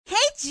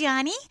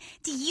Johnny,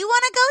 do you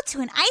want to go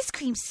to an ice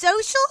cream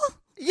social?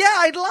 Yeah,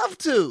 I'd love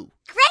to.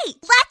 Great,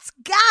 let's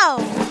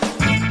go!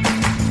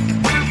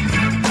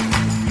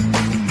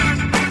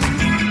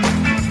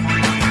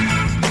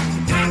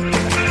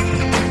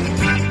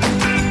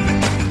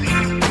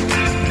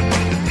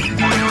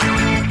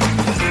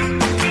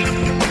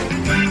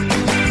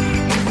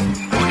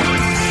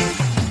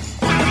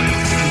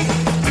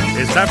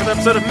 It's time for the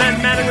episode of Matt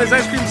Mattingly's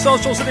Ice Cream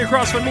Social. Sitting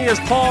across from me is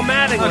Paul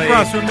Mattingly.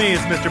 Across from me is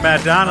Mr.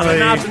 Matt Donnelly.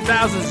 Knobs and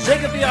thousands,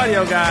 Jacob the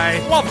audio guy.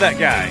 Love that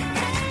guy.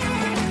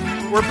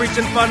 We're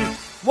preaching fun.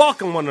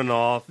 Welcome, one and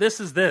all.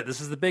 This is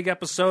the big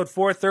episode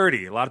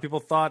 430. A lot of people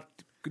thought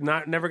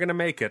never going to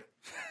make it.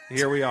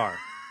 Here we are.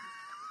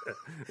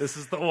 This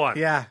is the one.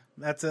 Yeah,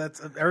 that's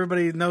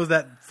everybody knows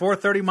that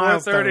 430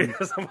 milestone.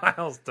 430 is a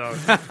milestone.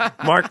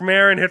 Mark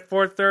Maron hit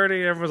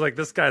 430. Everyone's like,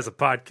 this guy's a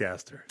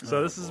podcaster.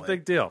 So this is a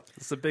big deal.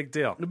 It's a big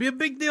deal. It'll be a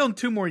big deal in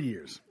 2 more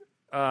years.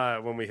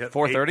 When we hit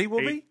 430 will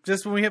be?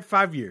 Just when we hit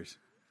 5 years.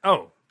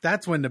 Oh.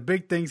 That's when the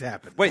big things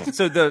happen. Wait,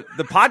 so the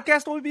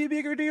podcast will be a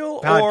bigger deal,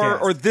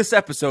 or this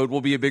episode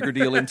will be a bigger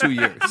deal in 2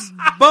 years?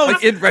 Both.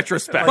 Like in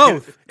retrospect.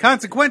 Both.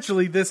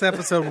 Consequentially, this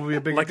episode will be a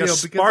bigger like deal. Like a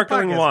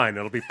sparkling wine.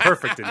 It'll be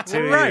perfect in 2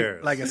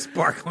 years. Like a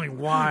sparkling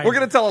wine. We're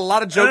going to tell a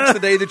lot of jokes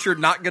today that you're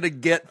not going to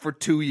get for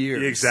 2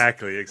 years.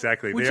 Exactly.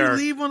 Would you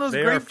leave one of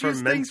those grape juice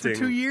things for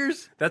 2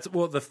 years? That's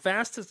the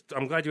fastest.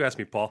 I'm glad you asked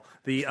me, Paul.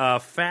 The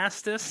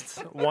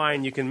fastest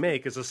wine you can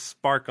make is a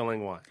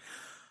sparkling wine.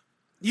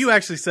 You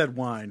actually said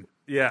wine.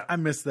 Yeah, I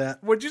missed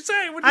that. What'd you say?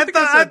 I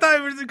thought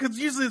it was because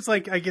usually it's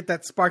like I get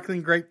that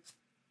sparkling grape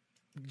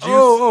juice.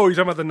 Oh, you're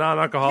talking about the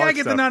non-alcoholic. Yeah, I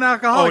get stuff. the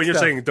non-alcoholic. Oh, and you're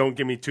stuff. saying don't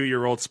give me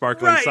 2-year-old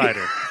sparkling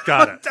cider.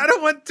 Got it. I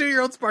don't want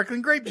 2-year-old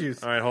sparkling grape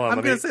juice. All right, hold on.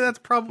 I'm going to say that's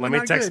probably Let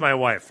not me text good. my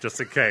wife just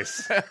in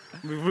case.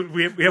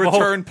 we have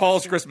Return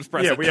Paul's Christmas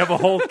present. Yeah, we have a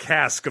whole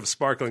cask of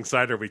sparkling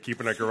cider we keep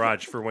in our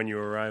garage for when you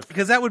arrive.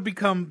 Because that would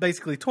become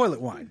basically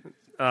toilet wine.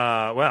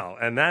 Well,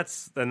 and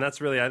that's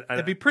really...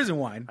 It'd be prison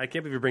wine. I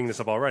can't believe you're bringing this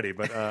up already,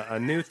 but a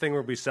new thing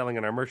we'll be selling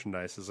in our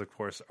merchandise is, of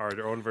course, our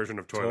own version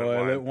of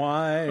toilet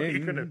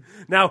wine.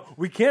 Now,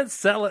 we can't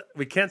sell it.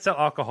 We can't sell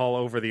alcohol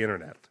over the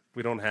internet.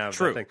 We don't have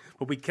that thing.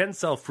 But we can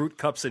sell fruit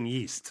cups and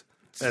yeast.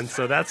 And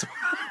so that's...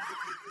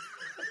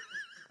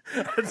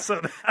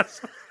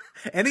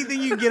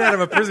 Anything you can get out of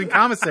a prison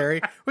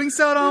commissary, we can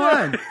sell it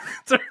online.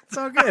 It's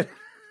all good.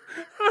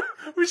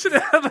 We should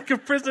have like a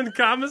prison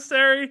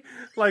commissary,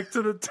 like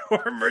to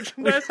our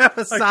merchandise. We have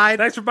a side.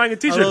 Thanks for buying a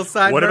T-shirt. little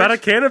side What merch? about a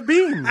can of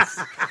beans?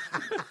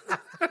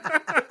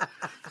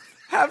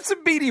 Have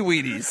some beanie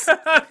weenies.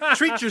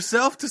 Treat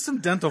yourself to some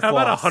dental How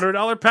floss. about a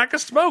 $100 pack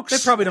of smokes? They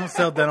probably don't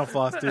sell dental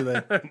floss, do they?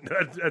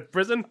 at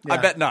prison? I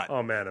bet not.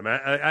 Oh man,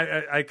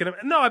 I can.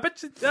 No, I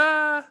bet you.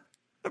 I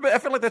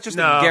feel like that's just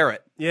a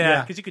Garrett.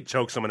 Yeah, because you could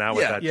choke someone out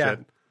with that Yeah.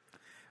 shit.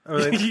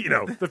 You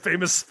know, the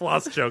famous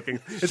floss choking.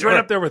 It's right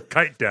up there with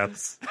kite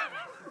deaths.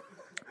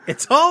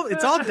 It's all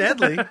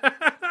deadly.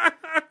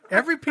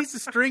 Every piece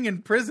of string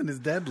in prison is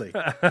deadly.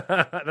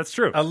 That's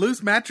true. A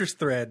loose mattress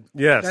thread.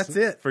 Yes. That's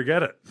it.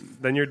 Forget it.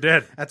 Then you're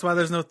dead. That's why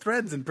there's no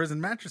threads in prison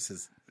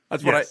mattresses.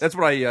 That's Yes.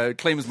 what I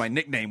claim as my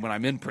nickname when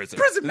I'm in prison.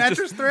 Prison It's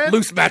mattress just thread?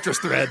 Loose mattress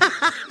thread.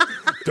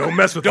 Don't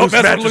mess with Don't loose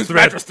mess mattress with loose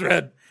thread. mattress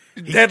thread.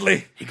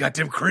 Deadly. He got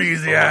them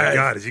crazy Oh eyes. my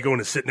God, is he going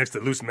to sit next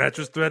to loose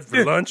mattress thread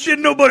for lunch?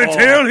 Didn't nobody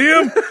tell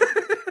him?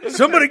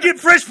 Somebody get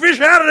fresh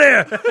fish out of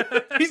there.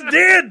 He's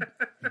dead.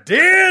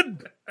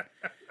 Dead.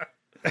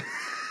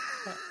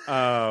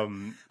 I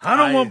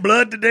don't want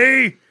blood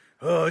today.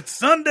 Oh, it's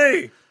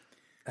Sunday.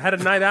 Had a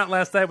night out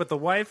last night with the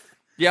wife.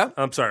 Yeah.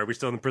 I'm sorry, are we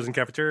still in the prison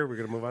cafeteria? We're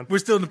going to move on? We're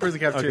still in the prison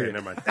cafeteria. Okay,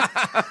 never mind.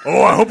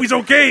 Oh, I hope he's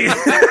okay.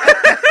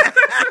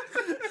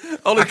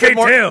 Only I can't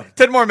tell.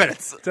 10 more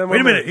minutes.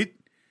 Wait a minute.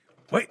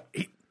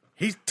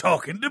 He's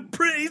talking to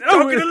He's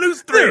talking to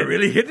loose thread. They're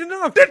really hitting it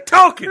off. They're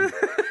talking.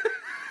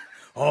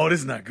 Oh, this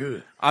is not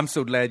good. I'm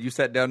so glad you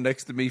sat down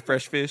next to me,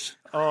 Fresh Fish.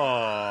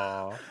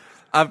 Oh.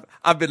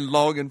 I've been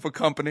longing for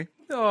company.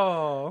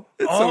 Oh.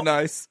 It's so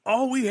nice.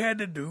 All we had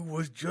to do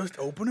was just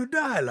open a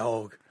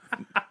dialogue.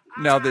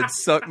 Now then,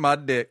 suck my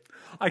dick.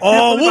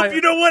 Oh, whoop! You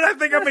know what? I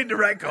think I made the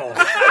right call.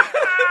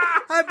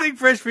 I think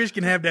Fresh Fish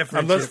can have that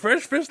friendship. Unless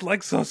Fresh Fish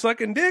likes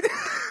sucking dick.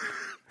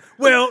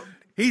 Well,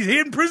 he's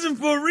in prison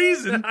for a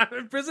reason. I'm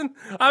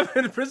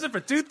in prison for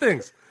 2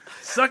 things.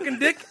 Sucking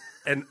dick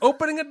and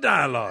opening a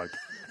dialogue.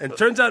 And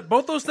turns out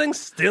both those things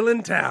still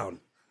in town.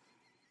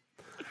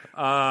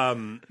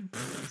 And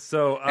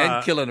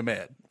killing a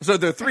man. So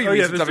there are 3 Oh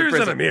yeah, reasons there's I'm in 3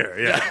 reasons prison. I'm here.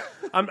 Yeah,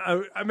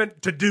 I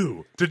meant to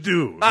do.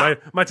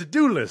 My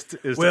to-do list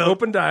is to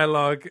open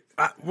dialogue.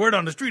 Word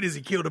on the street is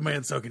he killed a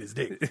man sucking his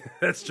dick.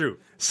 That's true.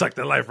 Suck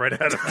the life right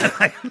out of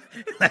him.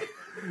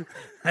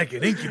 Like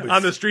an incubus.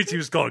 On the streets, he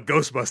was called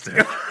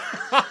Ghostbusting.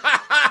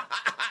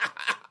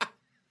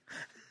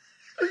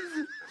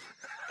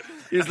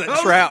 Here's that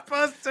trap.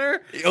 Ghostbuster.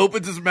 He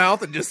opens his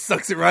mouth and just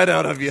sucks it right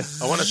out of you.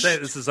 I want to say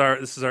this is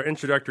our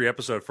introductory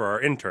episode for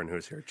our intern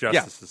who's here.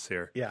 Justice is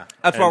here. Yeah.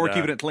 That's why And, we're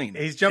keeping it clean.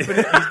 He's jumping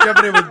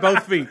in with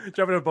both feet.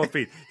 Jumping with both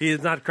feet. He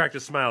has not cracked a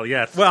smile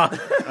yet. Well,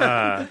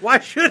 why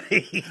should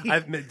he?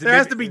 There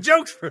has to be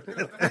jokes for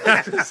him.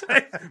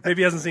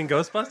 Maybe he hasn't seen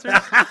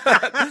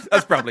Ghostbusters.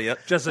 That's probably it.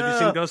 Just have you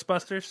seen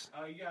Ghostbusters?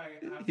 Yeah,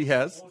 He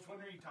has. Which one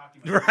are you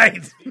talking about?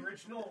 Right. The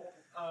original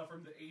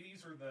from the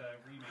 80s or the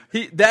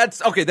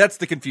remake? That's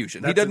the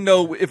confusion. He doesn't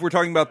know if we're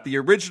talking about the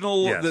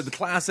original, Yes. the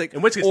classic,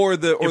 In which case, or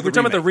the if we're the talking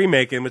about the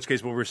remake. remake, in which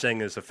case what we're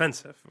saying is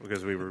offensive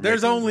because we were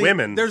There's making only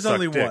women. There's suck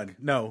only dick. one.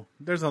 No,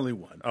 there's only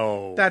one.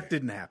 Oh, that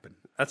didn't happen.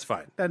 That's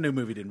fine. That new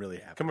movie didn't really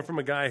happen. Coming from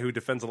a guy who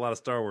defends a lot of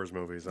Star Wars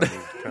movies, I'm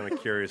kind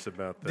of curious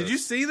about this. Did you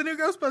see the new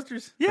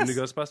Ghostbusters? The new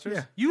Ghostbusters?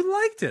 Yeah. You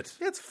liked it.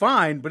 It's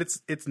fine, but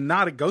it's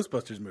not a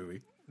Ghostbusters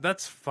movie.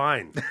 That's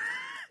fine.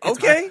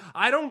 Okay.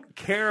 I don't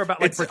care about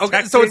like It's- protecting.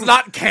 okay, so it's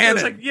not canon.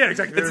 It's like, yeah,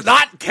 exactly. It's There's-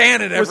 not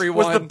canon, Was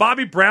everyone. the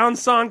Bobby Brown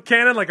song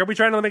canon? Like, are we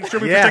trying to make sure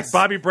we Yes. protect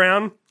Bobby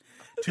Brown?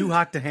 Too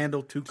hot to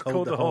handle, too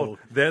cold, to hold.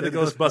 They're the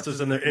Ghostbusters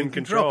and they're in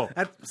control.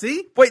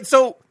 See? Wait,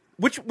 so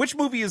which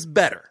movie is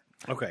better?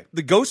 Okay.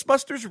 The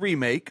Ghostbusters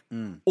remake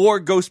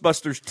or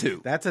Ghostbusters 2?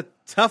 That's a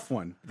tough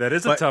one. That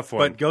is a tough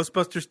one. But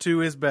Ghostbusters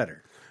 2 is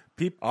better.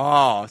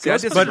 Oh, see, I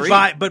Ghostbusters- disagree.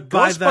 But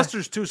by the,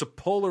 Ghostbusters 2 is a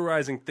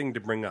polarizing thing to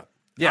bring up.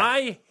 Yeah.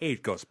 I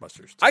hate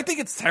Ghostbusters 2. I think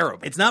it's terrible.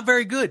 it's not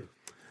very good.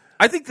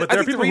 I think But I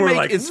there are think the people who are remake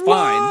like, is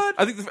 "What?"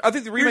 fine. I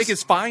think the remake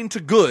is fine to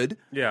good.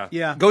 Yeah.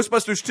 Yeah.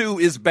 Ghostbusters 2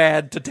 is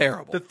bad to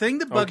terrible. The thing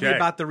that bugged me Okay.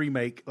 about the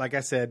remake, like I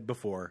said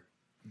before,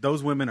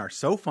 those women are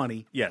so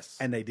funny. Yes.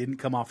 And they didn't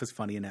come off as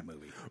funny in that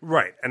movie,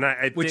 Right. And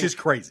I which think- is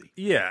crazy.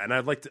 Yeah, and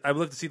I'd like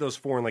to see those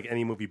four in like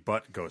any movie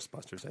but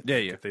Ghostbusters. I think, Yeah,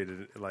 yeah. If they did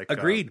it, like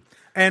Agreed.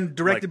 And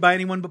directed like- by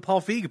anyone but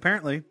Paul Feig,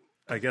 apparently,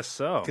 I guess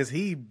so. because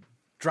he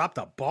dropped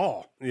a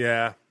ball.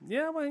 Yeah.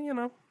 Well,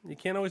 you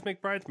can't always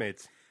make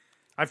Bridesmaids.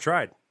 I've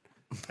tried.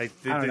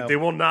 don't know. They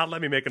will not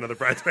let me make another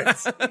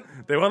Bridesmaids.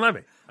 They won't let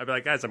me. I'd be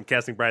like, guys, I'm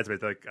casting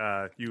Bridesmaids. They're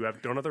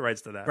like, don't have the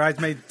rights to that.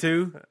 Bridesmaid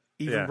 2,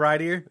 even Yeah.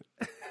 brightier.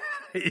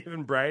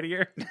 Even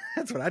brightier.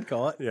 That's what I'd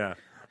call it. Yeah.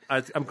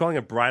 I'm calling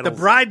it bridals.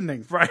 The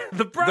bridening.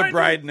 The the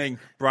bridening.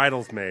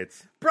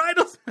 Bridalsmaids.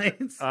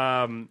 Bridesmaids.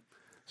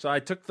 So I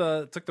took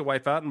the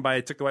wife out, and by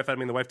took the wife out, I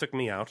mean the wife took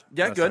me out.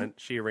 Yeah, last good. night.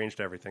 She arranged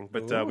everything,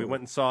 but we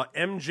went and saw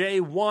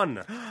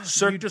MJ1,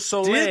 Cirque du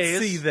Soleil. Did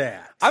see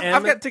that.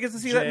 I've got tickets to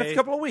see that in a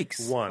couple of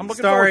weeks. MJ1. I'm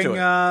looking Starring forward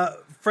to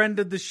it. friend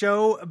of the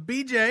show,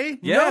 BJ.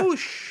 Yeah. No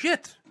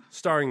shit.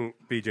 Starring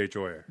BJ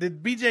Joyer.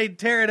 Did BJ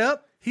tear it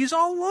up? He's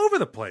all over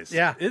the place.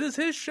 Yeah. It is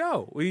his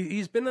show.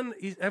 He's been on.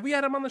 Have we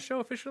had him on the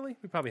show officially?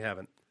 We probably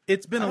haven't.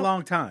 It's been a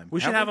long time. We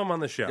should have him on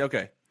the show.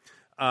 Okay.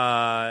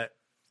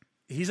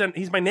 He's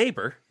my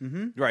neighbor.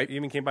 Right. He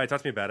even came by and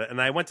talked to me about it,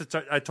 and I went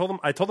to. I told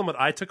him what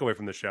I took away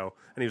from the show,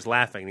 and he was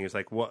laughing. And he was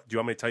like, "What? Do you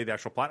want me to tell you the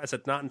actual plot?" I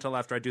said, "Not until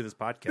after I do this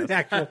podcast." The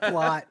actual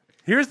plot.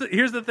 Here's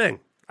the thing.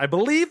 I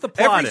believe the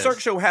plot Every is Cirque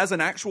show has an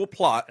actual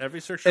plot.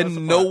 Every Cirque show has a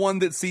and no plot. one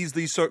that sees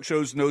these Cirque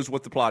shows knows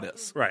what the plot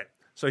is. right.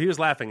 So he was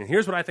laughing, and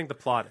here's what I think the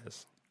plot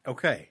is: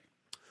 Okay.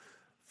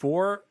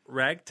 4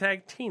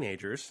 ragtag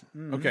teenagers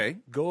Okay.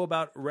 go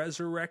about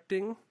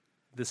resurrecting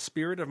the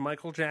spirit of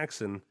Michael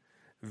Jackson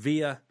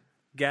via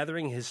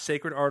gathering his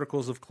sacred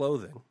articles of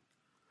clothing,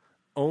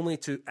 only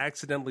to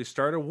accidentally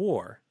start a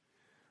war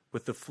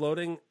with the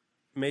floating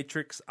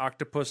matrix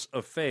octopus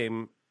of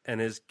fame and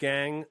his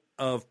gang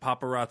of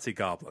paparazzi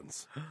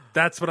goblins.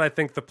 That's what I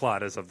think the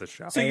plot is of the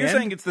show. So you're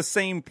saying it's the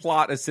same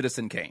plot as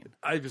Citizen Kane?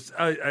 I should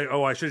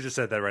have just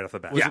said that right off the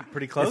bat. Was it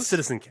pretty close? It's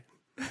Citizen Kane.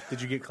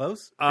 Did you get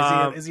close?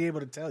 Is he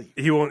able to tell you?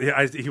 He won't.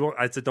 He won't.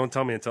 I said, "Don't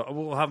tell me until."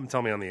 We'll have him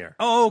tell me on the air.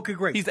 Oh, okay,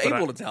 great. He's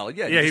able to tell.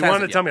 Yeah, Yeah, he just wanted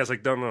hasn't to tell yet. me. I was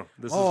like, "Don't know."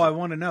 I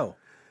want to know.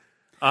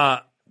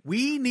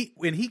 We need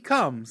when he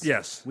comes.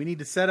 Yes. we need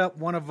to set up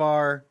one of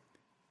our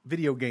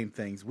video game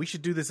things. We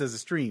should do this as a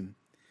stream.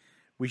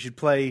 We should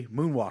play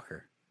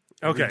Moonwalker.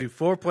 Okay. we do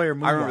 4-player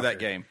Moonwalker. I remember that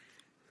game.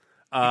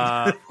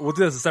 We'll do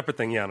this as a separate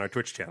thing, on our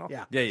Twitch channel.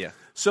 Yeah. Yeah.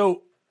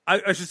 So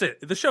I should say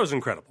the show's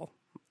incredible,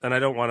 and I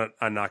don't want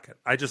to knock it.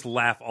 I just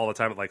laugh all the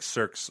time at like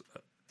Cirque's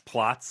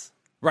plots,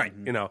 Right.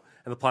 and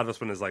the plot of this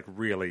one is like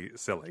really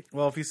silly.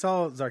 Well, if you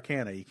saw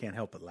Zarkana, you can't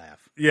help but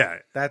laugh. Yeah,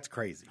 That's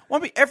crazy. Well,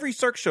 I mean, every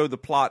Cirque show, the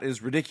plot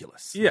is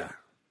ridiculous. yeah,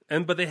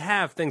 but they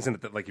have things in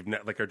it that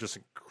like are just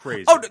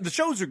crazy. Oh, the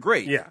shows are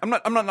great. Yeah. I'm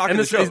not knocking and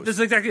the this, shows. this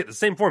is exactly it. The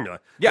same formula.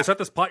 Yeah. They start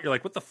this plot. You're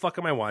like, what the fuck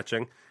am I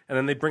watching? And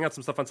then they bring out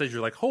some stuff on stage.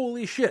 You're like,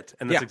 holy shit!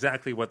 And that's Yeah.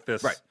 exactly what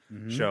this Right.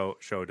 show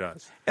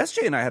does.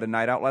 SJ and I had a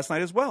night out last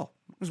night as well.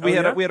 We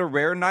had a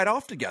rare night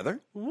off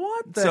together.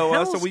 What the So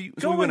hell's so we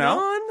going went out.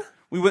 on?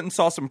 We went and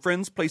saw some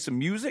friends play some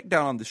music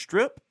down on the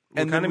strip. What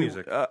kind then of we-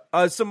 music?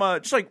 Some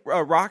just like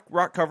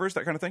rock covers,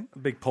 that kind of thing.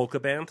 Big polka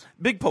band.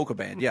 Big polka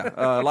band, yeah.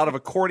 A lot of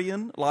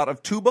accordion, a lot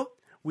of tuba.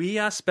 We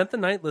spent the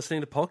night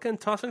listening to polka and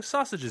tossing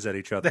sausages at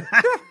each other.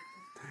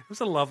 It was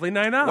a lovely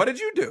night out. What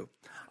did you do?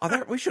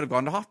 Oh, we should have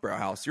gone to Hofbrauhaus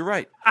House. You're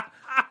right.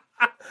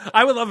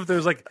 I would love if there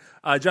was like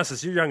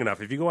Justice. You're young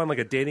enough. If you go on like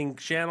a dating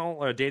channel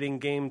or a dating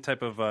game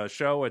type of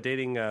show, a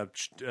dating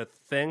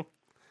thing,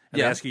 and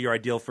Yeah. ask you your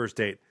ideal first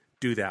date,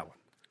 do that one.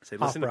 Say,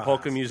 listen to Hofbrauhaus.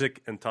 polka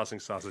music and tossing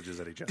sausages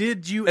at each other.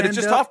 Did you And end it's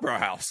just up?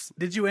 Hofbrauhaus.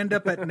 Did you end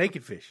up at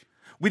Naked Fish?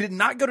 We did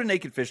not go to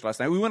Naked Fish last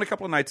night. We went a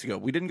couple of nights ago.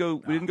 We didn't go.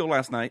 We didn't go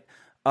last night.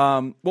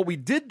 What we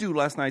did do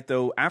last night,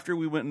 though, after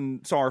we went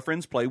and saw our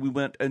friends play, we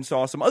went and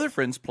saw some other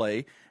friends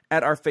play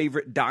at our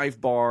favorite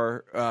dive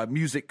bar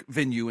music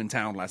venue in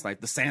town last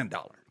night, the Sand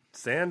Dollar.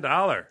 Sand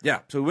Dollar. Yeah,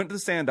 so we went to the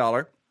Sand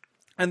Dollar,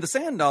 and the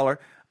Sand Dollar,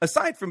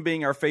 aside from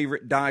being our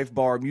favorite dive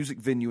bar music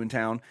venue in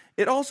town,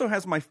 it also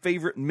has my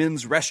favorite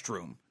men's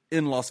restroom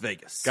in Las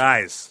Vegas.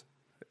 Guys,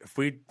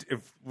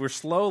 if we're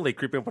slowly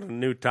creeping up on a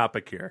new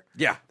topic here.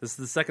 Yeah. This is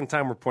the second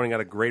time we're pointing out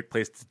a great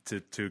place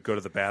to go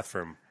to the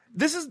bathroom.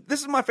 This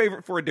is my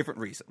favorite for a different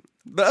reason.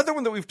 The other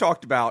one that we've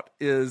talked about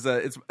is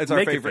it's our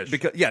Naked favorite Fish.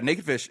 because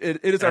Naked Fish. It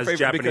is our Has favorite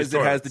Japanese because it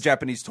has toilets. the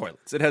Japanese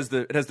toilets. It has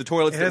the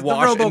toilets It has that the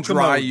wash robo and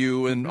dry commode.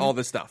 you and all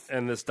this stuff.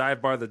 And this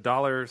dive bar, the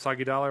dollar,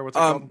 Soggy Dollar, what's it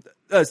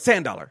called?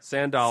 Sand Dollar.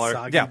 Sand Dollar.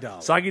 Soggy Yeah.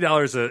 Dollar. Soggy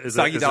Dollar is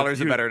Soggy Dollar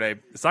is a better name.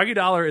 Soggy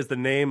Dollar is the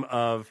name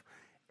of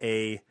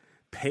a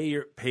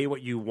pay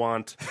what you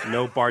want,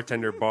 no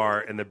bartender bar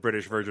in the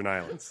British Virgin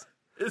Islands.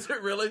 Is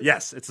it really?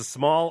 Yes, it's a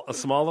small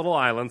little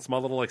island,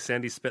 small little like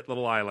sandy spit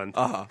little island.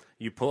 Uh-huh.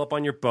 You pull up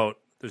on your boat.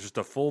 There's just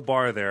a full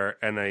bar there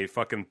and a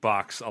fucking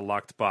box, a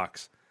locked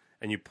box,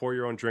 and you pour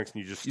your own drinks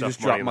and you just stuff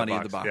drop money money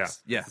in the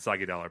box. Yeah, Yeah. it's the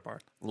Soggy Dollar bar.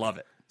 Love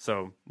it.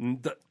 So you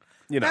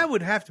know, That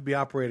would have to be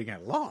operating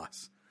at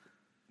loss.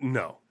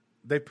 no,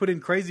 They put in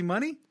crazy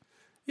money,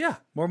 yeah.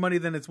 more money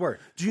than it's worth.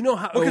 Do you know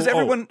how? Because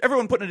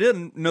everyone putting it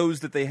in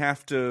knows that they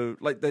have to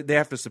they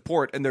have to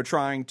support, and they're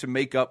trying to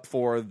make up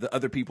for the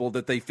other people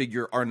that they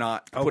figure are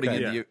not putting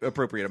in Yeah. the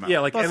appropriate amount. Yeah,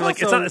 like Plus and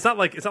like also- it's not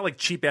like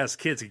cheap ass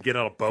kids can get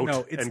on a boat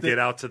No, it's and the- get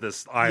out to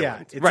this island. Yeah,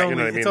 it's Right. only, You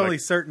know what I mean? it's only Like-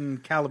 certain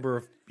caliber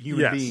of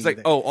human Yes. being. It's like,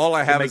 that all I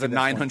can have make is a it this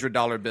far.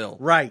 $900 bill.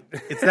 Right.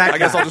 It's that guy. I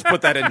guess I'll just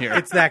put that in here.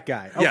 It's that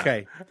guy. Yeah.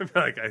 Okay.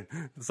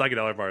 The Soggy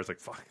Dollar bar is like,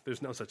 fuck. There's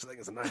no such thing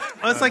as a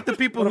knife. Well, it's like the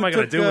people What am who I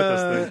going to took, do with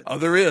this thing? Oh,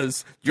 there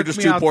is. You're took just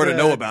me too out poor to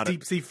know about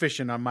deep it. sea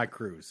fishing on my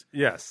cruise.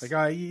 Yes. Like, all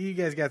right, you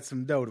guys got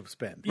some dough to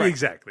spend. Yeah,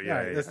 exactly. Yeah,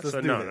 Right, yeah. let's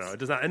So do no, this. no, it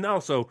does not. And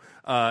also,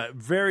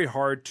 very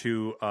hard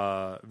to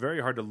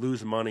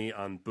lose money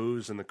on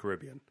booze in the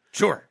Caribbean.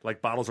 Sure.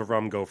 Like bottles of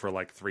rum go for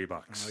like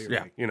 $3.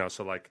 Yeah. You know,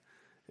 so like,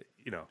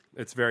 you know,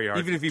 it's very hard.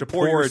 Even if you to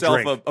pour a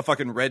yourself drink. a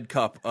fucking red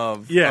cup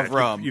of yeah,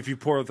 rum. If you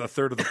pour a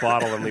third of the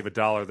bottle and leave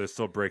 $1, they're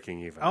still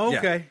breaking even. Oh,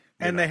 okay.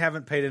 Yeah. And they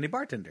haven't paid any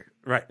bartender.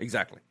 Right.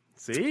 Exactly.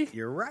 See?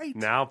 You're right.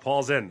 Now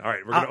Paul's in. All right,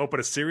 we're going to open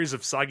a series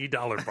of Soggy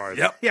Dollar bars.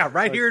 Yep. Yeah,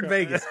 right here in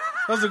Vegas.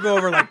 Those will go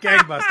over like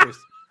gangbusters.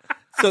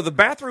 So the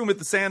bathroom at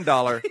the Sand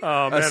Dollar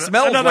Oh, man.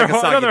 smells like a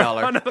Soggy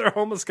Dollar. Another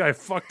homeless guy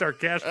fucked our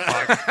cash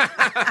box.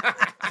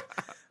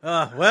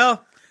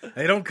 Well,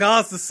 they don't call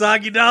us the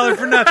Soggy Dollar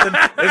for nothing.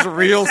 It's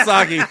real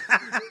soggy.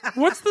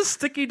 What's the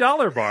sticky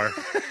dollar bar?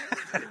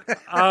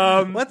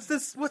 What's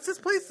this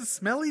place? The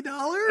Smelly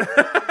Dollar?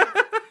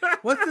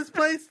 What's this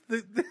place?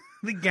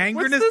 The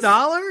Gangrenous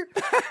Dollar?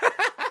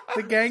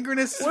 The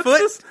Gangrenous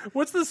Foot?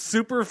 What's the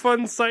super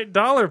fun site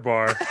dollar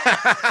bar?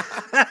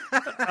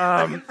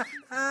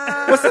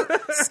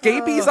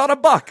 Scabies on a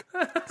buck.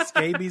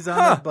 Scabies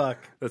on a buck.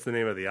 That's the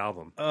name of the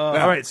album. All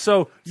right,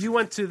 so you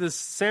went to this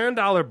Sand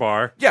Dollar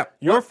bar. Yeah.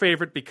 Your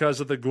favorite because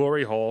of the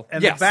glory hole.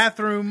 And Yes. the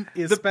bathroom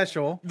is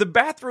special. The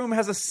bathroom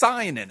has a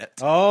sign in it.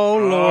 Oh,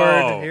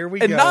 Lord. Here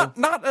we And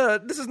go.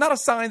 this is not a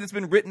sign that's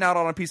been written out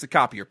on a piece of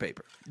copier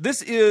paper.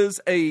 This is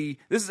a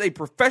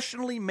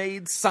professionally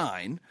made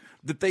sign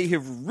that they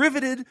have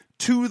riveted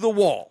to the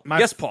wall.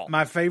 Yes, Paul.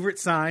 My favorite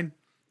sign,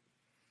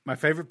 my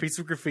favorite piece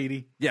of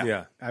graffiti. yeah.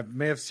 Yeah. I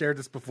may have shared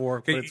this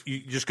before, but You, it's, you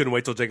just couldn't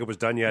wait till Jacob was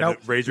done. You had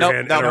Nope. to raise your Nope,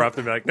 hand, no, no. interrupt,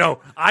 and be like,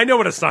 "No, I know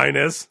what a sign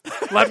is.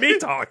 Let me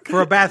talk."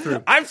 for a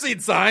bathroom. I've seen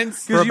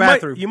signs. For a you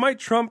bathroom. you might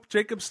trump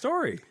Jacob's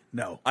story.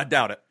 No. I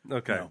doubt it.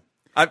 Okay. No.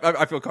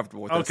 I feel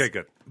comfortable with this. Okay,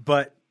 good.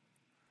 But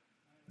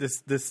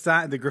this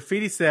sign, the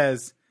graffiti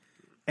says,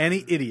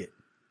 any idiot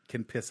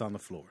can piss on the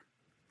floor.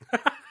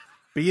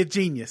 Be a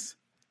genius.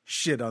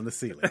 Shit on the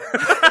ceiling.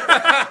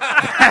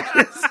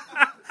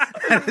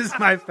 that is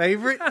my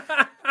favorite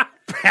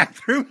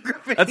bathroom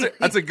graffiti.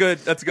 That's good.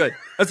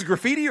 That's a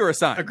graffiti or a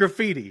sign? A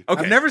graffiti.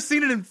 Okay. I've never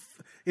seen it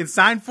in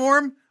sign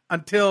form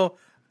until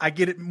I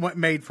get it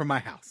made for my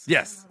house.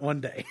 Yes.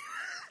 One day.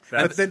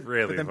 That's But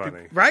really then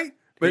funny. right?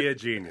 Be a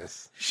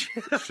genius.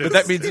 But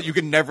that means that you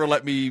can never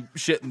let me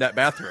shit in that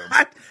bathroom.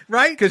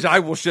 Right? Because I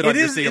will shit on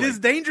your It ceiling. is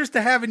dangerous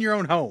to have in your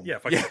own home. Yeah,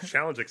 fucking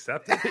challenge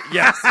accepted.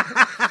 Yes.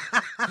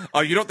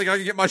 Oh, you don't think I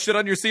can get my shit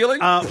on your ceiling?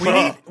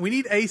 We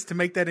need Ace to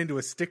make that into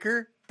a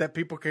sticker that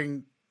people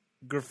can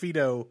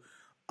graffito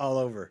all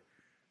over.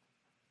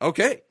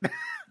 Okay. All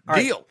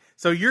right. Deal.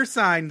 So your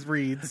sign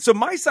reads. So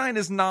my sign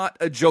is not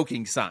a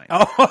joking sign.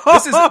 Oh,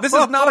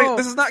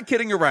 This is not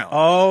kidding around.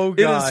 Oh, It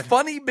God. is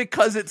funny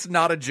because it's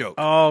not a joke.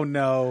 Oh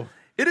no.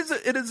 It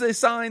is a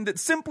sign that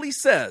simply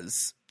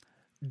says,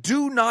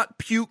 "Do not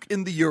puke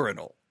in the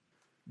urinal.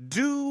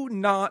 Do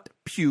not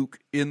puke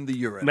in the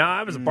urinal." Now,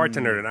 I was a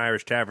bartender at an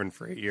Irish tavern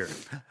for 8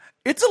 years.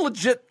 It's a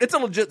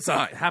legit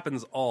sign. It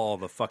happens all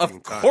the fucking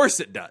Of time. course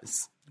it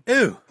does.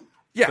 Ew.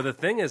 Yeah. But the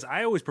thing is,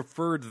 I always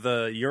preferred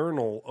the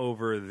urinal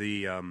over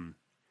the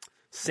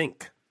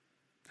sink.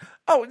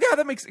 Oh, yeah,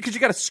 that makes because you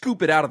got to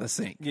scoop it out of the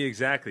sink. Yeah,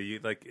 exactly. You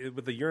like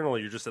with the urinal,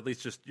 you're just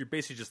you're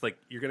basically just like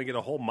you're gonna get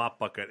a whole mop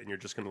bucket and you're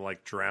just gonna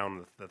like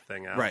drown the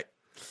thing out. Right.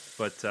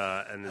 But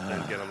and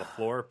then get on the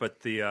floor. But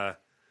the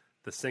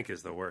sink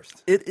is the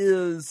worst. It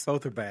is.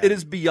 Both are bad. It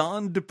is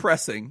beyond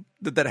depressing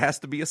that has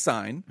to be a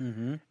sign.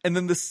 Mm-hmm. And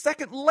then the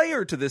second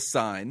layer to this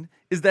sign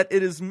is that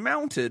it is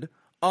mounted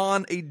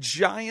on a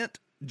giant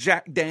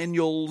Jack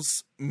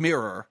Daniels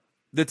mirror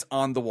that's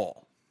on the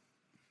wall.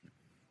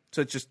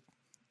 So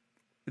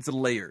it's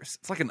layers.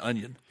 It's like an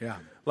onion. Yeah.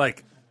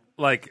 Like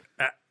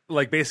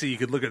basically, you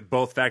could look at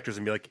both factors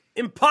and be like,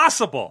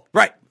 impossible.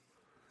 Right.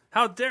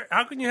 How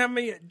can you have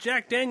me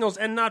Jack Daniels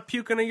and not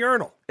puke in a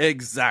urinal?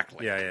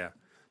 Exactly. Yeah.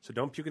 So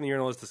don't puke in the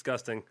urinal. It's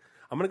disgusting.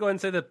 I'm going to go ahead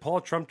and say that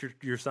Paul trumped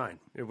your sign.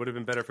 It would have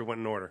been better if it went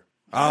in order.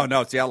 Oh,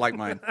 no. See, I like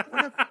mine.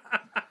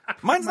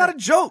 Mine's not a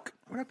joke.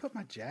 Where'd I put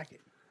my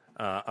jacket?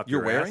 Up You're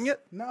your wearing ass.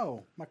 it?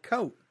 No, my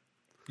coat.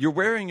 You're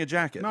wearing a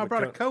jacket. No, I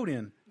brought a coat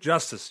in.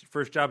 Justice,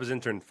 first job as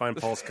intern, find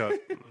Paul's coat.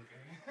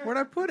 Where'd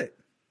I put it?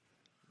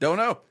 Don't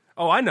know.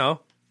 Oh, I know.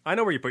 I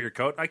know where you put your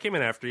coat. I came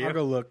in after you. I'll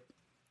go look.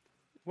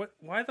 What?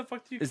 Why the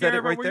fuck do you Is care that it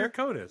about right where there? your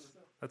coat is?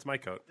 That's my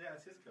coat. Yeah,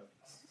 it's his coat.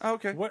 Oh,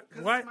 okay. What?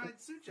 Why?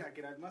 suit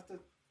jacket. I must have.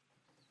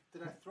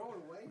 Did I throw it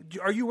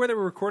away? Are you aware that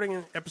we're recording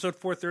in episode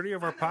 430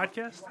 of our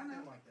podcast? I know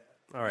like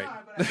that. All right.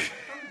 But I have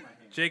my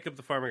hand. Jacob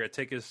the farmer guy,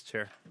 take his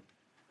chair.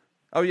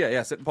 Oh,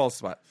 yeah. Sit in Paul's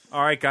spot.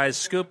 All right, guys.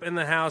 Scoop in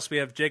the house. We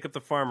have Jacob the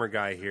farmer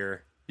guy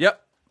here.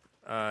 Yep.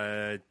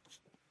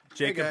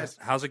 Jacob, guys.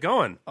 how's it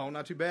going? Oh,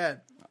 not too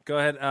bad. Go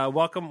ahead.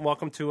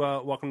 Welcome to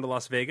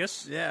Las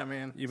Vegas. Yeah,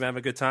 man. You've had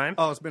a good time.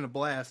 Oh, it's been a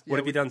blast. What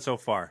have you done so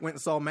far? Went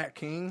and saw Matt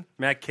King.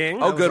 Matt King.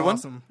 Oh, That was good one.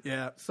 awesome.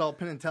 Yeah, saw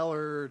Penn and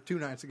Teller 2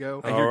 nights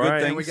ago. I hear All good right.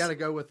 things. And we got to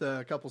go with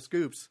a couple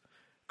scoops.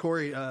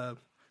 Corey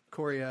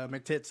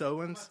McTits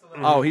Owens.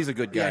 Oh, he's a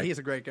good guy. Yeah, he's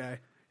a great guy.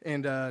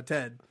 And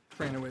Ted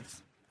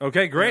Franowitz.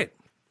 Okay, great.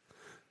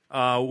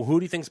 Who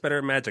do you think's better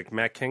at Magic,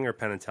 Matt King or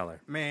Penn and Teller?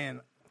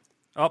 Man,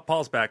 Oh,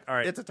 Paul's back. All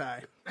right. it's a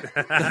tie.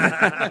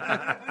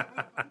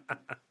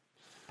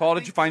 Paul,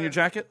 did you find your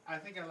jacket? I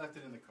think I left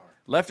it in the car.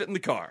 Left it in the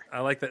car. I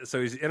like that.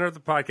 So he's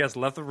interrupted the podcast,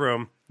 left the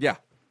room. Yeah.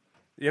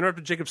 You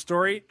interrupted Jacob's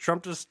story,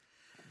 trumped his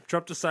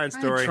side I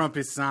didn't story. Trump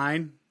his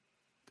sign.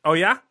 Oh,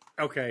 yeah?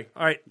 Okay.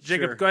 All right,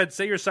 Jacob, Sure. go ahead.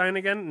 Say your sign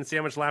again and see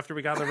how much laughter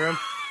we got in the room.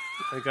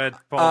 Go ahead,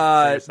 Paul.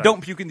 say your sign.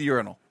 Don't puke in the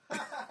urinal.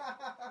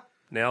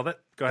 Nailed it.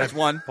 Go ahead. That's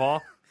one.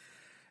 Paul.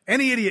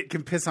 Any idiot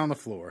can piss on the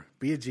floor.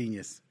 Be a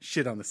genius.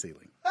 Shit on the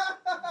ceiling.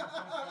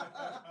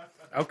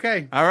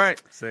 Okay. All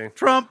right. See.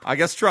 Trump. I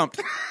guess trumped.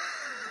 You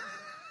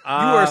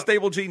are a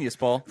stable genius,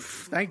 Paul.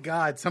 Thank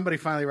God somebody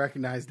finally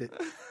recognized it.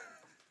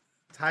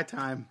 It's high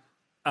time.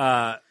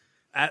 At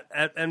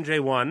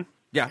MJ1,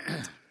 Yeah.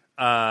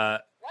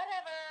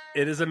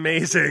 it is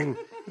amazing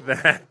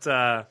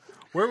that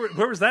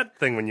where was that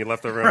thing when you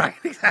left the room? Right.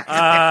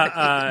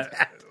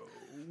 Exactly.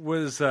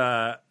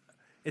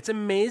 It's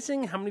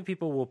amazing how many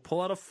people will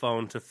pull out a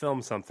phone to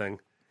film something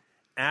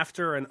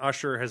after an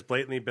usher has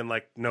blatantly been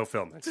like, no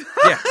filming.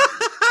 Yeah.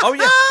 Oh,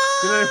 yeah.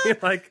 You know what I mean?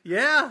 Like,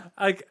 Yeah.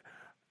 like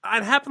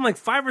it happened like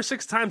 5 or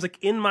 6 times, like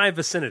in my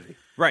vicinity.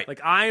 Right. Like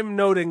I'm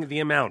noting the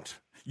amount.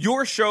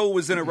 Your show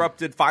was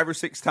interrupted 5 or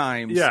 6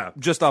 times Yeah.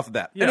 just off of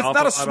that. Yeah, And it's off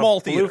not a of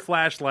small blue theater.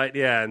 flashlight.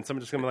 Yeah, and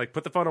someone's just gonna be like,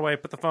 put the phone away.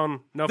 Put the phone.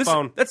 No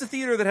phone. That's a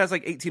theater that has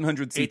like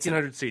 1,800 seats.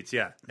 1,800 seats.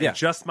 Yeah. Yeah. And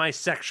just my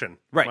section.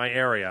 Right. My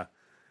area.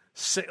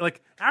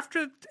 Like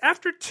after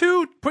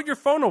 2, put your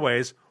phone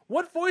away.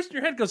 What voice in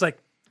your head goes like,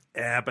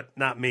 but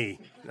not me.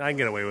 I can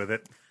get away with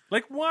it.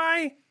 Like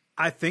why?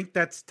 I think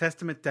that's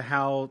testament to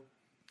how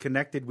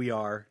connected we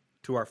are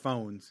to our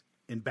phones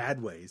in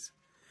bad ways,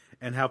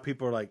 and how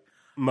people are like,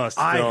 Must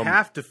I film.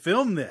 have to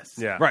film this.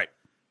 Yeah. Right.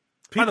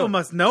 People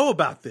must know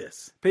about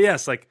this. But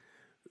yes, like,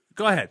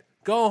 go ahead.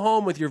 Go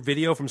home with your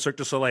video from Cirque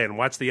du Soleil and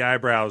watch the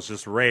eyebrows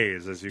just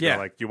raise as you Yeah.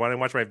 go. Like, do you want to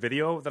watch my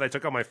video that I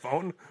took on my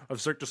phone of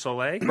Cirque du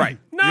Soleil? Right.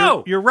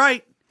 No. You're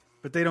right,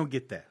 but they don't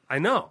get that. I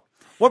know.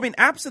 Well, I mean,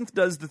 Absinthe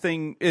does the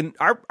thing in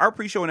our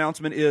pre-show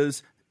announcement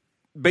is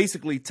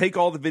basically take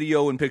all the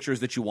video and pictures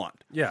that you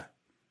want. Yeah.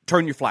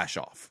 Turn your flash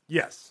off.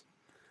 Yes.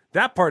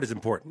 That part is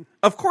important.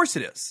 Of course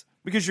it is.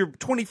 Because you're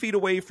 20 feet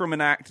away from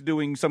an act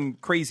doing some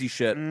crazy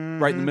shit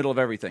right in the middle of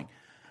everything.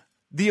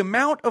 The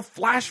amount of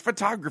flash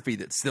photography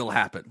that still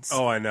happens.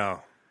 Oh, I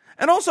know.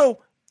 And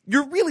also,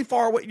 you're really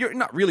far away. You're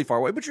not really far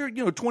away, but you're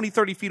 20,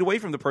 30 feet away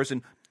from the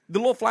person. The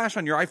little flash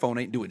on your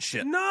iPhone ain't doing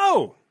shit.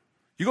 No.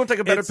 You're going to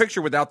take a better It's-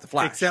 picture without the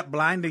flash. Except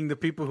blinding the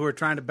people who are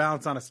trying to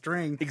balance on a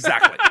string.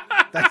 Exactly.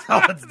 That's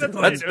all it's doing.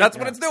 That's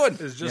what it's doing.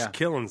 It's just Yeah.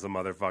 killing some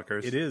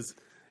motherfuckers. It is.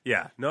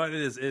 Yeah. No, it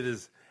is. It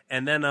is.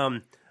 And then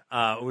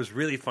what was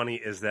really funny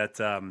is that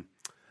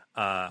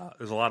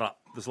there's a lot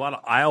of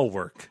aisle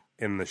work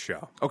in the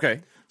show.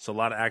 Okay. So a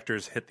lot of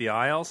actors hit the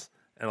aisles,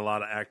 and a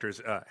lot of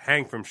actors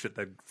hang from shit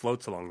that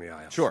floats along the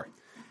aisles. Sure.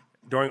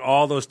 During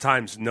all those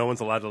times, no one's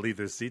allowed to leave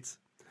their seats.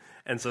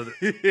 And so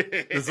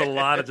there's a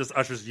lot of just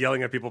ushers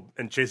yelling at people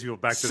and chasing people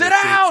back to Sit their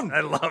down! seats.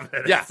 I love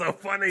it. Yeah. It's so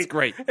funny. It's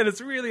great. And it's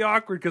really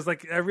awkward because,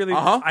 like,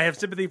 Uh-huh. I have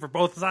sympathy for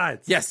both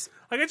sides. Yes.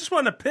 Like, I just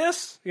want to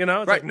piss, you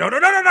know? It's Right. like,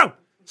 no.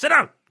 Sit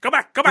down. Go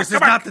back. This Go is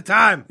back. not the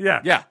time.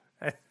 Yeah. Yeah.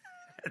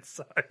 It's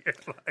so,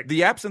 like,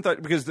 The absinthe,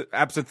 because the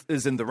absinthe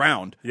is in the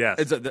round. Yes.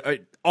 It's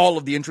all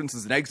of the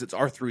entrances and exits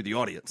are through the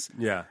audience.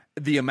 yeah.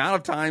 The amount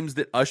of times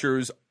that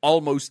ushers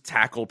almost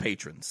tackle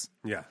patrons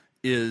Yeah.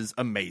 is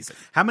amazing.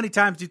 How many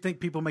times do you think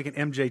people make an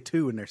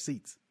MJ2 in their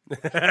seats?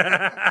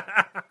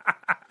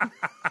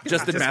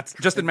 Just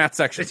in Matt's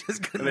section.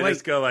 And they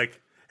just go like,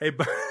 hey,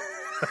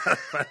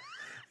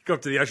 go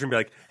up to the usher and be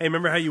like, hey,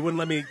 remember how you wouldn't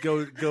let me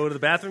go to the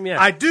bathroom yet?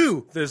 I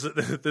do. There's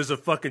a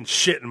fucking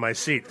shit in my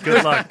seat.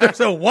 Good luck.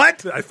 So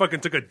what? I fucking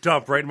took a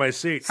dump right in my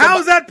seat. How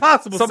is that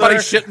possible, Somebody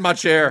sir? shit in my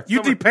chair.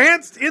 You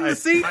de-pantsed in I the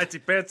seat I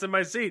pants in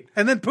my seat.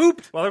 and then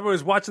pooped? While everybody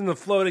was watching the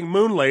floating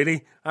moon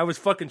lady, I was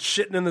fucking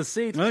shitting in the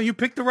seat. Well, you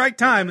picked the right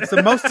time. It's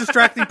the most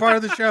distracting part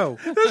of the show.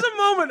 There's a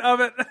moment of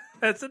it.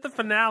 It's at the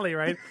finale,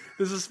 right?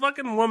 There's this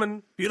fucking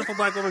woman, beautiful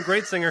black woman,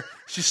 great singer.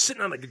 She's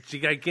sitting on a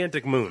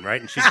gigantic moon,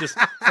 right? And she's just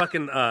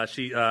fucking. Is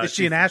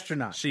she an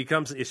astronaut? She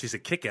comes. She's a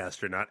kick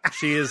astronaut.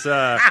 She is.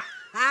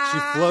 She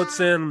floats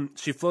in.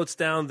 She floats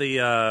down the.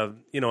 On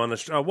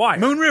the wire.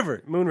 Moon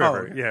River. Moon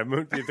River. Oh. Yeah,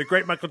 the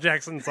great Michael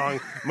Jackson song,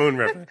 Moon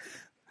River.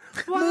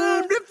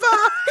 Moon River.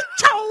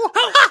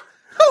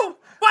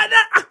 Why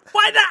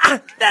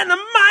not? Then a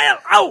mile.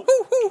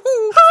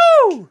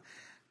 Oh.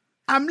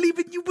 I'm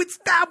leaving you with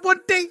style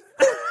one day.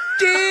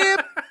 Yeah.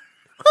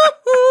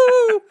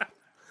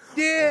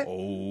 Yeah.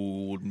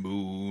 Old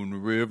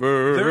Moon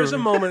River. There is a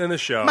moment in the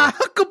show. My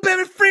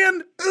huckleberry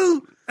friend.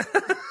 Ooh.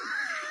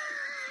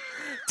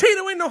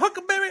 Tina ain't no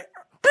huckleberry.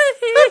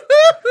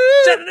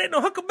 Janet ain't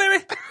no huckleberry.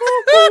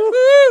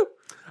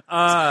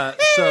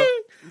 So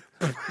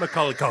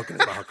Macaulay Culkin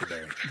is my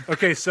huckleberry.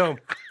 Okay, so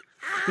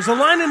there's a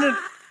line in it.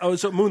 Oh,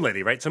 so Moon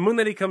Lady, right? So Moon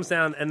Lady comes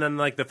down, and then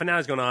like the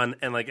finale's going on,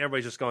 and like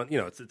everybody's just going,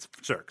 it's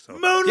Cirque. So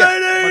Moon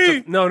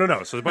Lady.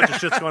 no. So a bunch of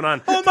shit's going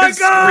on. Oh my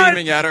God.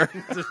 Screaming at her.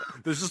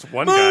 There's just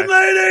one Moon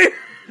guy, Lady.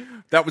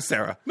 That was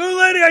Sarah. Moon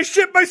Lady, I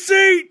shit my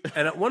seat.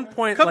 and at one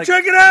point, Come like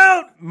check it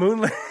out.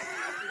 Moon Lady.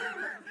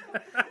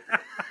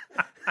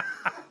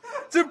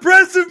 It's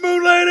impressive,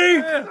 Moon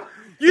Lady.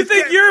 You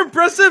think you're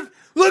impressive?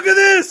 Look at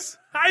this.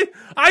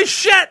 I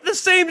shat the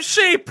same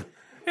shape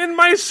in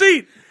my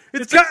seat.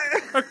 It's got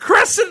A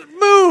crescent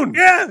moon.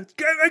 yeah.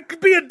 It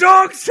could be a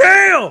dog's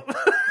tail,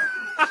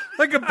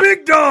 like a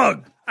big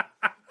dog.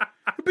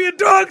 It could be a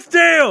dog's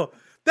tail.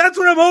 That's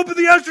what I'm hoping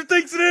the usher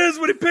thinks it is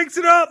when he picks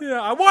it up.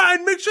 Yeah,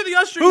 I'd make sure the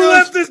usher Who knows.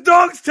 left this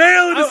dog's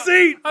tail in the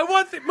seat? I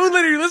want the Moon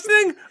Lady. Are you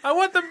listening? I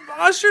want the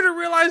usher to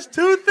realize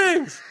two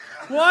things.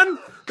 One,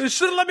 they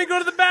shouldn't let me go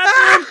to the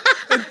bathroom.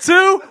 And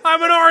two,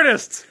 I'm an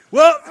artist.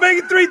 Well, make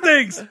it three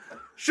things.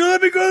 She'll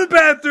let me go to the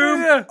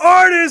bathroom. Yeah.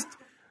 Artist,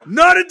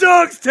 not a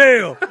dog's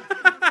tail.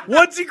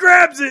 Once he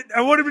grabs it,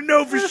 I want him to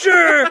know for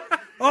sure.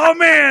 Oh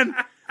man,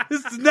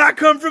 this does not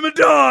come from a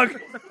dog.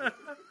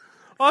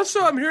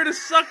 Also, I'm here to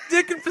suck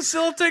dick and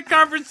facilitate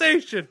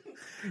conversation.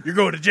 You're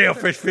going to jail,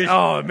 Fresh Fish.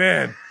 Oh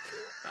man.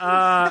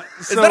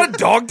 Is that a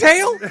dog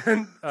tail?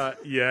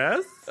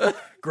 Yes.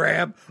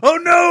 Grab. Oh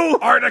no.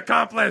 Art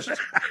accomplished.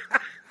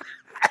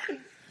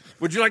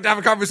 Would you like to have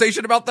a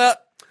conversation about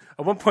that?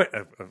 At one point,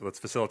 let's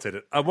facilitate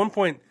it. At one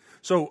point,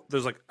 so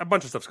there's like a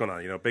bunch of stuff's going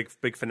on.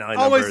 Big finale.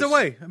 Always numbers, the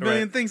way. A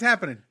million right? things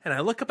happening. And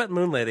I look up at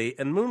Moon Lady,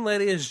 and Moon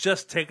Lady is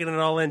just taking it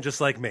all in,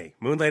 just like me.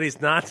 Moon Lady's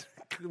not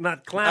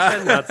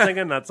clapping, not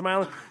singing, not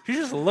smiling. She's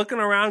just looking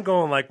around,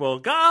 going like, "Well,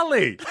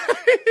 golly."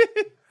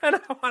 And I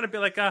want to be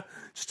like,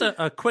 just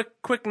a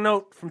quick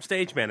note from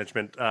stage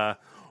management.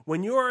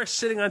 When you're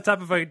sitting on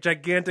top of a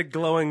gigantic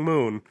glowing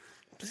moon,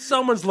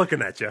 someone's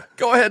looking at you.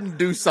 Go ahead and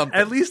do something.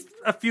 At least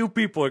a few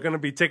people are going to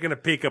be taking a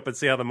peek up and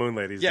see how the Moon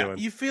Lady's doing.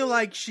 You feel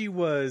like she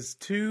was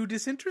too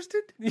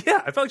disinterested?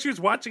 Yeah, I felt like she was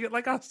watching it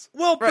like us.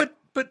 Well, but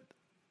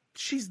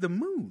she's the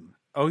moon.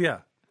 Oh, yeah.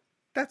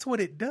 That's what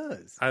it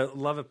does. I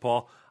love it,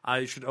 Paul.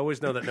 I should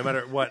always know that no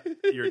matter what,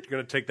 you're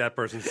going to take that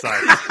person's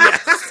side.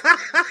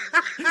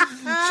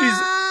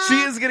 She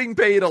is getting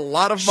paid a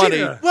lot of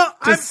money Well,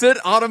 to sit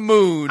on a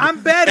moon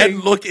I'm betting-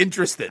 and look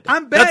interested.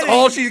 I'm That's betting-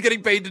 all she's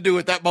getting paid to do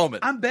at that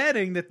moment. I'm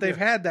betting that they've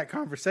had that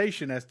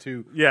conversation as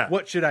to Yeah.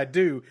 what should I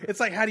do. It's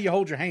like, how do you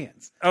hold your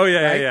hands? Oh,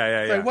 yeah, Right? yeah.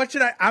 It's like, what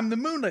should I? I'm the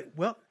moonlight.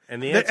 Well,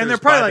 And the they're- answer they're is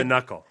probably by like, the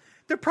knuckle.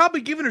 they're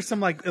probably giving her some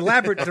like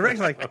elaborate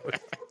direction, like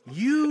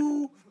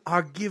you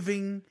are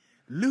giving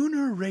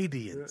lunar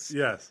radiance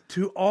Yes.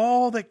 to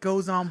all that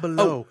goes on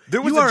below.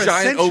 There was You are a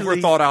giant essentially-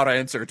 overthought out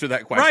answer to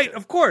that question. Right,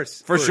 of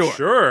course. For sure.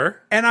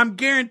 Sure. And I'm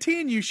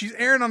guaranteeing you she's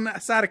erring on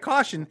that side of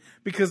caution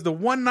because the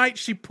one night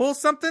she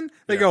pulls something,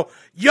 they go,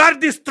 "You're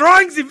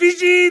destroying the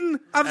vision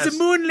of the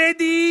moon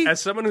lady." As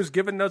someone who's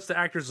given notes to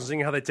actors and seeing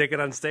how they take it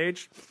on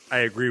stage, I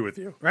agree with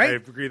you. Right? I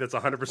agree that's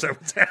 100%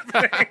 what's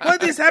happening.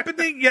 What is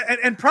happening? Yeah,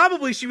 and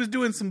probably she was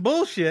doing some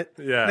bullshit.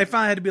 Yeah. And they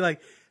finally had to be like,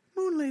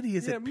 Moon Lady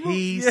is at Moon-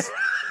 peace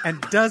and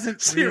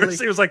doesn't She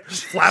really. was like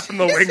flapping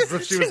the wings as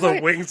if she was she's the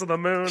like- wings of the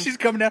moon. She's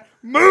coming down.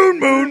 Moon,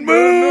 moon,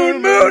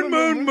 moon, moon,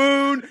 moon,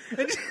 moon.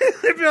 And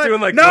they'd be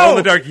doing like no, glow in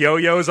the dark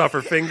yo-yos off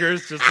her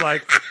fingers, just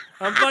like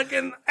I'm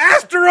fucking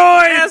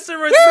asteroid,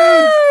 asteroid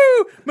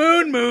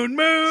moon, moon, moon,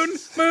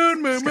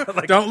 moon, moon, moon.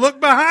 like- Don't look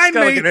behind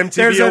got me. like an MTV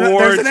there's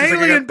award. There's an She's like,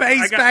 alien I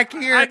base got- back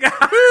here. I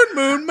got-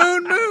 moon, moon,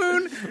 moon,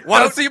 moon.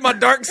 Want to see my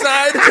dark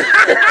side?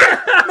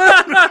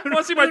 Want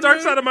to see my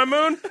dark side of my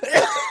moon?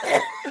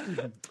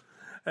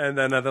 And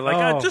then they're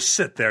like, Oh. just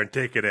sit there and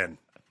take it in.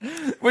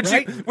 When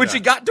she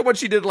got to what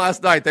she did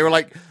last night, they were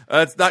like,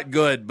 "It's not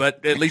good,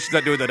 but at least she's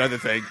not doing that other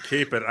thing."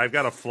 Keep it. I've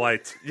got a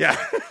flight. Yeah.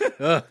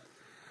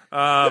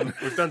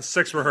 We've done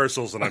 6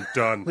 rehearsals and I'm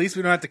done. At least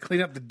we don't have to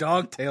clean up the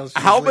dog tails.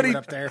 she How was leaving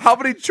many up there? how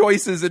many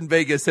choices in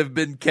Vegas have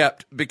been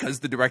kept because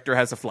the director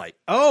has a flight?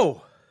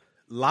 Oh,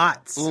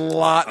 lots. A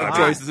lot of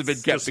choices have been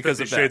kept Just because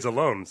 50 of Shades that.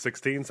 alone.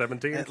 16,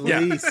 17? At Yeah.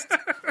 least.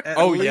 At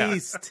Oh, yeah.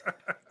 least.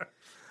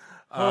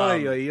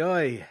 Oy, oy,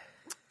 oy.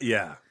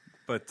 Yeah.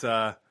 But,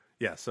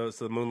 yeah, so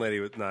the Moon Lady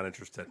was not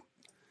interested.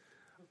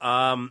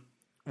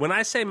 When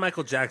I say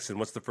Michael Jackson,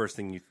 what's the first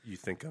thing you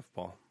think of,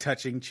 Paul?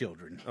 Touching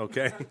children.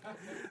 Okay.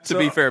 To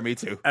be fair, me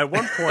too. At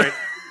one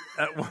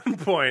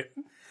point,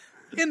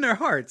 In their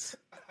hearts.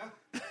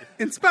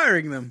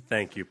 Inspiring them.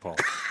 thank you, Paul.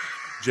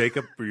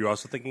 Jacob, were you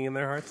also thinking in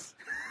their hearts?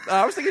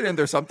 I was thinking in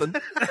there something.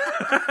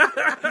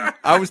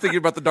 I was thinking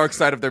about the dark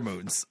side of their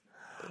moons.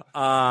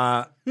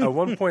 At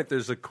one point,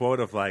 there's a quote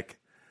of like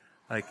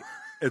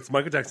it's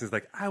Michael Jackson's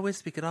like, I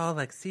wish we could all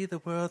like see the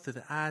world through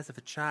the eyes of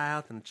a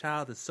child, and the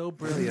child is so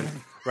brilliant,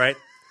 right?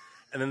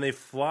 And then they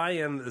fly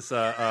in this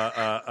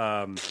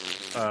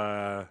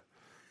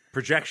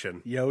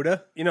projection.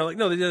 Yoda. You know, like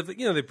no,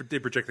 they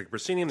project like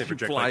proscenium, they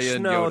project Fly like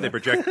in snow, Yoda. they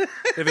project.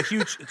 They have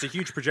it's a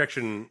huge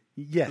projection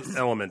Yes.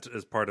 element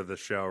as part of the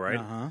show, right?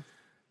 Uh-huh.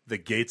 The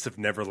gates of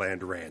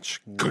Neverland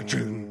Ranch. They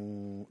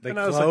And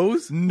I was like,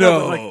 close?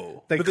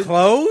 No. They but then-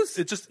 close?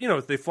 It just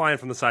they fly in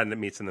from the side and it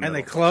meets in the And they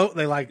middle. close?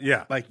 They like,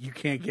 Yeah. like you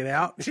can't get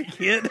out,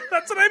 kid?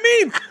 That's what I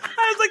mean.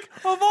 I was like,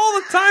 of all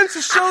the times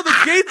to show the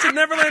gates of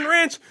Neverland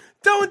Ranch,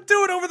 don't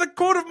do it over the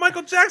quote of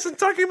Michael Jackson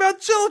talking about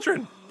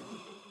children.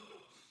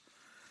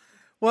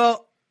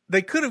 Well,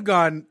 they could have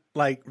gone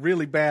like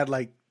really bad,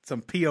 like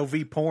some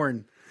POV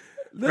porn.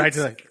 Right,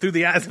 to, like, through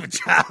the eyes of a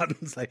child.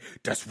 It's like,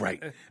 that's right.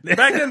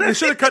 Back then, they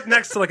should have cut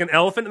next to like an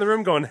elephant in the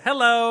room going,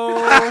 hello.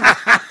 An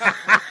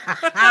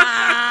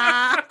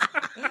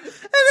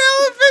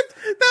elephant!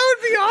 That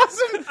would be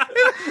awesome.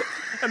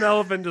 An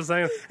elephant just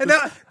saying. And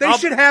now, they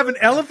should have an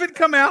elephant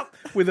come out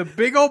with a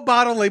big old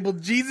bottle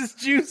labeled Jesus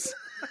juice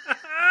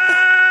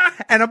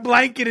and a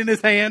blanket in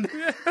his hand.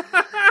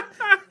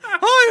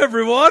 Hi,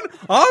 everyone.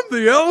 I'm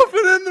the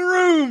elephant in the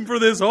room for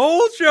this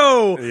whole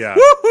show. Yeah.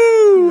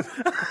 Woohoo!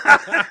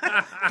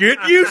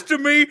 Get used to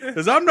me,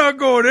 because I'm not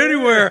going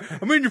anywhere.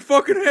 I'm in your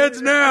fucking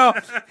heads now.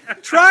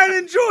 Try and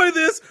enjoy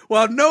this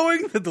while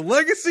knowing that the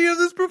legacy of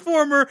this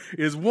performer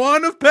is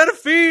one of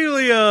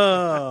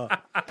pedophilia.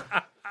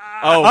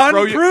 Oh,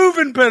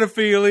 Unproven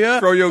pedophilia,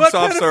 Froyo but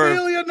soft serve.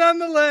 pedophilia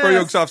nonetheless.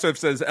 Froyo Soft Serve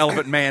says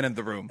elephant man in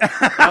the room.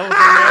 Elephant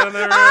man in the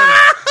room.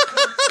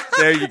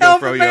 There you go,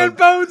 Elephant Man Froyo.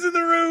 bones in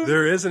the room.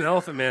 There is an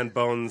Elephant Man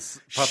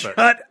Bones puppet.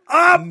 Shut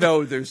up.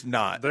 No, there's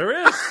not.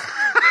 There is.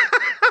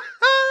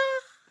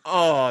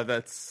 Oh,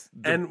 that's...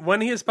 And when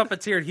he is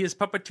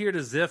puppeteered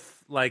as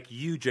if, like,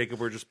 you, Jacob,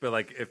 were just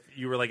like, if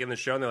you were, like, in the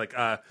show, and they're like,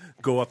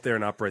 go up there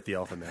and operate the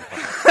Elephant Man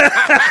puppet.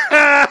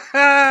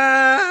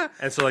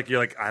 And so, like, you're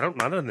like, I'm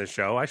not in this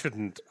show. I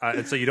shouldn't.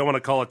 And so you don't want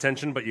to call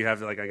attention, but you have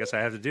to, like, I guess I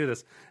have to do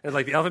this. And,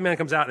 like, the Elephant Man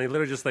comes out, and he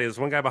literally just, like, there's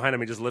one guy behind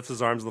him, he just lifts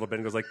his arms a little bit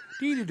and goes, like,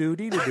 dee-doo-doo,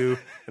 dee-doo-doo,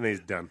 and then he's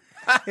done.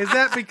 Is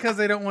that because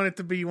they don't want it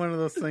to be one of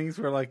those things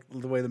where, like,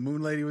 the way the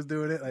Moon Lady was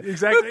doing it? Like,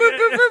 Exactly.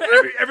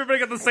 Everybody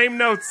got the same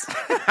notes.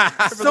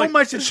 so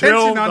much Chill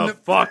attention on the the...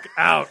 fuck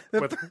out.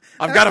 With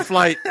I've got a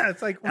flight.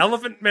 It's like,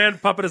 Elephant Man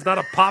puppet is not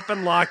a pop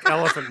and lock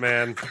Elephant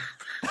Man.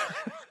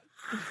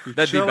 That'd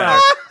be Chill better.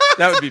 out.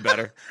 That would be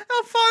better.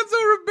 Alfonso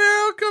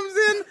Ribeiro comes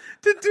in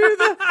to do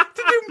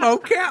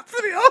mocap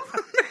for the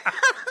Elephant Man.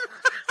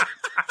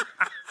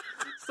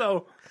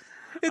 So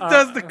It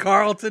does the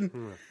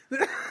Carlton.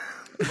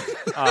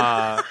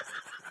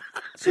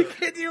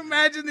 Can you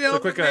imagine the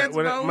Elephant quick, Man's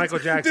when bones Michael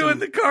Jackson- doing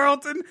the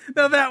Carlton?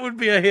 Now that would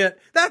be a hit.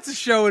 That's a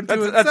show into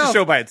itself. That's a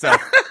show by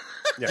itself.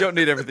 You don't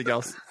need everything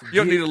else. You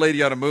don't need a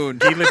lady on a moon.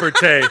 Guy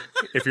Liberté,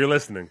 if you're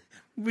listening,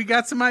 We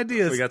got some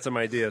ideas. we got some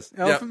ideas.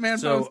 Elephant Man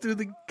So, bones do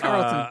the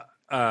Carlton.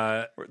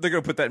 They're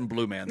going to put that in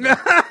Blue Man.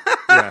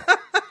 Yeah.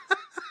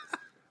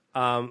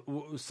 So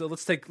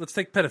let's take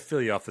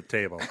pedophilia off the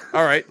table.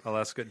 All right. I'll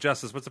ask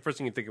Justice. What's the first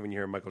thing you think of when you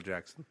hear Michael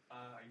Jackson? I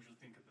usually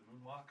think of the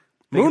moonwalk.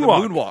 Think of the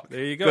moonwalk.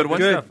 There you go. Good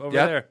one. Stuff over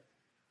Yeah.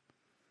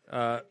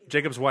 there.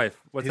 Jacob's wife.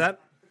 What's that?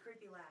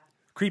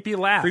 Creepy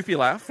laugh. Creepy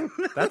laugh.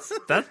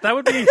 That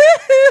would be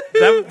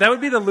that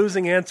would be the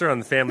losing answer on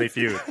the Family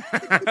Feud.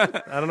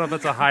 I don't know if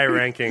that's a high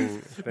ranking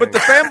thing. But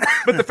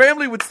the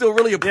family would still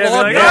really applaud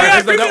like, that "Oh,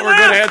 yeah, because they thought were a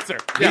good answer.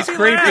 He's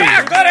creepy.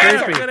 Yeah, good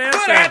answer. Good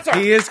answer.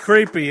 He is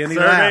creepy, and he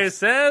Survey laughs.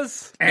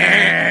 says.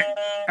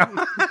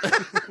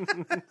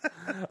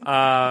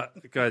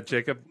 Go ahead,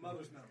 Jacob.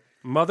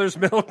 Mother's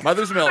milk.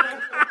 Mother's milk.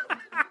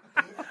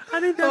 I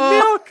need that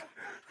milk.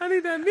 I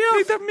need that milk.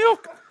 Need that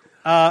milk.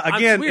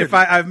 Again, weird. if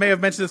I may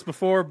have mentioned this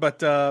before,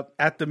 but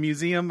at the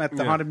museum, at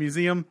the Haunted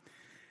Museum,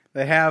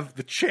 they have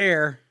the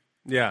chair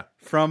Yeah.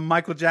 from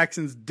Michael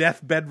Jackson's death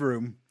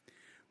bedroom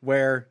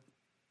where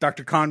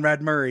Dr.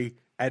 Conrad Murray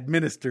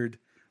administered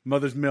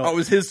Mother's Milk. Oh, it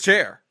was his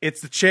chair.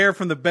 It's the chair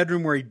from the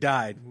bedroom where he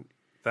died.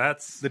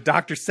 That's The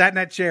doctor sat in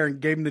that chair and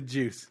gave him the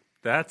juice.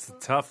 a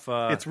tough.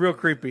 It's real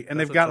creepy, and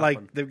that's they've a got tough like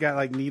one. they've got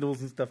like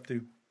needles and stuff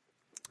too.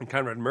 And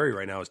Conrad Murray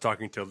right now is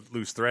talking to a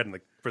loose thread in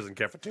the prison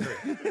cafeteria.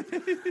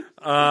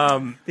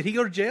 Did he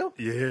go to jail?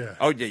 Yeah.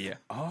 Oh yeah, yeah.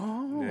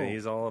 Yeah,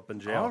 he's all up in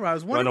jail. All right, I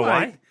was Wanna know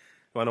wondering why? why.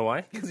 Want to know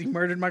why? Because he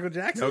murdered Michael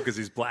Jackson. No, because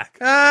he's black.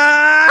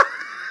 Ah!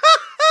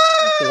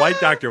 The white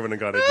doctor wouldn't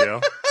have gone to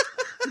jail.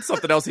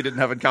 Something else he didn't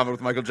have in common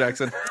with Michael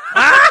Jackson.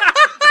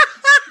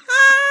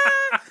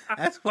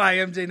 That's why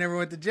MJ never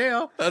went to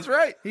jail. That's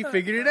right. He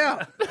figured it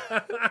out.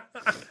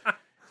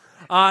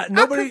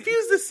 Nobody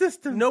Confuse the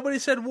system. Nobody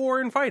said war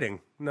and fighting.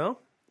 No.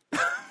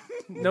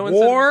 No one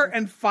War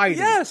and fighting.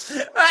 Yes.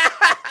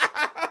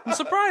 I'm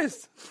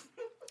surprised.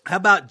 How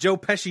about Joe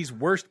Pesci's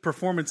worst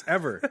performance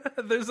ever?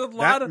 There's a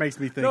lot of makes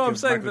me think No, I'm of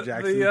saying Michael the,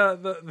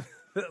 Jackson.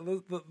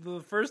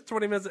 the first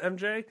 20 minutes of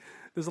MJ,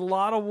 there's a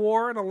lot of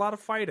war and a lot of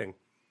fighting.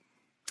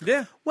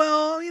 Yeah.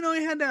 Well, he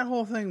had that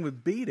whole thing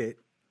with Beat It.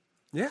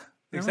 Yeah,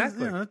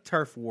 exactly.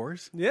 Turf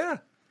wars. Yeah,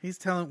 He's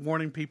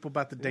warning people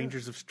about the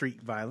dangers of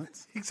street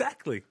violence.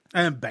 exactly.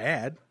 And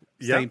Bad.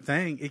 Yeah. Same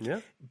thing. Yeah.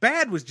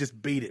 Bad was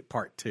just Beat It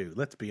Part 2,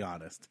 let's be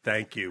honest.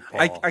 Thank you,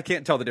 Paul. I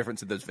can't tell the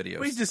difference in those videos.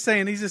 But he's just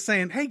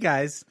saying, hey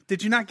guys,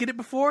 did you not get it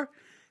before?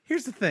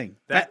 Here's the thing.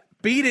 That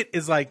Beat It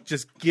is like,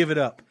 just give it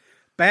up.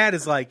 Bad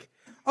is like,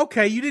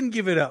 okay, you didn't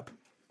give it up,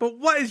 but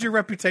what is your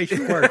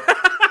reputation worth?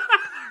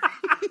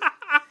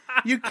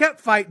 You kept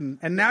fighting,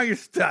 and now you're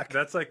stuck.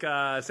 That's like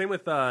same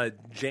with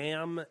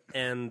Jam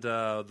and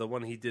the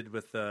one he did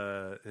with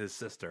his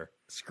sister.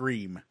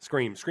 Scream.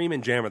 Scream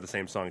and Jam are the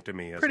same song to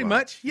me. As Pretty well.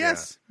 much,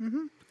 yes.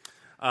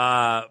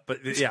 Yeah.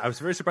 But yeah, I was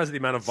very surprised at the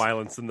amount of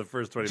violence in the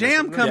first 20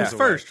 Jam minutes. comes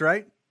first,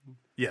 right?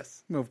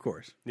 Yes. Well, of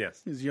course. Yes.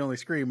 Because you only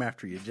scream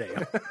after you jam.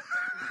 Do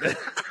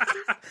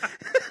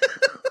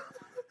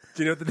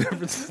you know what the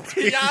difference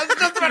is? yeah, I was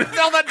just about to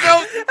tell that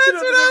joke. Do you know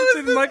what the difference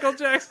between Michael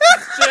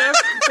Jackson's Jam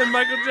and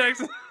Michael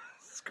Jackson's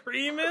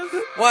Scream is?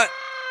 What?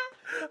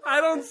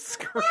 I don't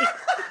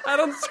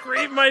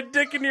scream my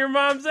dick in your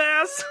mom's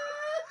ass.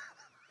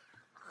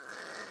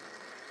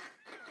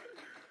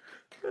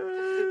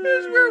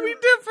 Here's where we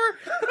differ.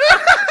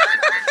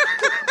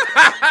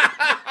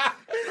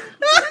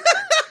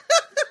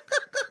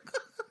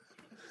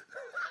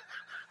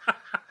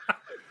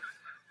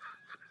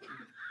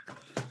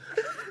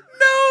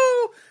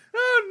 No!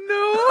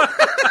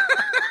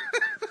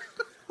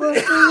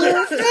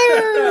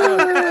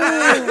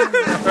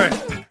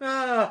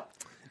 Oh,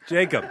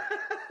 Jacob.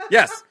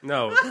 Yes.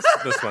 No,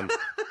 this one.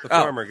 The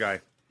farmer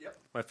guy. Yep.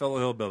 My fellow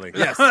hillbilly.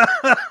 Yes.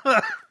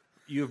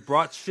 You've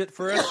brought shit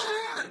for us?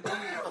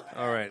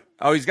 All right.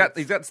 Oh, he's got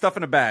stuff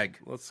in a bag.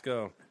 Let's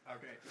go.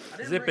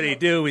 Okay. Zippity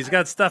doo. He's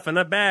got stuff in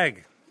a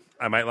bag.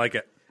 I might like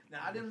it. Now,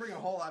 I didn't bring a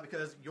whole lot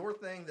because your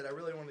thing that I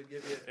really wanted to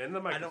give you... In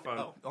the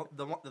microphone.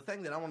 The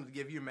thing that I wanted to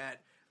give you,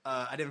 Matt,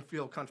 I didn't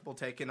feel comfortable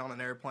taking on an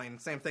airplane.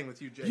 Same thing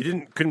with you, Jake.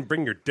 You couldn't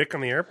bring your dick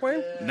on the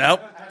airplane?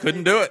 Nope.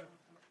 Couldn't do it.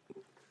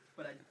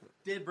 But I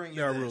did bring you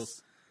There are this.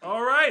 rules.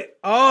 All right.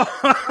 Oh,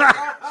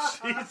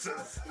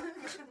 Jesus.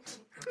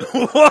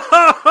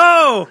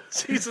 whoa!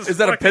 Jesus. Is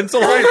that a fucking-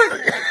 pencil?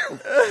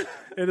 Right?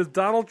 It is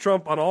Donald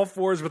Trump on all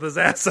fours with his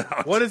ass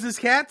out. What does this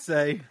cat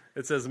say?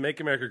 It says "Make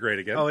America Great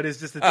Again." Oh, it is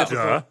just a typical.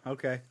 duh.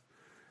 Okay.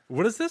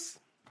 What is this?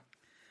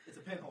 It's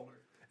a pen holder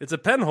It's a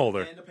pen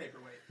holder. and a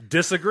paperweight.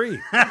 Disagree.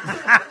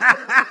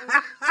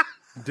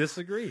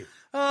 Disagree.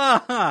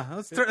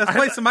 Let's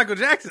play some Michael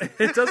Jackson.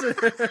 It doesn't.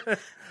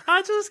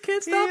 I just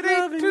can't stop It ain't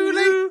loving too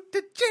you. late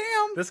to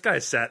jam. This guy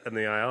sat in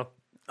the aisle.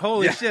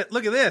 Holy shit!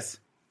 Look at this.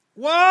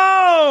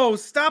 Whoa!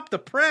 Stop the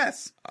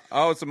press.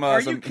 Oh, some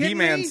you kidding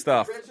He-Man me?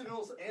 stuff.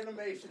 Originals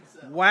animation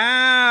cell.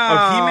 Wow.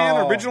 Oh,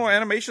 He-Man original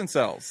animation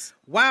cells.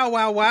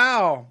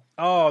 Wow.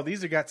 Oh,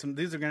 these are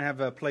gonna have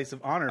a place of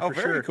honor Oh, for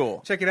very sure.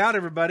 cool. Check it out,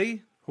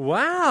 everybody.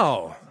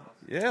 Wow.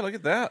 Yeah, look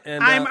at that.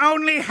 And I'm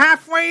only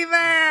halfway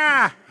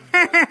there.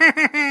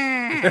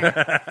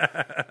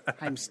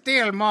 I'm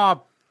still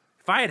more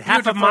if I had half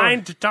a beautiful.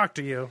 mind to talk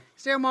to you,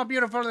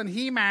 beautiful than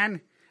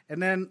He-Man.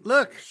 And then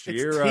look, it's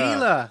She-Ra.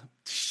 Tila.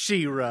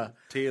 She-Ra.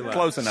 Tila,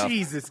 Close enough.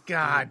 Jesus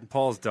God.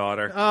 Paul's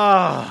daughter.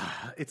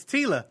 It's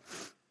Tila.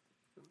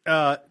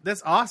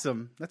 That's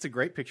awesome. That's a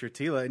great picture of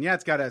Tila. And yeah,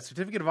 it's got a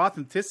certificate of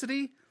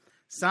authenticity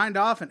signed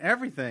off and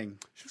everything.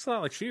 She looks a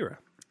lot like She-Ra.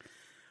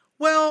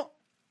 Well,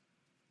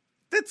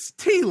 That's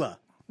Tila.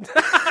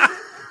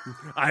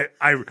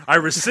 I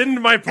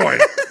rescind my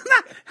point.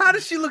 How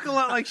does she look a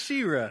lot like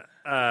She-Ra?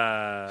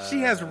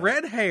 She has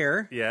red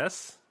hair.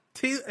 Yes.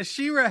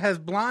 She-Ra has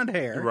blonde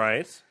hair.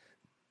 Right.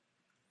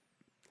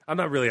 I'm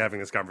not really having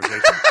this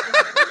conversation.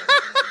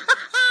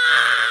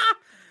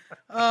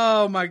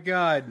 Oh, my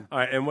God. All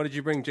right, and what did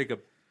you bring, Jacob?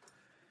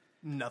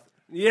 Nothing.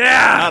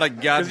 Yeah! Not a 'Cause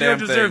goddamn you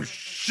don't deserve thing.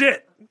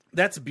 shit,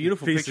 That's a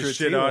beautiful piece picture of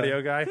shit Tila.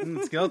 audio guy.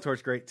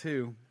 Skeletor's great,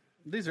 too.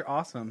 These are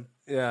awesome.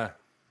 Yeah.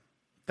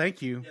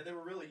 Thank you. Yeah, they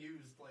were really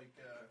used like.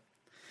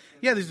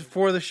 Yeah, these are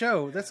for the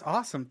show. That's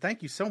awesome.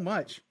 Thank you so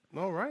much.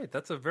 All right,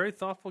 that's a very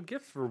thoughtful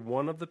gift for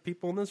one of the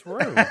people in this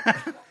room.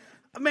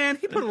 Man,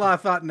 he put a lot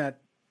of thought in that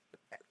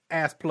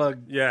ass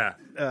plug Yeah.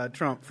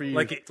 Trump for you.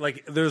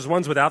 Like there's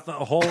ones without the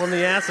hole in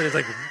the ass, and it's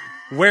like,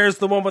 where's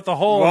the one with the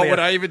hole in What the would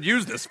ass? I even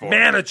use this for?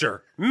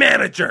 Manager.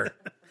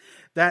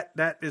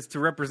 That is to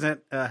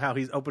represent how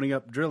he's opening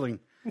up drilling.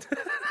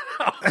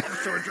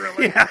 Offshore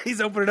drilling. Yeah,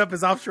 he's opening up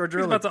his offshore He's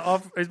drilling. about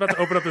to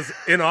open up his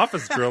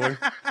in-office drilling.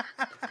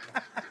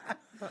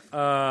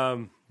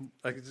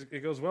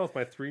 It goes well with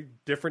my 3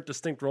 different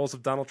distinct rolls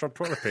of Donald Trump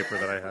toilet paper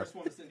that I have. I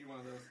want to send you one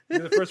of those.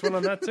 You're the first one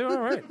on that too? All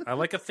right. I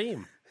like a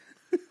theme.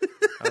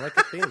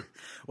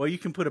 Well, you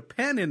can put a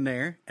pen in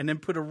there and then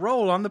put a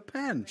roll on the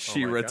pen.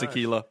 She-Ra gosh.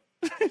 tequila.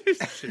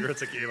 Shira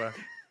tequila.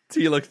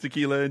 Tila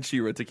tequila and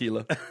She-Ra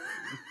tequila.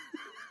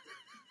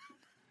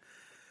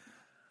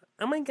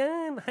 Oh my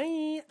god.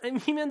 Hi, I'm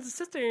He-Man's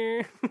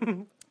sister.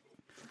 I'm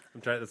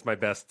trying. That's my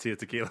best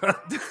tequila.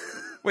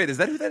 Wait, is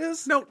that who that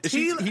is? No, Is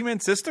she Tila-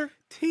 He-Man's sister?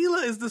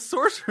 Tila is the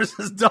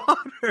sorceress's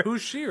daughter.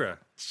 Who's Shira?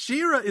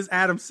 She-Ra is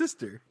Adam's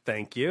sister.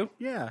 Thank you.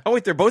 Yeah. Oh,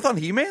 wait, they're both on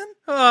He-Man?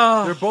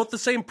 Oh, They're both the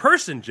same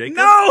person, Jacob.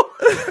 no!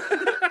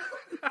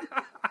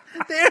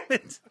 Damn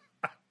it.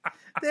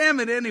 Damn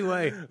it,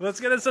 anyway. Let's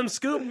get in some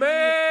scoop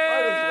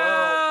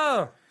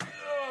mail.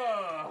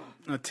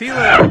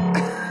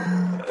 Tila...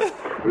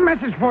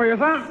 Message for you,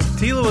 son.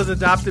 Tila was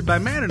adopted by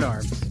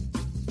Man-at-Arms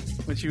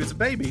when she was a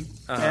baby,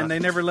 and they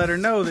never let her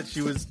know that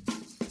she was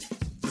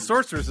the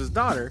sorceress's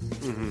daughter.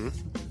 Mm-hmm.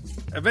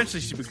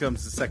 Eventually, she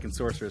becomes the second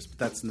sorceress, but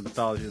that's in the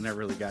mythology that never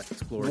really got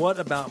explored. What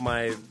about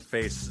my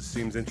face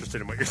seems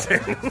interested in what you're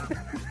saying?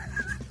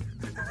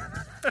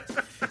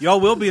 Y'all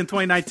will be in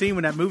 2019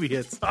 when that movie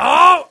hits.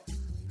 Oh!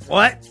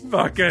 What?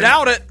 Fucking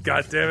Doubt it.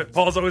 God damn it.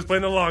 Paul's always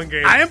playing the long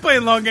game. I am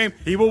playing long game.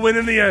 He will win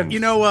in the end. You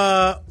know,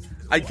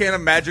 I can't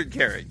imagine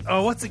caring.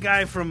 what's the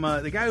guy from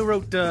the guy who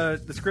wrote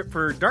the script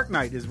for Dark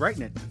Knight is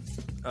writing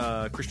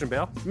it. Christian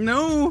Bale?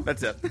 No.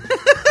 That's it.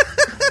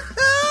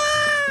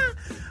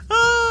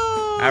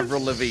 Oh,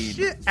 Avril Lavigne.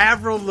 Shit.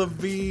 Avril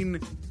Lavigne.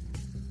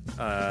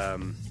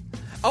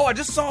 Oh, I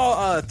just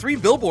saw 3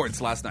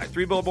 billboards last night.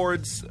 3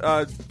 billboards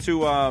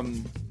to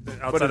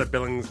Outside of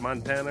Billings,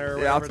 Montana, or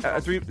yeah, whatever.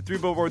 it's called. 3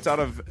 billboards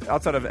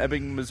outside of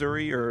Ebbing,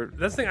 Missouri. Or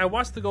That's the thing. I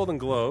watched the Golden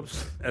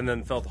Globes and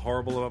then felt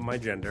horrible about my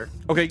gender.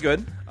 okay,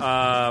 good.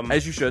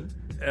 As you should.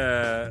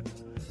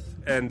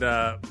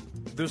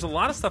 There's a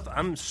lot of stuff.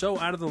 I'm so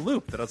out of the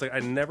loop that I was like, I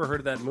never heard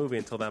of that movie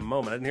until that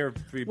moment. I didn't hear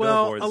 3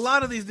 Well, billboards. a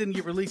lot of these didn't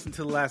get released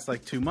until the last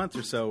 2 months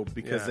or so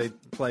because Yeah. they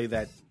play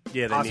that.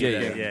 Yeah, they Oscar need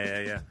game.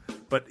 that. Yeah.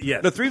 But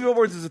yeah, The 3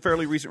 billboards is a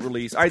fairly recent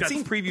release. I'd got-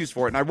 seen previews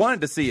for it, and I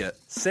wanted to see it.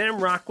 Sam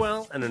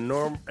Rockwell in a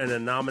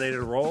nominated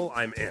role,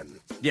 I'm in.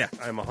 Yeah.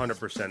 I'm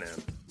 100% in.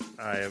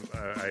 I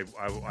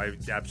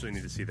absolutely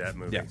need to see that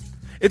movie. Yeah.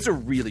 It's a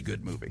really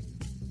good movie.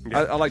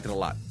 Yeah. I liked it a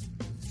lot.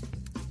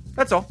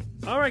 That's all.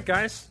 All right,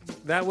 guys.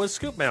 That was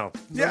Scoop Mail.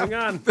 Yeah. Moving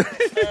on.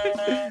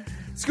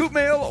 Scoop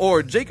Mail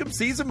or Jacob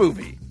Sees a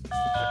Movie.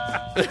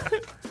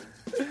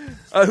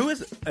 Who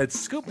is it? It's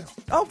Scoop Mail.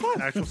 Oh,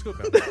 fun. Actual Scoop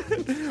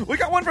Mail. We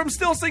got one from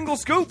Still Single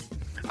Scoop.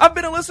 I've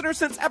been a listener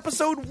since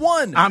episode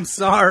 1. I'm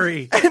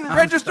sorry. and I'm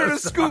registered so a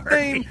scoop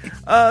sorry.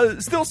 name,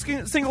 still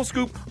single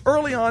scoop,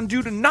 early on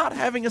due to not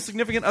having a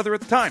significant other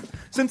at the time.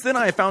 Since then,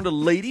 I have found a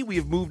lady. We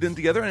have moved in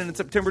together, and in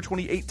September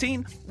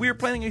 2018, we are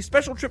planning a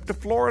special trip to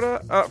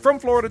Florida, from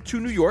Florida to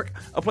New York,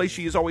 a place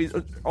she has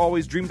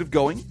always dreamed of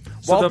going.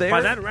 So there, by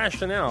that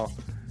rationale,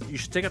 you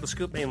should take out the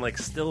scoop name like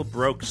Still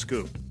Broke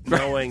Scoop,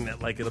 knowing that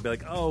it'll be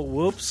like, oh,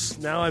 whoops,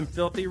 now I'm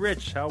filthy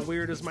rich. How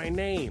weird is my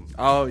name?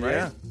 oh Right?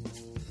 yeah,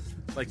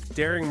 Like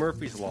Daring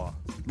Murphy's Law.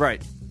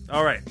 right,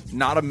 All right.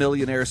 not a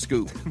millionaire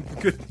scoop.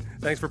 Good.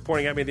 Thanks for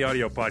pointing at me the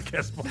audio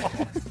podcast, Paul.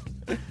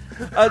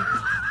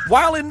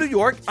 While in New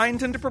York, I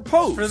intend to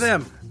propose For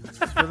them.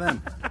 For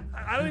them.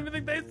 I don't even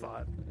think they saw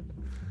it.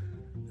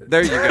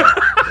 There you go.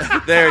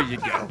 There you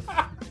go.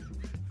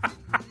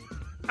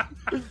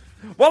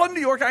 While in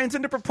New York, I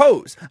intend to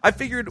propose. I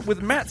figured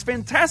with Matt's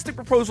fantastic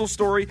proposal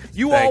story,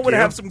 you all Thank would you.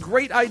 have some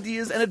great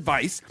ideas and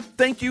advice.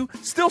 Thank you.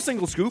 Still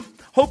Single Scoop.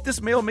 Hope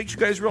this mail makes you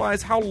guys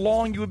realize how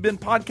long you have been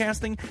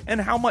podcasting and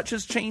how much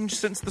has changed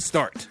since the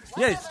start.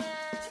 Yes.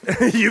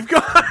 You've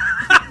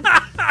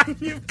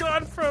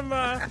gone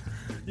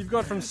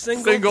from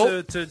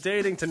single. To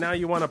dating to now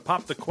you want to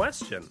pop the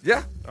question.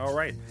 Yeah. All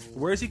right.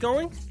 Where is he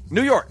going?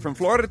 New York, from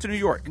Florida to New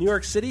York. New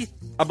York City.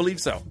 I believe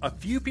so. A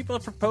few people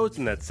have proposed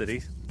in that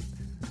city.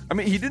 I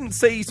mean, he didn't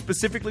say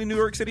specifically New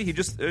York City. He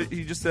just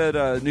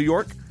said New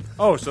York.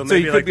 Oh, so So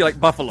maybe he could be like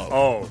Buffalo.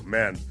 Oh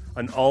man,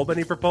 an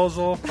Albany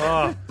proposal.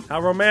 Oh,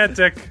 how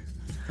romantic.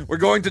 We're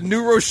going to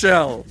New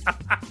Rochelle.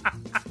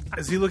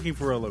 Is he looking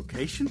for a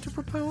location to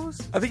propose?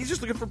 I think he's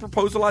just looking for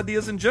proposal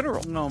ideas in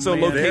general. Oh, so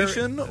man.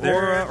 location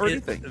or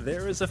anything.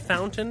 There is a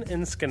fountain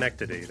in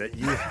Schenectady that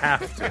you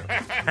have to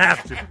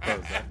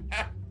propose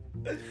at.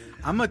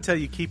 I'm going to tell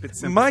you, keep it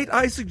simple. Might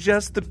I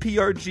suggest the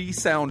PRG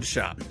Sound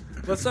Shop?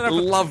 Let's start off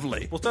with,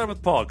 Lovely. We'll start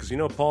with Paul because you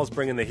know Paul's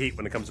bringing the heat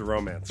when it comes to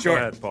romance. Sure.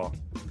 Go ahead, Paul.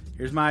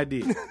 Here's my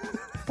idea.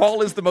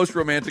 Paul is the most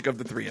romantic of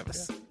the three of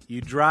us.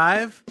 You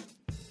drive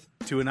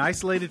to an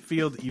isolated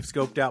field that you've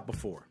scoped out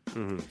before.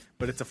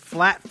 But it's a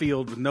flat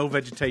field with no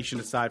vegetation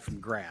aside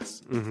from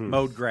grass,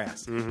 mowed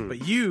grass.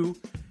 But you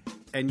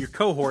and your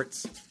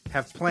cohorts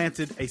have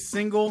planted a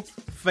single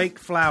fake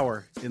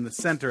flower in the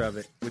center of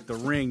it with the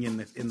ring in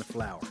the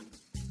flower.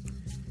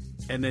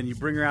 And then you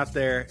bring her out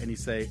there and you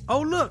say, "Oh,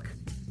 look,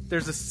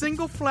 there's a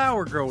single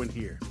flower growing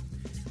here.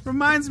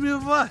 Reminds me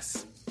of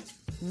us.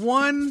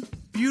 One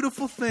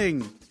beautiful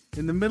thing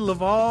in the middle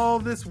of all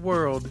this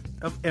world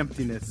of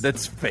emptiness."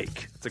 That's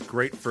fake. It's a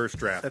great first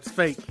draft. That's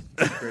fake.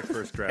 Great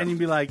first draft. And you'd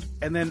be like,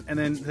 and then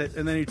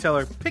you tell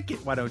her, "Pick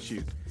it, why don't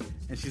you?"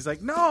 And she's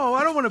like, "No,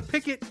 I don't want to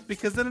pick it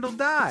because then it'll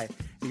die."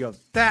 You go,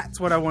 "That's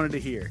what I wanted to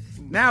hear.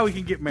 Now we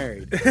can get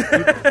married." You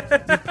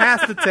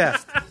passed the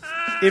test.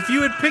 If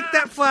you had picked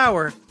that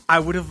flower, I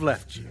would have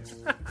left you.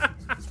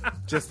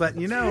 Just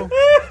letting you know.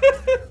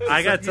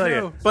 I gotta tell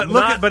you, But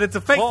but it's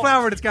a fake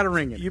flower and it's got a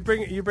ring in it. You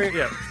bring it.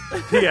 Yeah.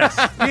 Yes.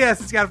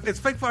 Yes, it's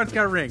fake flower and it's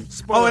got a ring.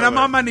 Spoiler And I'm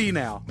alert. on my knee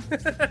now.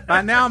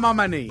 Right now I'm on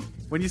my knee.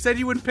 When you said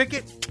you wouldn't pick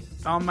it,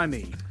 on my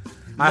knee.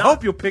 I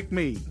hope you'll pick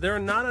me. There are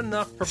not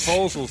enough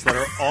proposals that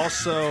are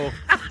also.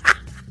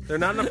 There are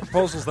not enough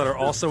proposals that are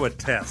also a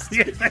test.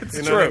 Yeah, that's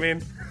You know what I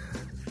mean?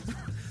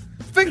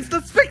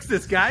 Let's fix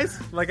this, guys.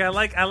 Like I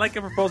like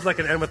a proposal that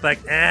can end with like,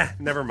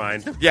 never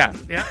mind. Yeah.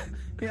 Yeah.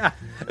 Yeah.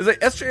 It's like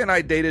SJ and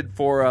I dated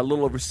for a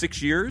little over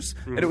 6 years,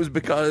 and it was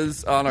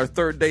because on our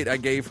third date I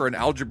gave her an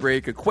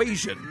algebraic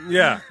equation.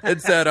 Yeah. And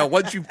said,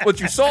 once you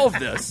solve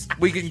this,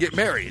 we can get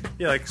married.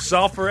 Yeah, like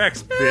solve for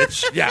X,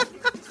 bitch. Yeah.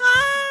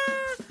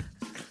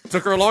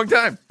 Took her a long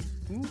time.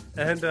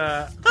 And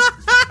I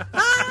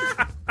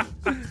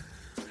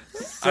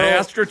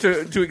asked her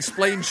to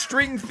explain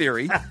string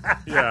theory.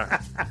 yeah.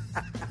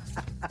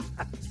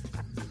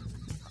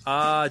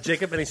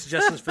 Jacob, any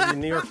suggestions for the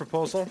New York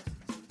proposal?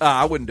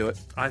 I wouldn't do it.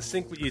 I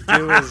think what you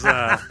do is,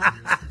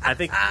 I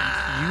think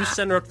you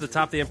send her up to the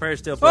top of the Empire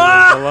State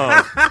Building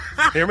alone.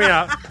 Hear me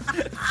out.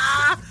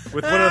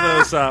 With one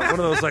of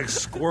those like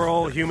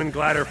squirrel human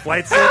glider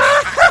flight suits.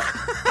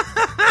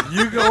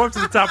 You go up to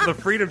the top of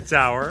the Freedom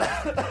Tower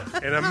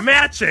in a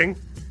matching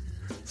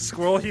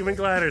squirrel human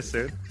glider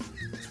suit,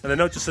 and the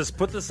note just says,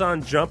 "Put this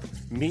on, jump,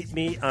 meet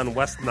me on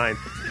West 9th."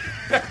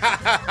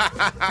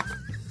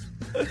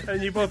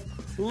 And you both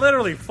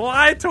literally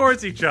fly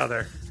towards each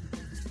other.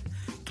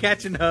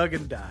 Catch and hug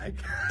and die.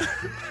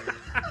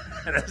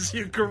 And as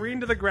you careen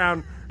to the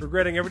ground,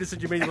 regretting every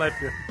decision you made in your life,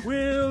 you're,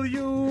 "Will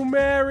you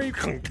marry?"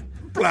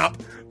 Plop.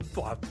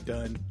 Plop.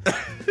 Done.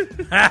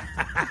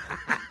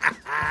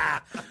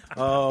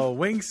 Oh,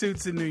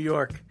 wingsuits in New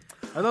York.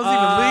 Are those even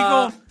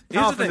legal? here's the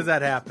How often thing. does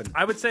that happen?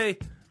 I would say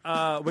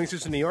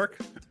wingsuits in New York,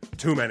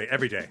 too many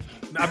every day.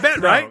 I bet,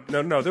 right?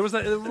 No. There was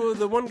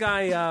the one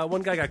guy.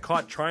 One guy got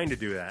caught trying to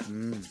do that,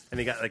 and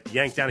he got like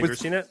yanked down. Have you ever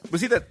seen it?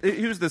 Was he that?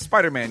 He was the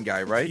Spider-Man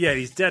guy, right? Yeah,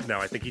 he's dead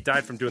now. I think he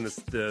died from doing this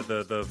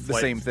the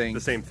flight, same thing.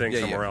 the same thing Yeah,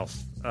 somewhere yeah.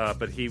 else.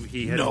 But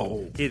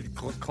he'd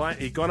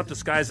gone up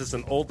disguised as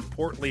an old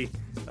portly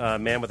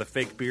man with a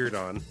fake beard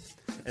on,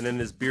 and then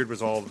his beard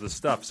was all of this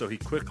stuff. So he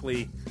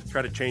quickly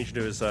tried to change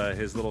into his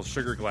little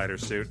sugar glider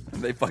suit.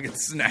 They fucking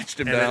snatched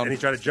him And, down. and he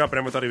tried to jump, and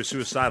everyone thought he was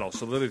suicidal.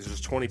 So literally, there's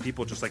just 20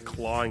 people just like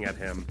clawing at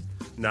him,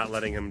 not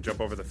letting him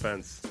jump over the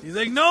fence. He's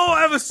like, "No,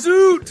 I have a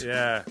suit."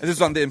 Yeah, And this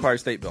is on the Empire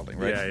State Building,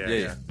 right?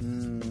 yeah.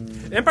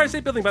 The Empire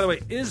State Building, by the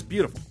way, is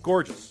beautiful,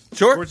 gorgeous.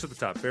 Sure. Gorgeous at the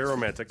top, very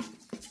romantic.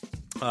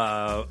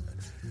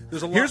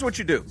 There's a lot. Here's what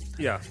you do.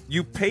 Yeah.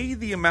 You pay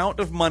the amount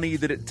of money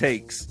that it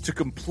takes to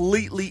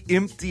completely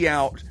empty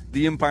out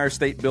the Empire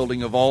State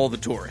Building of all the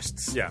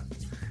tourists. Yeah.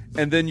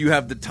 And then you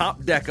have the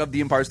top deck of the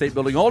Empire State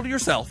Building all to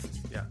yourself,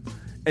 Yeah.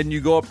 and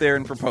you go up there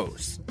and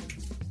propose.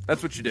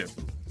 That's what you do.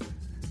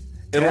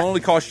 It'll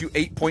only cost you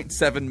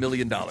 $8.7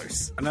 million.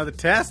 Another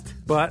test?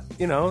 But,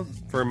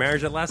 for a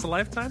marriage that lasts a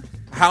lifetime?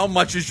 How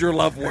much is your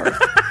love worth?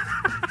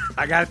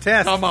 I got a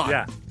test. Come on.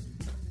 Yeah.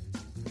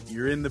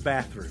 You're in the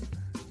bathroom,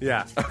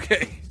 Yeah.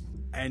 Okay.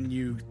 and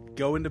you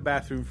go in the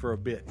bathroom for a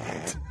bit.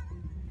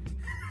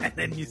 And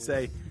then you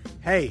say,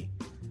 "Hey,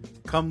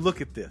 come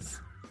look at this."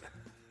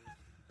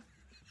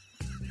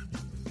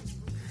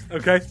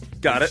 Okay.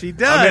 Got it. She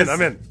does.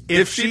 I'm in.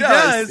 If she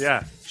does,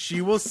 yeah.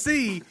 she will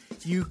see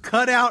you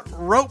cut out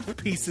rope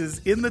pieces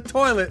in the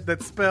toilet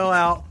that spell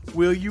out,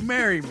 "Will you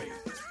marry me?"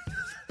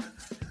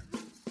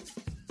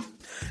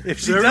 If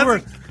she So everywhere,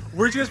 doesn't,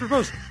 where'd you guys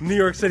propose? New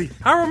York City.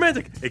 How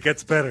romantic. It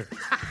gets better.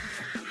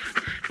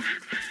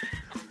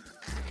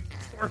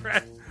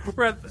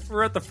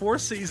 We're at the Four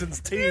Seasons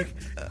tea.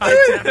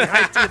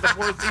 High tea at the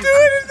Four Seasons. Do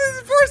it in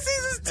the Four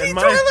Seasons tea And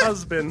my toilet.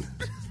 husband,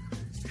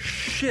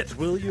 shit,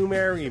 will you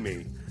marry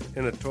me?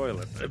 In a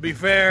toilet. To be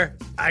fair,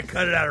 I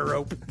cut it out of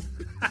rope.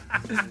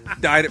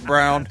 Dyed it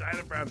brown.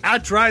 I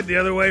tried the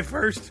other way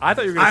first. I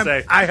thought you were going to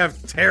say. I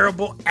have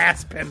terrible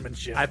ass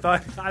penmanship. I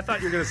thought you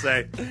were going to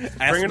say.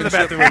 Bring her to the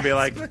bathroom and be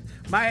like,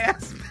 My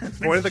ass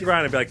penmanship. point at the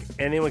ground and be like,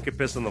 anyone could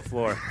piss on the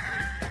floor.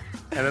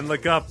 And then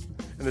look up,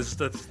 and there's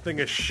just a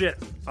thing of shit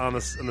on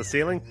the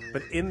ceiling.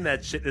 But in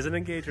that shit is an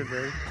engagement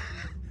ring.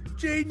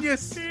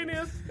 Genius.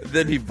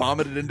 Then he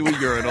vomited into a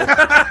urinal.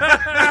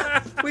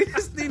 We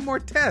just need more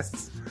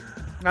tests.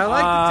 I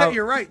like the test.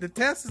 You're right. The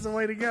test is the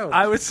way to go.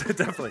 I would say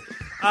definitely.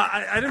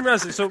 I didn't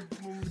realize. So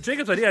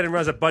Jacob's idea, I didn't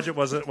realize that budget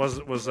was not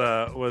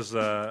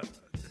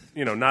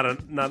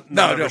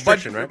a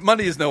restriction, right?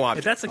 Money is no If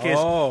object. that's the case,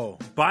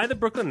 buy the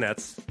Brooklyn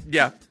Nets,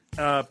 Yeah.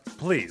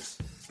 please.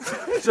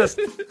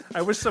 Just,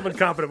 I wish someone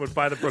competent would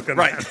buy the Brooklyn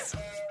Right. Nets.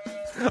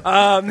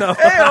 No.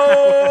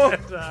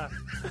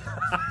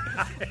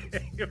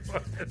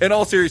 In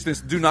all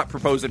seriousness, do not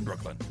propose in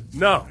Brooklyn.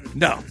 No.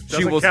 No,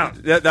 Doesn't will.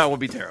 count. That will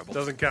be terrible.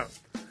 Doesn't count.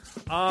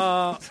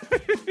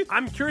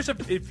 I'm curious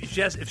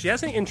if she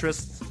has any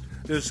interests.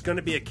 There's going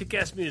to be a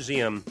kick-ass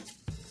museum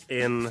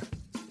in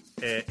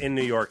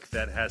New York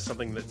that has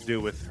something to do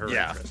with her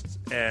interests,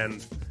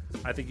 and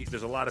I think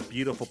there's a lot of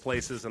beautiful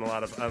places and a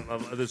lot of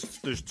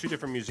there's two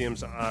different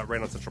museums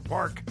right on Central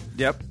Park.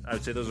 Yep. I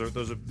would say those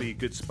would be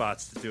good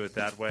spots to do it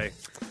that way.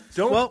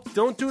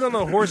 Don't do it on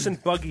the horse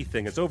and buggy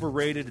thing. It's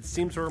overrated. It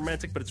seems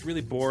romantic, but it's really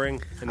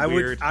boring and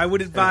weird. I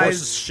would And advise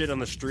horses shit on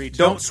the street.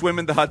 Don't swim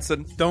in the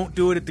Hudson. Don't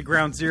do it at the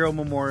Ground Zero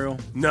Memorial.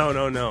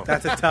 No.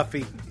 That's a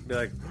toughie. Be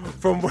like,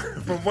 from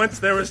whence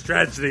there was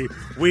tragedy,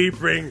 we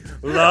bring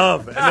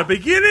love in the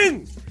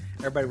beginning.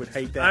 Everybody would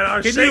hate And that. our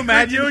Can you sacred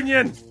imagine?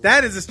 union.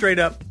 That is a straight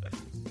up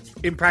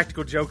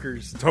Impractical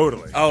Jokers.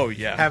 Totally. Oh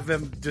yeah. Have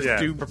them just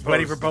do propose.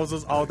 wedding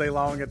proposals all day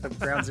long at the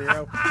Ground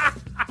Zero.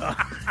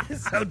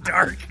 It's so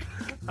dark.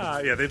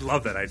 Yeah, they'd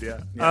love that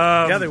idea.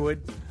 Yeah, they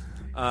would.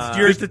 It's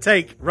yours to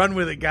take. Run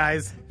with it,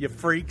 guys. You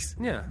freaks.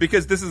 Yeah.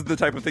 Because this is the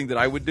type of thing that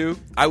I would do.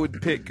 I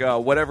would pick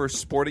whatever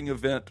sporting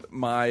event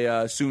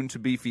my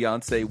soon-to-be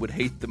fiance would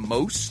hate the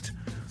most,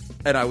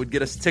 and I would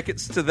get us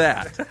tickets to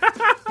that,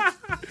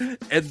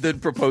 and then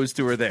propose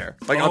to her there,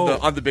 like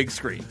on the big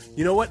screen.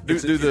 You know what? Do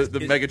the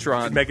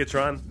Megatron.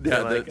 Megatron. Yeah,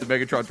 I like the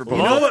it. Megatron proposal.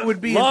 You know what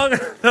would be?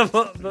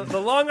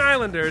 The Long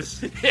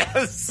Islanders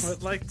Yes.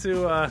 would like to.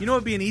 You know what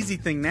would be an easy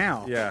thing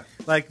now? Yeah.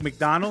 Like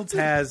McDonald's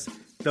has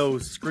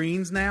those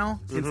screens now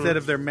instead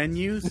of their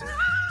menus.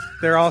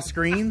 They're all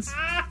screens.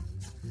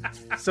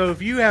 So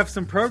if you have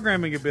some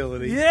programming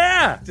ability,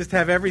 Yeah. just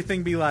have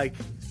everything be like,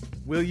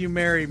 "Will you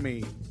marry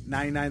me?"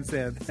 99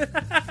 cents.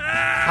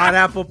 Hot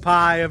apple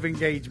pie of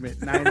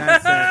engagement.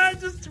 99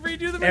 cents. Just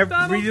redo the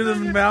McDonald's. Redo the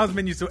menu. McDonald's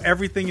menu so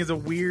everything is a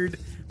weird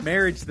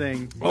marriage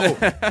thing. Oh,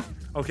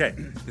 okay.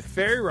 The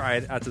ferry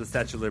ride out to the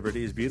Statue of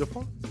Liberty is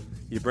beautiful.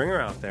 You bring her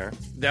out there,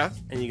 Yeah.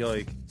 and you go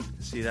like,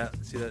 see that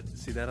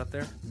up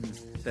there?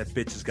 That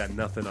bitch has got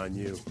nothing on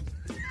you.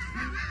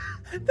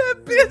 That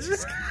bitch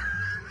is.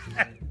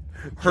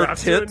 Her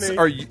Drops to her tits knee.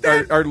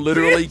 are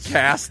literally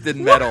cast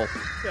in metal.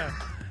 Yeah.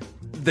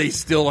 They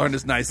still aren't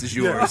as nice as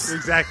yours.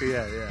 Exactly.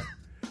 Yeah.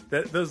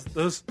 Those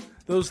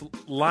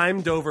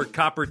limed over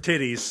copper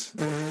titties.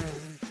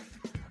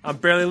 I'm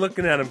barely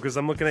looking at them because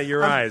I'm looking at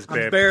your eyes,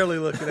 babe. I'm barely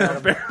looking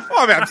at him.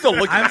 Oh, I mean, I'm still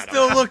looking. I'm at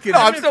still him. looking. No,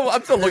 at I'm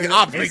him. still looking.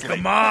 Obviously,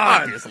 come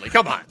on. Obviously,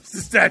 come on. It's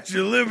the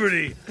Statue of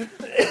Liberty. It'd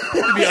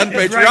be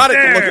unpatriotic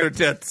to look at her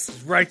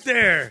tits. Right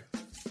there.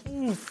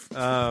 Oof.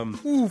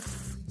 Oh,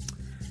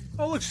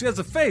 look, she has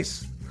a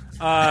face.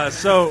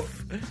 So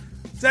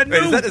is that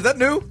new? Wait, is that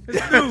new?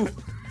 It's new.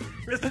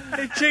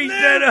 They changed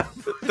that up.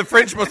 The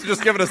French must have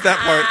just given us that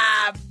part.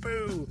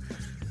 Boo.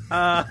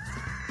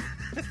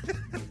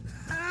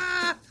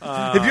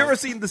 Have you ever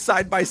seen the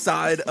side by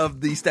side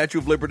of the Statue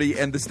of Liberty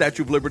and the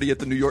Statue of Liberty at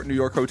the New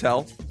York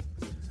Hotel?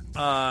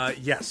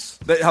 Yes.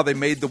 How they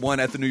made the one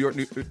at the New York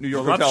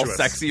Hotel Voluptuous.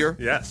 sexier?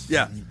 Yes.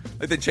 Yeah.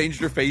 Like they changed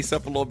her face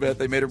up a little bit.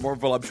 They made her more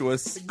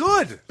voluptuous.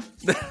 Good.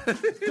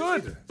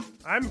 Good.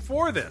 I'm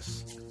for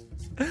this.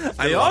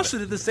 They love also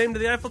did the same to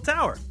the Eiffel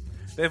Tower.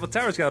 The Eiffel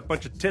Tower's got a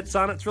bunch of tits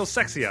on it. It's real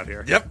sexy out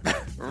here. Yep.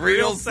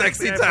 Real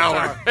sexy Eiffel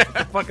tower.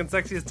 The fucking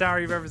sexiest tower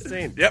you've ever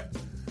seen. Yep.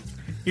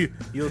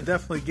 You'll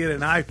definitely get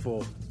an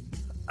eyeful.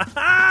 Oh,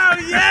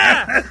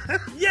 yeah!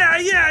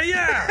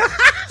 Yeah.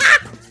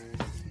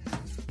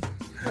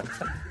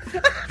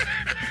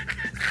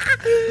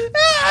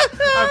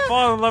 I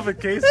fall in love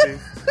with Casey.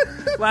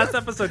 Last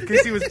episode,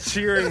 Casey was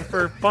cheering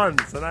for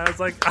puns, and I was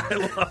like, I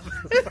love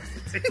this.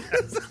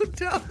 It's so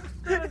dumb.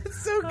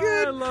 It's so I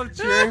good. love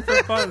cheering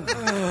for puns.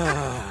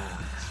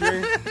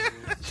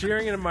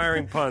 cheering and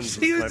admiring puns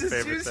She is was my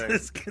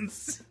just, favorite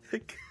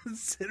thing.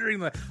 considering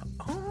like,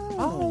 Okay.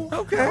 all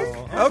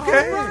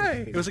Okay.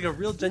 right. It was like a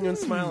real genuine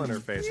smile on her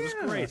face. It was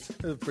great.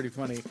 It was pretty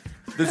funny.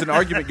 There's an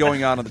argument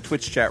going on the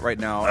Twitch chat right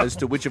now as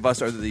to which of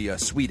us are the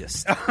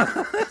sweetest.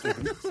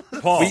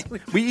 Paul.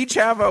 We each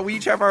have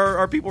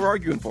our people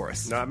arguing for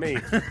us. Not me.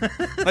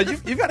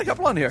 You've got a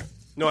couple on here.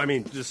 No, I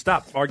mean, just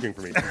stop arguing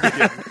for me.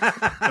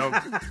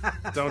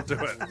 Don't do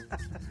it.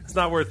 It's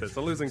not worth it. It's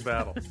a losing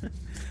battle.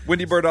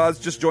 Wendy Bird Oz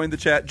just joined the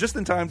chat just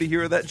in time to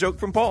hear that joke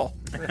from Paul.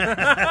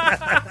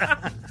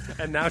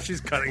 And now she's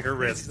cutting her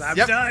wrists. I'm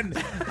done.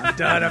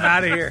 I'm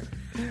out of here.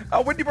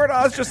 Wendy Bird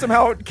Oz just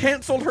somehow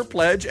canceled her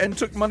pledge and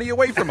took money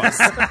away from us.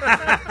 Look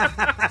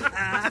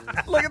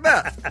at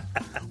that.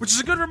 Which is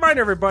a good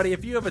reminder, everybody.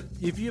 If you have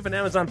an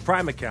Amazon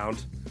Prime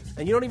account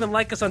and you don't even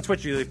like us on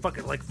Twitch, you're fuck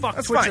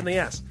That's Twitch fine. in the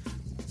ass.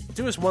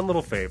 Do us one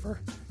little favor.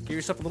 Get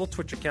yourself a little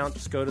Twitch account.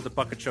 Just go to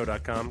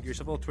thebucketshow.com. Get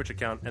yourself a little Twitch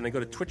account, and then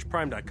go to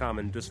twitchprime.com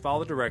and just follow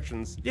the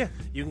directions. Yeah.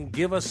 You can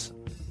give us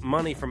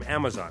money from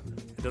Amazon.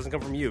 It doesn't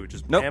come from you.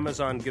 Just Nope.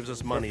 Amazon gives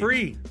us money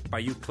free. by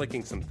you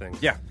clicking some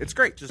things. Yeah, it's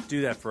great. Just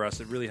do that for us.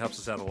 It really helps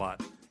us out a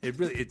lot.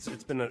 It's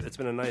been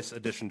a nice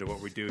addition to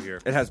what we do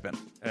here. It has been.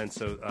 And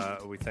so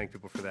we thank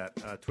people for that.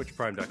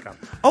 Twitchprime.com.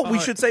 Oh, we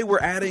should say we're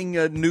adding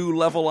a new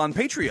level on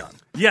Patreon.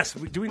 Yes.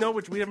 Do we know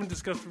which? We haven't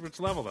discussed which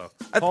level, though.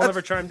 Paul I-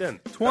 never chimed in.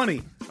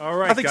 20. All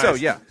right, I think guys. so,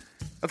 yeah.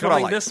 That's what I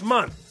Coming like. this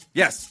month.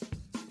 Yes.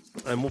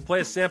 And we'll play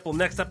a sample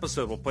next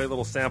episode. We'll play a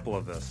little sample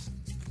of this.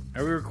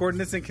 Are we recording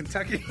this in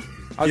Kentucky?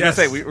 I was Yes. going to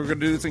say, we're going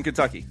to do this in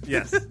Kentucky.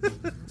 Yes.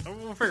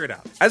 We'll figure it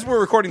out. As we're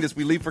recording this,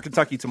 we leave for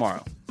Kentucky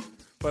tomorrow.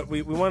 But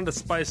we wanted to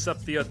spice up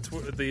the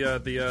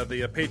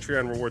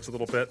Patreon rewards a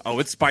little bit. Oh,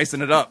 it's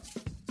spicing it up.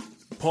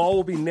 Paul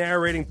will be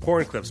narrating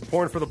porn clips,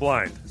 porn for the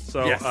blind.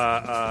 So Yes.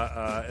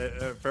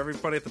 for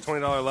everybody at the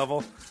 $20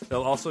 level,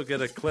 they'll also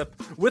get a clip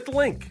with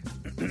link.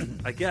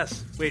 I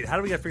guess. Wait, how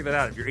do we got to figure that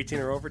out? If you're 18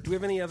 or over, do we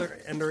have any other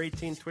under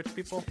 18 Twitch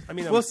people? I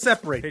mean, We'll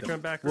separate Patreon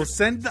them. backers. We'll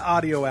send the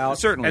audio out.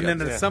 Certainly, And then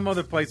yeah. at some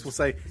other place we'll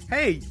say,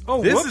 hey, this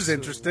whoops. is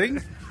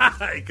interesting.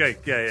 Okay,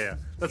 yeah.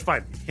 That's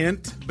fine.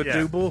 Hint,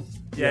 badooble.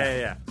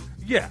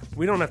 Yeah,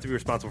 we don't have to be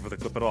responsible for the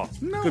clip at all.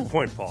 No. Good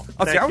point, Paul.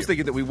 Oh, see, Thank I was you.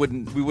 thinking that we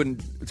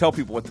wouldn't tell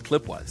people what the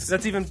clip was.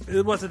 That's even.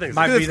 What's the thing?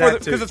 Might be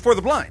that too. Because it's for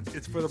the blind.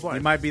 It's for the blind.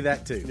 It might be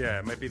that too. Yeah,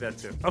 it might be that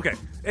too. Okay.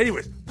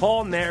 Anyways,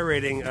 Paul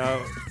narrating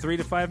 3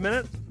 to 5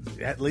 minute.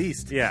 At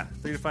least. Yeah,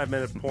 3 to 5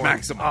 minute porn.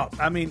 Maximum. Oh,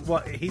 I mean,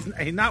 well, he's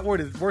not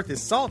worth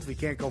his salt if he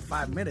can't go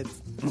 5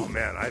 minutes. Oh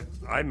man,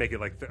 I make it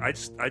like I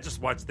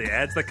just watch the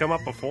ads that come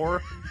up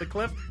before the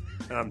clip,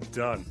 and I'm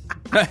done.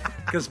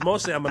 Because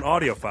mostly I'm an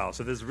audiophile,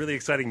 so there's really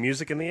exciting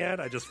music in the ad.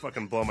 I just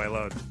fucking blow my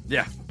load.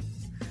 Yeah.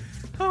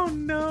 Oh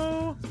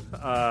no!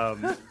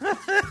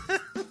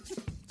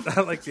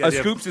 I like the idea.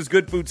 of- Scoops is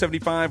Good Food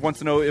 75 wants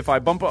to know if I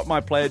bump up my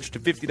pledge to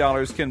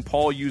 $50, can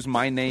Paul use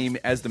my name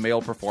as the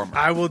male performer?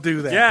 I will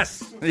do that.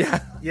 Yes, Yeah.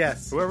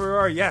 Yes. whoever you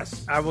are,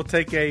 yes. I will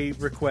take a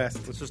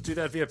request. Let's just do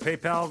that via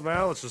PayPal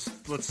now.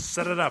 Let's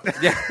set it up.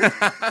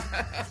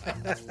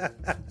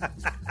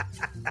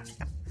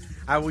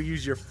 I will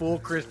use your full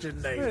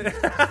Christian name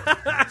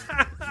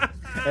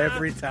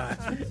every time.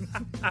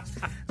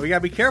 We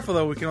gotta be careful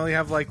though. We can only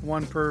have like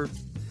one per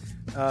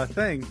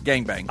thing.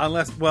 Gangbang.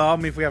 Unless, well, I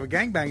mean, if we have a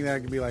gangbang, then I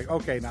can be like,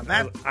 okay, now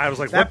that I was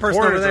like, that what person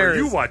porn over there are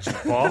you is- watching,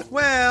 Paul?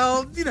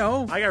 Well, you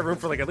know. I got room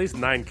for like at least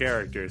 9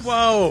 characters.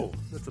 Whoa.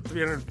 That's a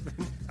 300.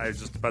 I was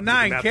just about to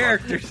 9 do the math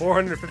characters.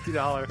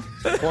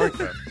 $450 porn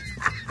clip.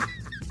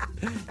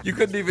 You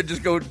couldn't even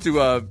just go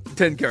to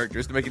 10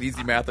 characters to make it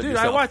easy math on Dude,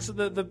 yourself. I watched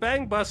the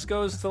Bang Bus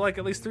goes to like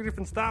at least 3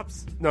 different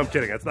stops. No, I'm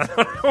kidding. That's not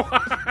what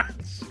I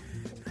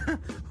watch.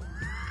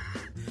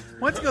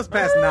 Once it goes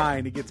past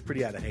 9, it gets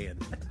pretty out of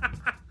hand.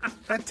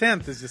 That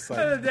 10th is just like,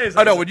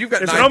 I know, when you've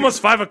got it's 9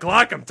 almost 5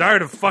 o'clock. I'm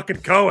tired of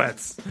fucking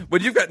co-eds.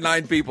 When you've got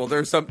 9 people, there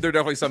are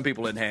definitely some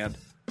people in hand.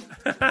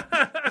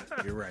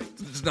 you're right.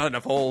 There's not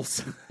enough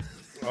holes.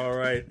 All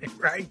right.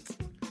 Right.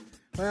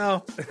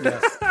 Well,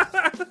 yes.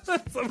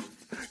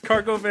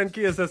 Cargo Van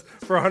Kia says,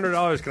 for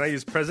 $100, can I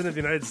use President of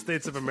the United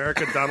States of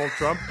America, Donald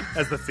Trump,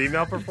 as the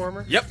female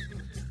performer? Yep.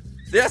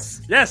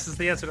 Yes. Yes is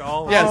the answer to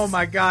all of Yes. Oh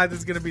my God, this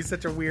is going to be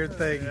such a weird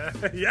thing.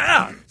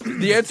 Yeah.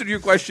 The answer to your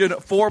question,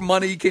 for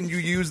money, can you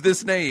use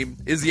this name,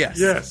 is yes.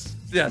 Yes.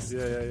 Yes.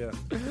 Yeah.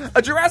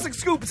 A Jurassic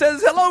Scoop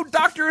says, hello,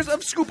 doctors of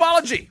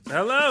Scoopology.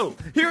 Hello.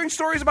 Hearing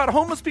stories about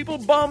homeless people,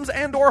 bums,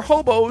 and or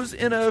hobos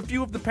in a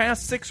few of the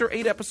past 6 or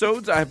 8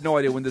 episodes, I have no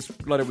idea when this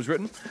letter was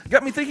written,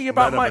 got me thinking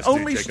about None of my us do,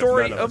 only Jacob.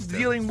 story None of us of do.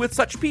 dealing with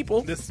such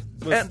people, This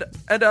was-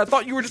 and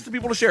thought you were just the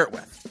people to share it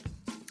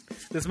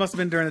with. This must have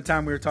been during the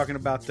time we were talking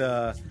about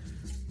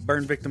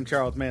burn victim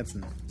Charles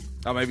Manson.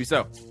 Oh, maybe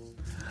so.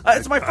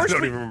 It's my I first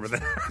don't week. even remember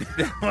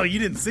that. Well, you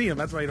didn't see him.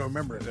 That's why you don't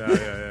remember it.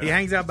 Yeah. He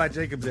hangs out by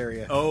Jacob's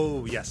area.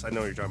 Oh, yes. I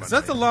know what you're talking about. So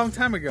that's a long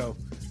time ago.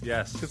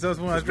 Yes. Because that was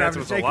when I was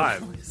Manson driving was to alive.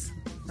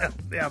 Jacob's.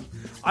 Yeah.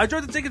 I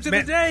drove the Jacobs the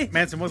other day.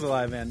 Manson was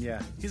alive then,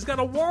 yeah. He's got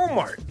a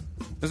Walmart.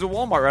 There's a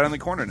Walmart right on the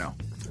corner now.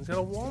 He's got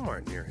a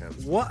Walmart near him.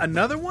 What?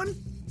 Another one?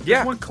 Yeah.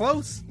 There's one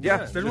close?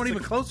 Yeah. There's one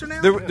even closer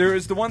now? There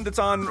is the one that's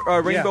on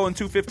Rainbow Yeah. and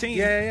 215.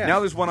 Yeah. Now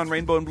there's one on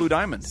Rainbow and Blue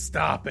Diamonds.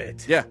 Stop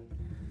it. Yeah.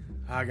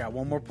 I got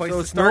one more place So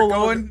to it's start no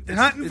longer- going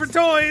hunting for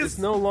toys. It's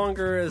no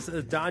longer as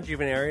dodgy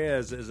of an area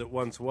as it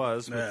once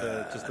was with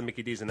just the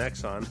Mickey D's and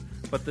Exxon.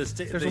 But there's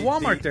a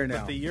Walmart there now.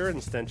 But the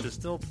urine stench is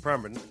still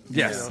permanent.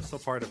 Yes. You know, still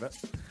part of it.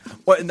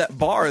 Well, in that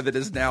bar that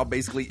is now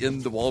basically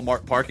in the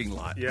Walmart parking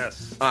lot.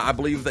 Yes. I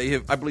believe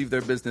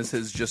their business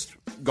has just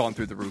gone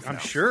through the roof. I'm now.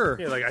 sure.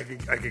 Yeah, like I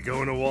could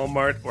go into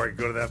Walmart or I could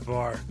go to that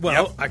bar.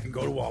 Well, I can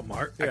go to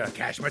Walmart. I Yeah. can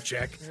cash my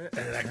check, and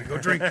then I can go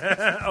drink.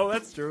 Oh,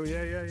 that's true.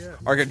 Yeah.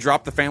 Or I could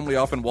drop the family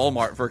off in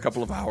Walmart for a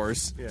couple of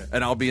hours, Yeah.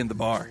 and I'll be in the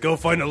bar. Go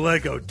find a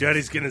Lego.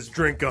 Daddy's getting his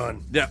drink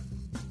on. Yeah.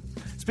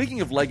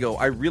 Speaking of Lego,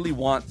 I really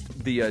want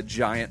the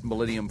giant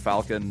Millennium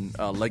Falcon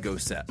Lego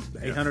set.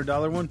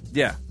 $800 one.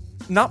 Yeah.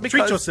 Not because,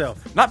 Treat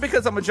yourself. Not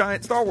because I'm a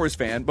giant Star Wars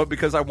fan, but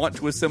because I want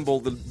to assemble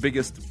the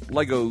biggest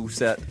Lego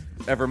set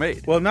ever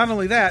made. Well, not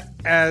only that,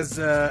 as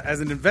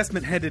an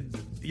investment-headed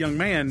young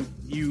man,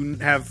 you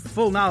have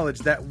full knowledge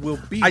that will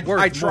be worth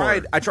I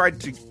tried. more. I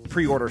tried to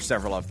pre-order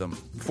several of them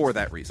for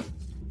that reason.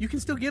 You can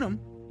still get them.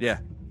 Yeah.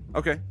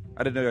 Okay.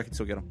 I didn't know I could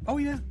still get them. Oh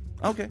yeah,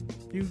 Okay.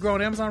 you can go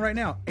on Amazon right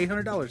now.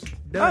 $800.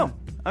 Done.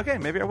 Oh. Okay.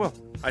 Maybe I will.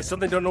 I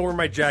suddenly don't know where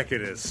my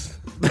jacket is.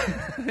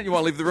 You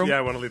want to leave the room? Yeah,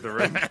 I want to leave the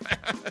room.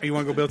 You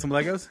want to go build some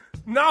Legos?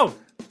 No.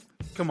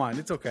 Come on,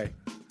 it's okay.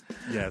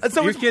 Yes.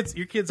 So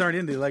your kids aren't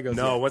into Legos.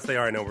 No, yet. once they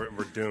are, I know we're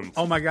doomed.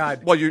 Oh my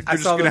God. Well, you're I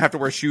just saw going to the- have to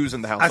wear shoes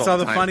in the house. I all saw the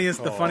the time.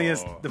 funniest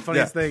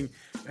Yeah. thing.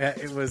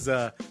 It was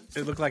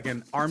it looked like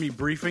an army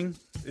briefing,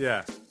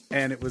 Yeah.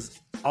 and it was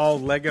all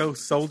Lego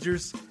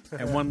soldiers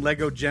and one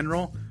Lego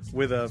general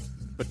with a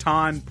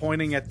baton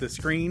pointing at the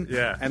screen.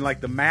 Yeah. And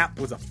like the map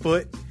was a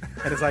foot,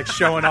 and it's like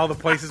showing all the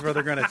places where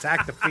they're going to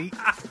attack the feet.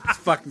 It's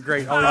fucking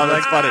great. All these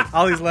that's funny.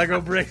 All these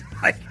Lego bricks.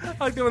 Like, I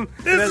like doing.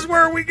 this is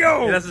where we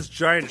go. It has this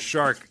giant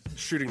shark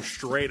shooting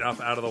straight up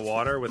out of the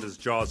water with his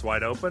jaws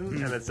wide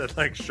open, and it said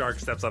like shark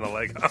steps on a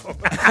Lego.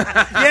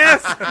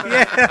 yes,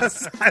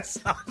 I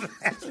saw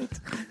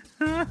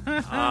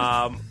that.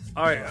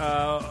 All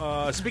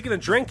right. Speaking of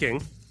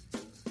drinking,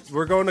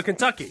 we're going to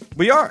Kentucky.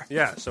 We are.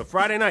 Yeah. So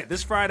Friday night,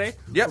 this Friday,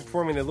 Yep. we're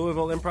performing the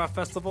Louisville Improv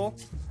Festival,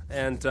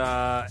 and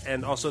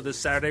also this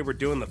Saturday we're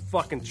doing the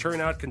fucking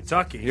Churnout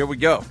Kentucky. Here we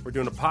go. We're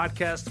doing a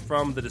podcast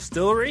from the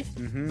distillery,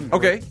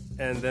 Okay.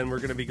 and then we're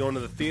going to be going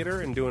to the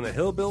theater and doing a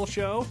Hillbill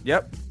show.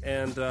 Yep.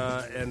 And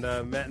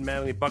Matt and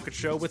Madeline Bucket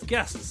show with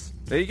guests.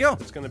 There you go.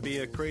 It's going to be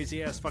a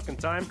crazy ass fucking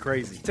time.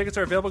 Crazy. Tickets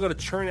are available. Go to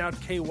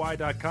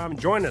churnoutky.com and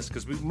join us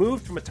because we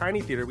moved from a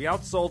tiny theater. We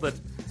outsold it,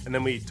 and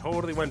then we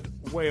totally went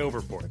way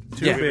overboard.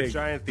 Too We have a big.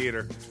 giant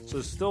theater, so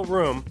there's still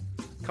room.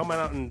 Come on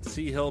out and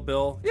see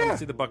Hillbill. Come Yeah. and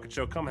see the Bucket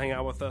Show. Come hang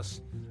out with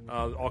us.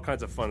 All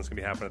kinds of fun is going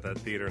to be happening at that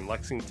theater in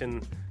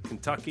Lexington,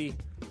 Kentucky.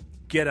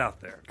 Get out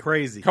there.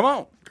 Crazy. Come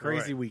on. Crazy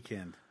All right.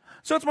 weekend.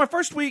 So it's my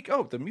first week.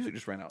 Oh, the music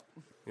just ran out.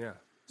 Yeah.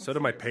 So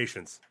did my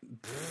patience.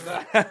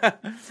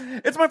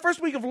 It's my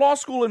first week of law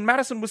school in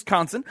Madison,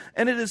 Wisconsin,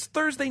 and it is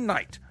Thursday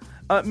night.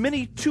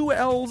 Many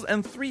 2Ls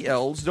and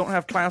 3Ls don't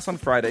have class on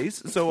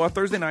Fridays, so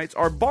Thursday nights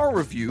are bar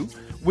review,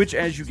 which,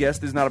 as you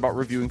guessed, is not about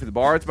reviewing for the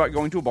bar. It's about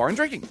going to a bar and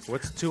drinking.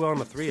 What's 2L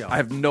and a 3L? I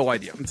have no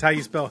idea. That's how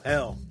you spell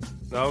hell.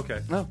 Oh, okay.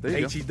 No, there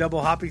you H-E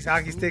double hockey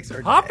sticks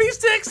or Hoppy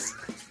sticks!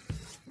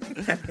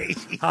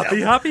 H-E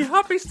Hoppy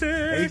sticks!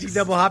 H-E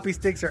double hoppy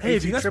sticks or Hey,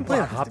 have H-E you guys been triple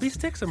playing Hoppy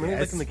Sticks? I'm really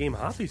Yes. liking the game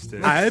Hoppy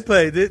Sticks. I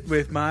played it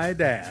with my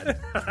dad.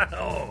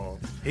 oh,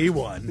 He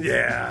won.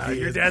 yeah. He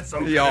Your is- dad's so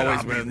He good at always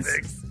Hoppy wins.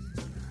 Sticks.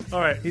 All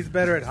right. He's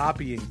better at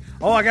hoppying.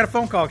 Oh, I got a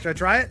phone call. Should I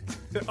try it?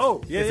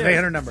 Oh, yeah, It's yeah. an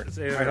 800 number. It's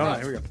All 800. right, hold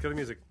on. Here we go. Go to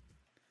music.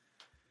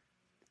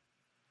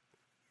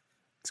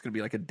 It's going to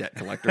be like a debt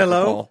collector.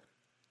 Hello? For Paul.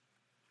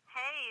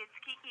 Hey, it's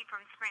Kiki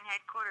from Spring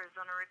Headquarters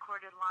on a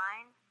recorded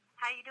line.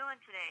 How you doing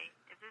today?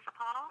 Is this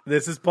Paul?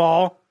 This is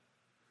Paul.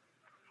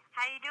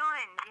 How you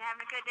doing? You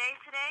having a good day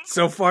today?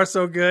 So far,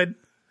 so good.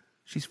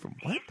 She's from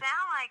You what?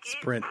 sound like it.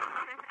 Sprint.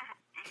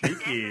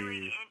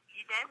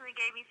 You definitely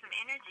gave me some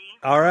energy.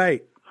 All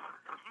right.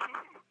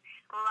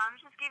 Well, I'm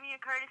just giving you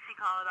a courtesy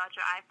call about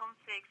your iPhone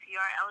 6. You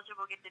are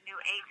eligible to get the new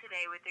 8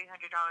 today with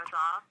 $300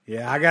 off.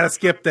 Yeah, I got to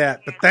skip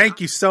that. But thank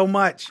you so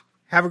much.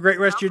 Have a great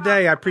rest of your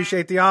day. I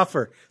appreciate the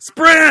offer.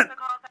 Sprint!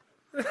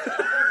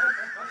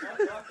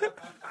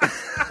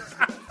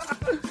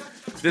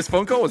 This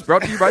phone call was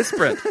brought to you by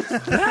Sprint.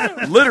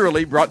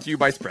 Literally brought to you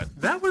by Sprint.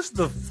 That was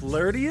the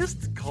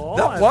flirtiest call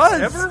That I've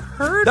was. ever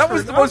heard. That for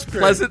was the an most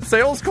upgrade. pleasant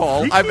sales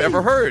call I've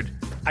ever heard.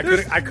 I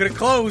could have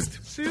closed.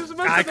 She was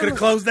about I to could have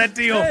closed that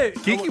deal. Hey,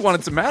 Kiki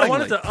wanted some I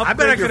wanted Mattingly. to upgrade I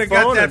bet I your could have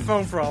got that and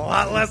phone for a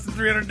lot less than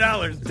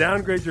 $300.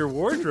 downgrade your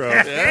wardrobe.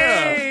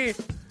 Hey!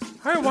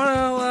 All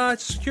right,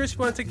 just curious if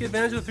you want to take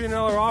advantage of the $300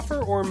 offer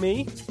or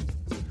me. If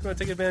you want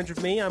to take advantage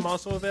of me, I'm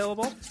also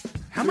available.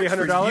 How much for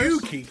 $300? you,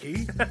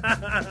 Kiki?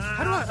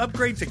 How do I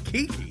upgrade to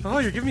Kiki? Oh,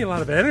 you're giving me a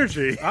lot of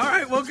energy. All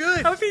right, well,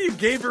 good. How come you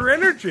gave her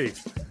energy?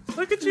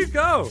 Look at you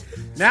go.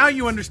 Now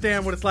you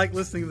understand what it's like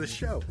listening to the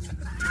show.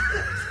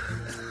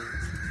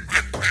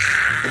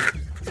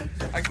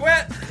 I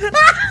quit.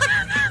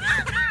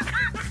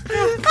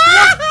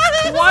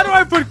 Why do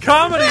I put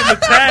comedy in the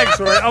tags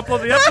when I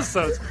upload the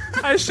episodes?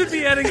 I should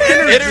be adding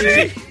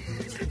energy.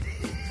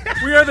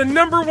 We are the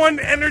number one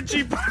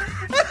energy.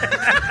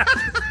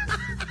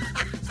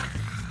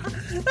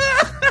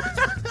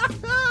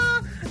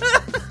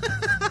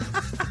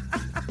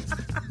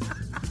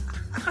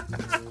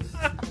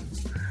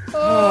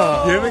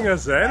 Giving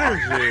us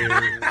energy.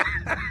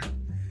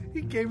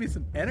 He gave me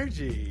some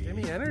energy. Give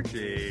me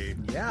energy.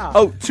 Yeah.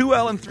 Oh,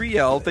 2L and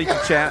 3L. Thank you,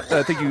 chat.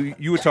 Thank you,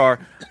 Uatar.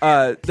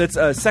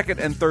 That's second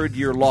and third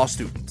year law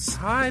students.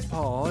 Hi,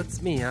 Paul.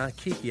 It's me,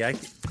 Kiki.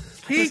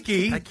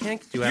 Kiki, I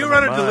can't do do out you of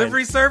run my a mind.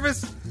 delivery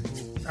service?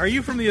 Are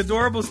you from the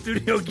adorable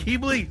Studio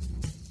Ghibli?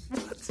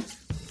 What?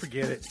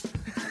 Forget it.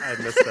 I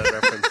missed that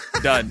reference.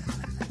 Done.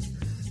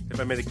 If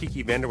I made a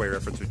Kiki Vanderway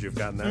reference, would you have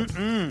gotten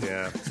that?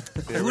 Yeah.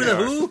 Here Who we the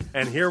are. who?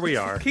 And here we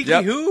are. Kiki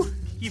Yep. who?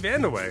 Kiki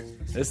Vanderway.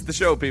 This is the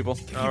show, people.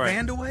 All right.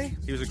 Vandaway?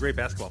 He was a great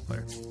basketball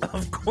player.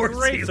 Of course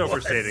Great he is was.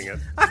 overstating it.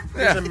 He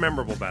was a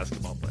memorable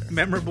basketball player.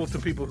 Memorable to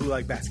people who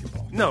like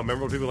basketball. No,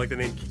 memorable people like the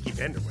name Kiki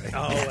Vanderway.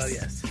 Oh, well,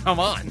 yes. Come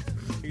on.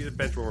 He was a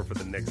bench warmer for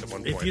the Knicks at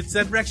one point. If you'd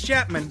said Rex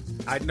Chapman,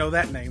 I'd know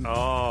that name.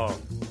 Oh,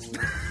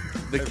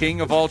 The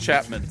king of all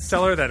Chapmans.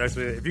 tell her that.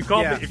 If you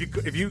called Yeah. me,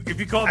 if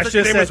you called I such a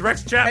should've name said, as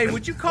Rex Chapman, hey,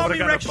 would you I call would've me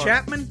gotten Rex a phone.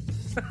 Chapman?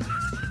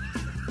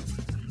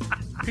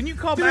 Can you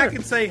call back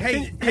and say,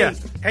 hey,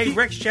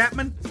 Rex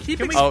Chapman?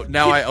 Can we? Oh,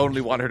 now I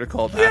only want her to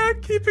call Yeah,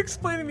 that. keep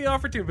explaining the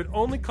offer to me, but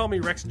only call me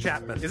Rex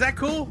Chapman. Is that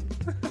cool?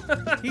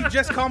 He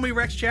just called me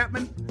Rex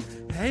Chapman?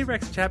 Hey,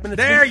 Rex Chapman.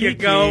 It's There me, you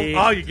Kiki. go.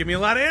 Oh, you give me a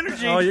lot of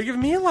energy. Oh, you're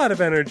giving me a lot of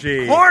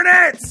energy.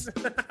 Hornets!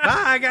 Bye,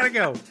 I gotta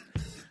go.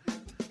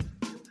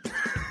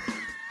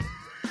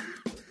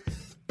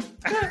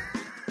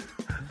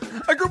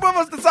 A group of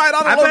us decide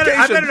on a I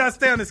location. better not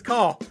stay on this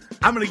call.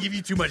 I'm gonna give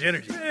you too much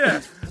energy.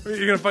 Yeah,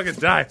 you're gonna fucking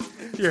die.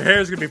 Your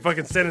hair's gonna be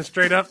fucking standing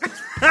straight up.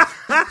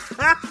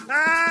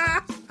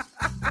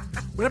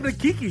 What happened to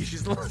Kiki?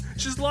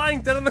 She's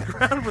lying dead on the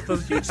ground with a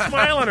huge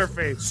smile on her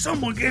face.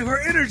 Someone gave her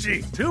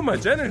energy. Too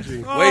much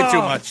energy. Way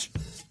too much.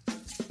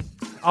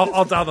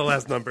 I'll dial the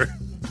last number.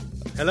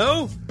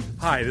 Hello?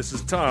 Hi, this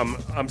is Tom.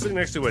 I'm sitting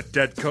next to a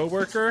dead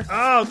coworker.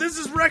 Oh, this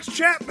is Rex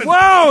Chapman.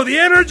 Whoa, the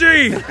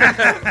energy!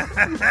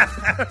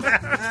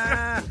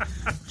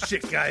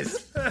 Shit,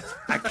 guys.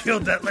 I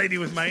killed that lady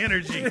with my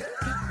energy.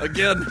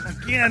 Again.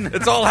 Again.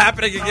 It's all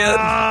happening again.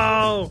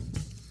 Oh.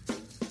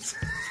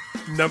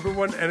 Number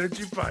one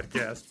energy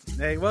podcast.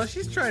 Hey, well,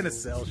 she's trying to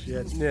sell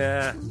shit.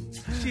 Yeah.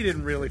 She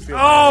didn't really feel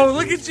Oh,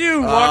 look at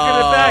you walking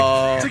it Oh.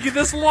 back. Took you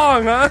this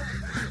long, huh?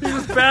 You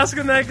just bask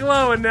in that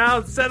glow, and now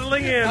it's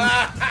settling in.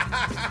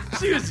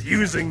 She was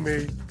using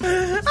me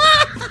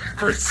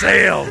for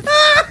sale.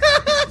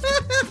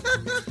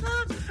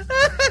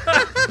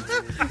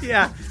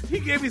 Yeah, he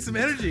gave me some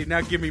energy.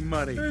 Now give me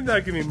money. You're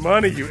not giving me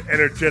money, you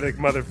energetic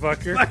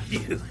motherfucker. Fuck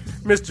you.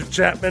 Mr.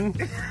 Chapman.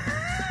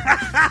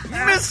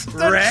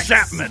 Mr. Rex.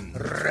 Chapman.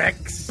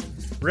 Rex.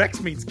 Rex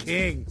means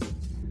king.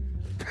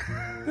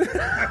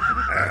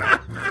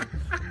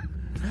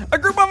 A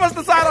group of us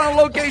decide on a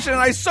location,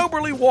 and I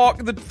soberly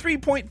walk the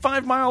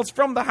 3.5 miles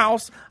from the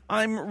house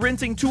I'm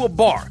renting to a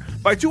bar.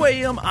 By 2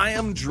 a.m., I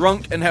am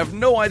drunk and have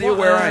no idea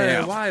where I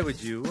am. Why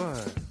would you?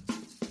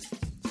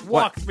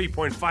 Walk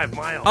 3.5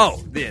 miles.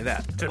 Oh, yeah,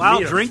 that. To While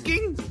meet a-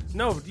 drinking?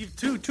 No, you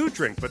two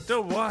drink, but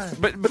don't why?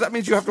 But that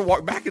means you have to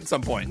walk back at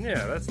some point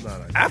Yeah, that's not.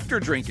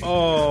 after drinking.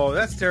 Oh,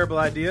 that's a terrible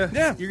idea.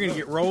 Yeah. You're going to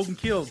get rolled and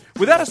killed.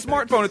 Without a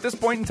smartphone at this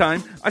point in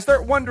time, I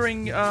start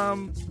wandering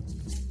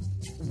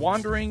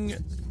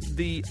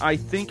I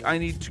think I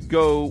need to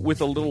go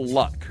with a little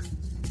luck.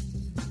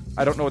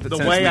 I don't know what that The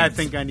sentence way I means.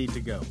 think I need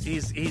to go.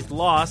 He's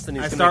lost, and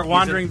he's I gonna, start he's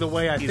wandering gonna- the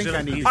way I he's think gonna-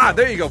 I need he's- to.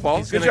 There you go, Paul.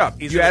 He's Good gonna- job.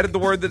 he's You gonna- added the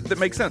word that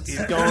makes sense.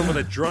 He's going with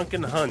a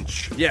drunken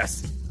hunch.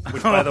 Yes.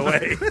 Which, by the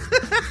way,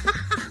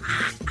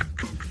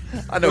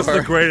 I know was the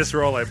her. greatest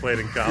role I played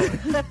in college.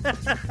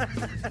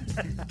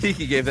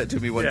 Kiki gave that to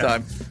me one Yeah.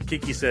 time.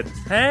 Kiki said,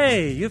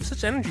 "Hey, you have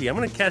such energy. I'm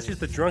going to cast you as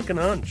the drunken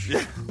hunch."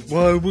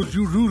 Why would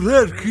you do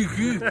that,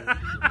 Kiki?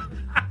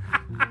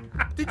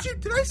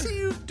 Did I see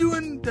you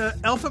doing the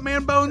Elephant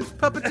Man Bones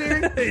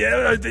puppeteering?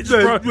 Yeah, they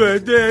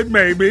just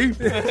maybe.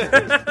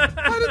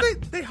 How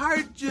did they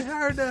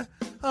hired a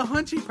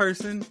hunchy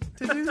person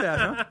to do that,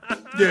 huh?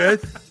 Yes.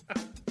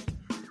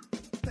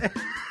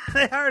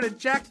 They hired a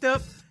jacked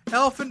up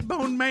elephant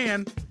bone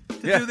man to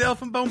Yeah. do the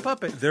elephant bone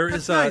puppet. There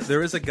That's is nice.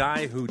 there is a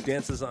guy who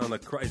dances on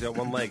he's got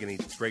one leg and he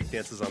break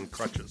dances on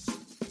crutches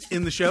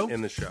in the show.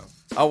 in the show,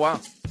 Oh, wow.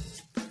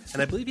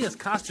 and I believe he has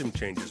costume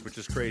changes, which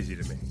is crazy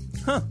to me.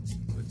 Huh.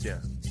 But yeah,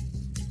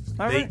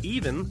 All they right.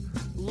 even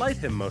light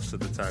him most of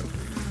the time.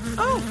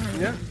 Oh,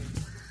 Yeah,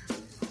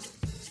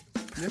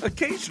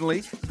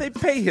 occasionally they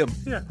pay him.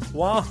 yeah.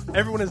 While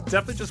everyone is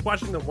definitely just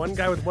watching the one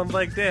guy with one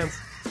leg dance,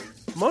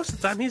 most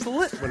of the time he's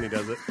lit when he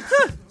does it.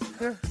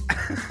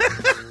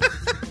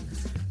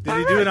 Did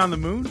he do it on the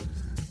moon?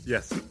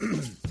 Yes.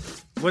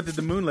 What did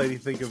the moon lady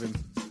think of him?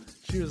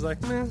 She was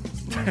like, man.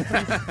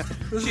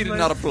 She did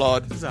not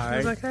applaud. It's all I right.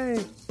 was like,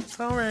 hey, it's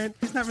all right.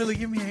 He's not really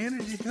giving me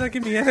energy. He's not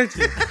giving me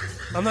energy.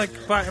 I'm not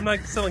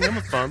selling him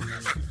a phone.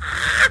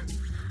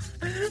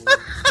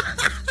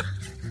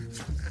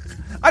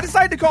 I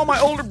decided to call my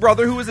older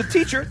brother, who is a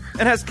teacher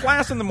and has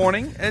class in the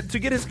morning, to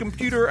get his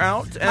computer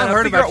out and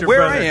heard figure about out your where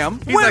brother. I am.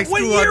 He's like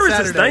what school year on is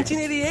this? Saturday.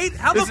 1988?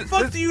 How the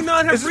fuck do you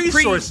not have This is pre-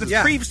 resources? This is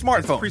Yeah.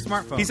 pre-smartphone. It's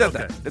pre-smartphone. He said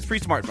Okay. that. It's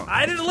pre-smartphone.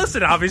 I didn't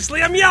listen,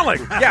 obviously. I'm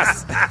yelling.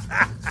 Yes.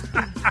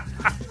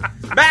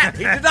 Matt,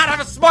 he did not have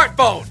a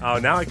smartphone. Oh,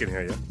 now I can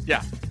hear you.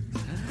 Yeah.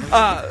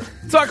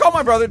 So I called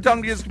my brother to tell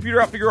him to get his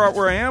computer out, figure out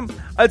where I am.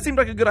 It seemed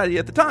like a good idea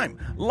at the time.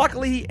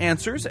 Luckily, he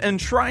answers and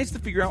tries to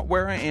figure out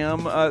where I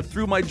am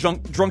through my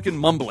drunken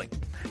mumbling.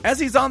 As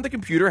he's on the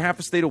computer, half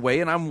a state away,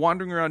 and I'm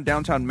wandering around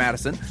downtown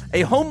Madison,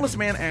 a homeless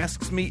man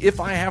asks me if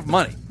I have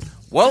money.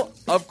 Well,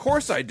 of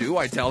course I do,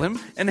 I tell him,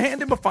 and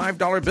hand him a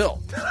 $5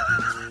 bill.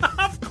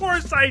 Of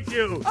course I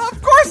do.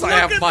 Of course I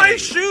have Look at money. my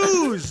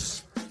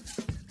shoes.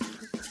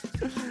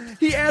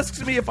 He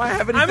asks me if I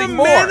have I'm anything a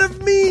more. man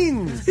of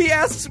means. He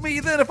asks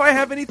me then if I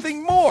have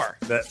anything more.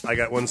 That I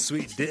got one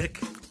sweet dick.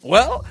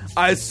 Well,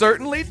 I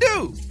certainly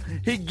do.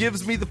 He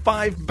gives me the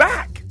 5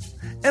 back,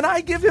 and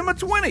I give him a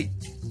 20.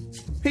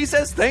 He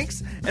says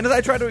thanks, and as I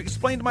try to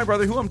explain to my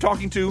brother who I'm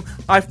talking to,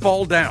 I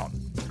fall down.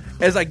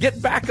 As I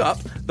get back up,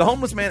 the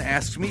homeless man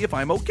asks me if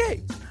I'm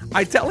okay.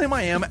 I tell him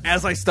I am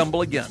as I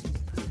stumble again.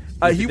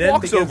 He Then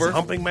walks begins over.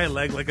 humping my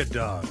leg like a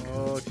dog.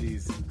 Oh,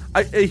 jeez.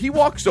 He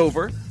walks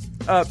over,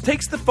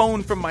 takes the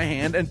phone from my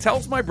hand, and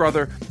tells my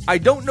brother, I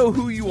don't know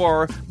who you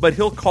are, but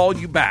he'll call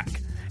you back.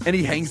 And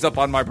he hangs up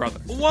on my brother.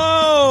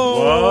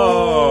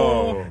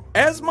 Whoa!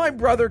 As my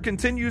brother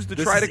continues to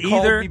try to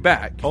call me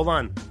back, Hold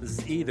on. This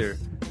is either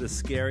the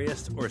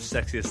scariest or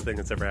sexiest thing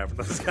that's ever happened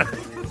to this guy.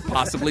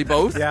 possibly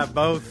both. Yeah,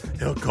 both.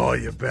 He'll call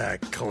you back.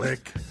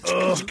 Click.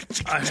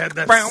 I had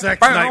that Bow, sex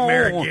bow.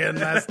 nightmare again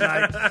last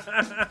night.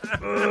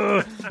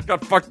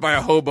 Got fucked by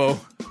a hobo.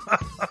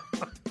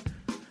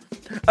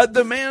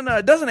 The man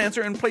doesn't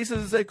answer and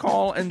places a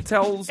call and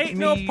tells Ain't me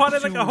no party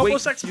to like a wait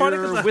homosex party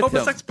here because a with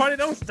homosex him. party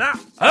don't stop.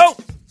 Oh!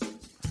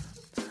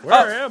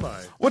 Where am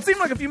I? What seemed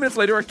like a few minutes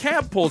later, a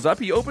cab pulls up.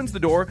 He opens the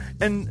door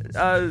and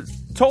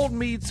told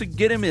me to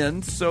get him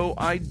in, so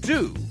I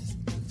do.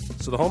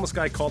 So the homeless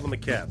guy called him a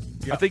cab.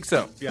 I think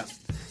so. Yeah.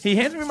 He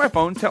hands me my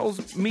phone,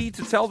 tells me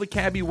to tell the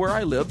cabbie where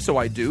I live, so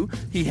I do.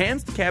 He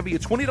hands the cabbie a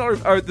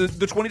 $20 or the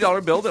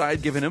 $20 bill that I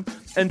had given him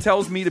and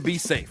tells me to be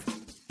safe.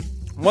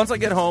 Once I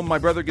get home, my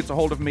brother gets a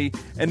hold of me,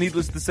 and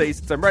needless to say,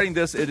 since I'm writing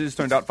this, it has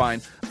turned out fine.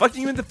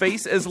 Fucking him in the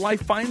face as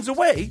life finds a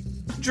way.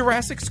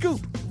 Jurassic Scoop.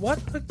 What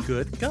a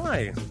good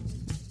guy.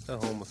 The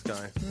homeless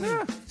guy.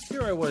 Yeah.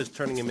 Here I was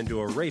turning him into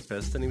a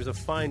rapist, and he was a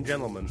fine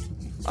gentleman.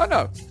 Oh,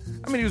 no.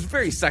 I mean, he was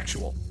very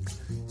sexual,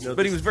 You know,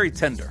 but he this- was very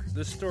tender.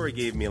 This story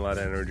gave me a lot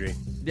of energy.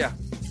 Yeah.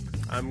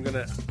 I'm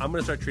gonna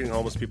start treating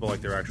homeless people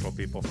like they're actual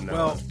people from now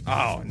Well,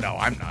 on. Oh, no,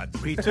 I'm not.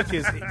 he took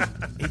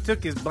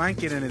his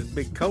blanket and his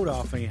big coat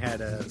off, and he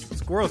had a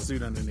squirrel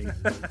suit underneath.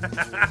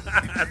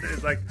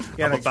 It's like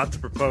Yeah, I'm like- about to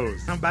propose.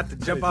 I'm about to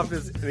jump off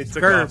his And he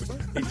took curb.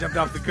 off. He jumped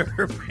off the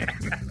curb.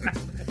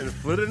 And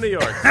flew to New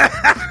York.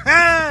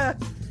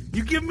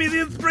 You give me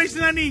the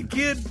inspiration I need,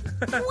 kid.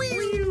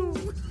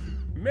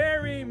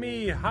 Marry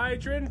me,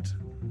 hydrant.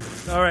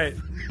 All right.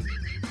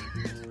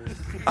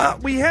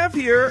 We have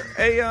here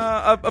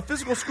a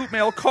physical Scoop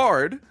Mail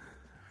card.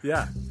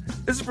 Yeah.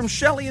 This is from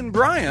Shelly and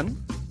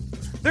Brian.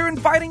 They're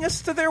inviting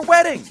us to their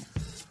wedding.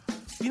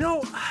 You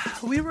know,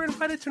 we were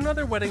invited to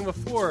another wedding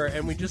before,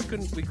 and we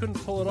couldn't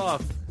pull it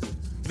off.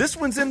 This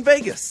one's in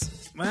Vegas.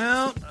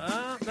 Well,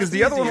 Because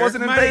the other one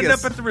wasn't in might end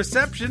Vegas. up at the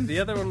reception. The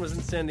other one was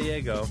in San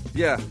Diego.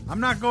 Yeah. I'm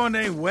not going to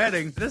any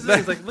wedding. This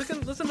is like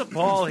listen to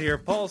Paul here.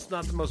 Paul's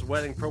not the most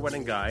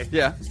pro-wedding guy.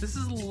 Yeah. This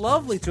is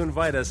lovely to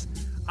invite us.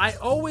 I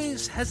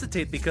always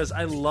hesitate because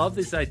I love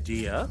this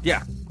idea,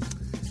 Yeah.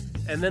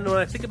 and then when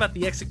I think about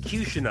the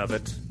execution of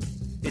it,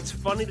 it's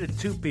funny to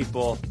two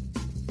people,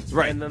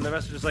 Right. and then the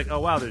rest are just like,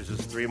 oh wow, there's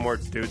just 3 more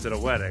dudes at a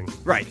wedding.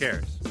 Right. Who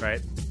cares,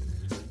 right?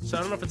 So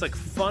I don't know if it's like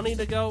funny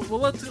to go. Well,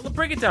 let's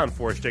break it down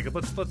for us, Jacob.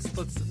 Let's.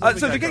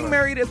 So they're getting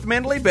married at the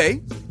Mandalay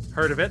Bay.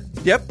 Heard of it?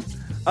 Yep.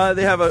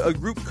 They have a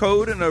group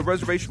code and a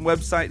reservation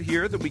website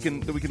here that we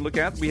can look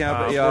at. We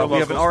have For we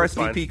have an locals, that's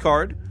RSVP fine.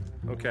 card.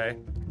 Okay.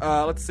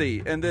 Let's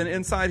see. And then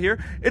inside here,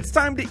 it's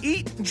time to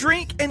eat,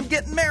 drink, and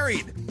get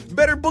married.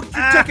 Better book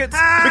your tickets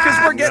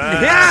because we're getting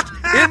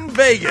hitched in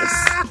Vegas.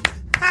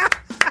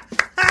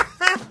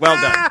 Well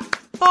done.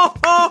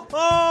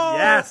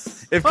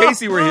 Yes. If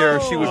Casey were here,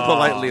 she would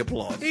politely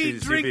applaud. Eat,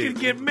 She'd drink, be- and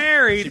get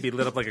married. She'd be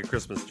lit up like a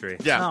Christmas tree.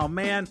 Yeah. Oh,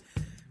 man.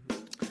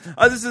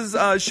 This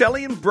is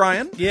Shelly and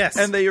Brian. Yes.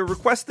 And they are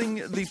requesting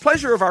the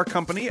pleasure of our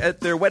company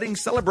at their wedding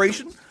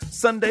celebration,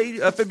 Sunday,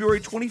 February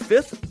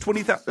 25th,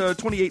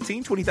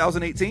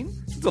 2018.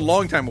 It's a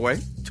long time away.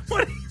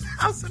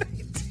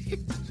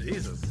 2018.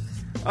 Jesus.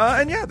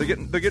 And yeah, they're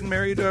getting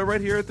married right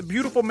here at the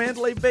beautiful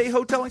Mandalay Bay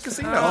Hotel and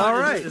Casino. All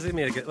right. Is it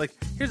gonna be like?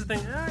 Here's the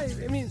thing.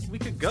 I mean, we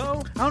could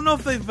go. I don't know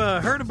if they've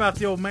heard about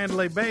the old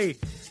Mandalay Bay.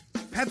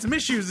 Had some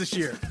issues this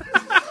year.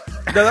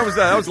 No, that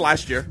was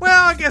last year.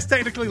 Well, I guess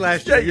technically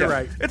last year. You're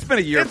right. It's been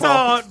a year, It's Paul.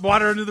 all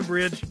water under the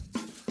bridge.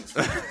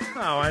 Oh,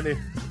 I need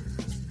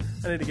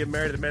to get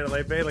married at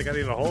Mandalay Bay like I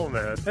need a hole in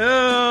the head.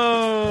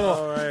 Oh.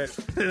 All right.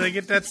 Did they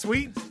get that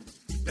sweet?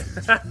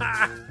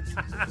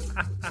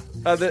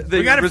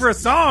 We got it for a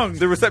song.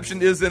 The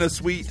reception is in a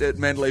suite at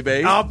Mandalay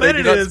Bay. I'll bet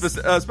they it do not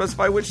is.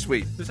 specify which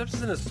suite. The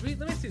reception's in a suite?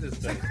 Let me see this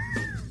thing.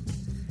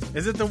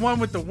 Is it the one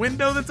with the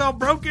window that's all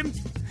broken?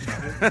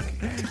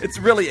 It's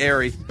really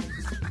airy.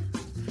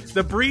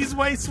 The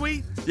breezeway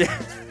suite? Yeah.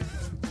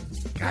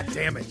 God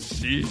damn it.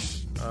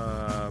 Sheesh.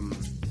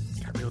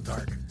 Got real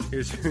dark.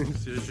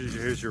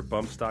 Here's your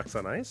bump stocks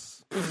on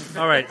ice.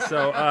 All right,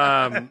 so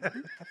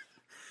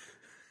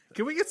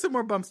Can we get some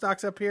more bump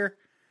stocks up here?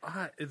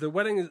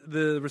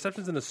 the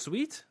reception's in a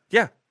suite.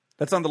 Yeah.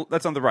 That's on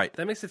the right.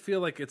 That makes it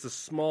feel like it's a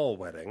small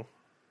wedding.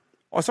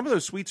 Oh, some of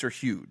those suites are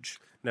huge.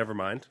 Never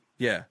mind.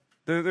 Yeah.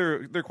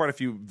 There are quite a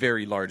few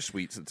very large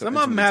suites. Some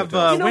of them have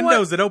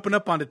windows that open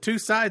up onto two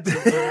sides.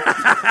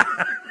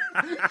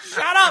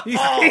 Shut up,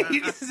 Paul!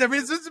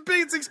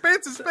 It's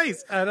expansive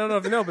space. I don't know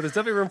if you know, but there's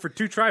definitely room for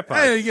 2 tripods.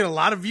 Hey, you get a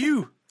lot of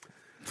view.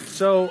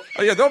 So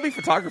Oh yeah, there'll be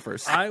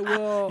photographers. I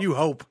will. You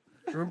hope.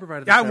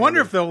 Remember, I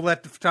wonder if they'll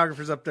let the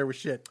photographers up there with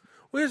shit.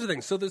 Well, here's the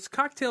thing. So there's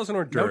cocktails and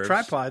hors No d'oeuvres.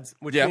 tripods.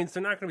 Which Yeah. means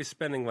they're not going to be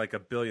spending like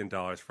 $1 billion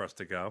for us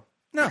to go.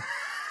 No,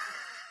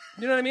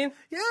 You know what I mean?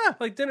 Yeah.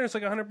 Like dinner's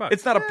like $100.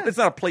 it's not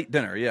a plate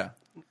dinner. Yeah.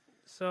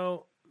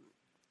 So,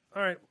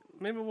 all right,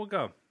 maybe we'll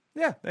go.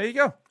 Yeah. There you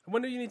go.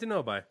 When do you need to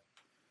know by?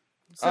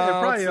 So they're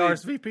probably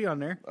let's RSVP on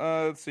there.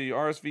 Let's see.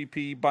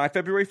 RSVP by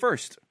February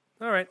 1st.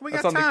 All right. We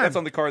That's got on time. that's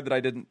on the card that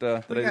I didn't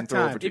got throw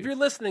time. over to If you. you're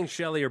listening,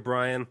 Shelly or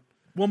Brian,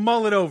 We'll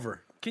mull it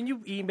over. can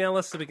you email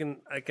us so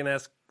I can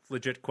ask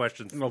legit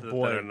questions Oh,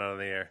 boy. that are not on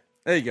the air?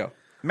 There you go.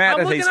 Matt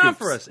I'm at Hey looking out Scoops.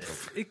 for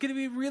us. It could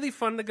be really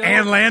fun to go.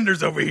 Ann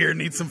Landers over here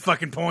needs some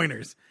fucking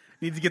pointers.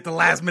 Needs to get the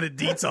last minute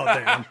deets all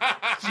down.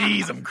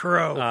 Jeez, I'm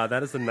crow.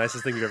 That is the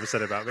nicest thing you've ever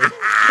said about me.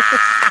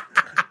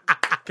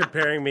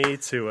 Comparing me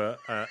to a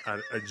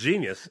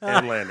genius,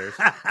 Ann Landers.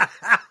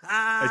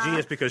 A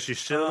genius because she's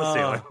shit on the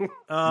ceiling.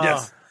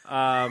 Yes.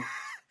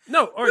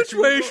 No, all right, Which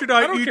way should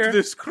I don't eat care.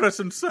 this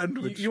crescent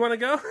sandwich? You want to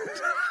go?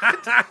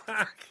 I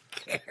don't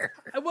care.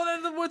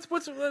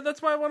 Well,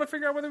 that's why I want to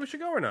figure out whether we should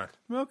go or not.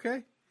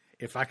 Okay.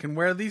 If I can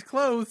wear these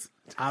clothes,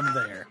 I'm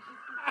there.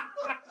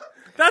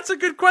 That's a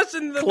good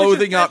question. That we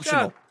Clothing should check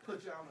optional. out.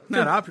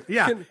 Not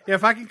yeah.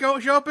 If I can go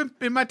show up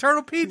in my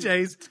turtle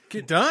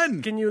PJs,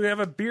 done. Can you have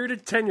a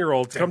bearded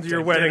 10-year-old come to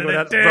your wedding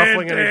without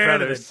ruffling any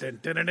feathers?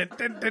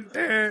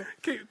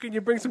 Can you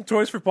bring some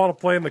toys for Paul to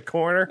play in the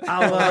corner?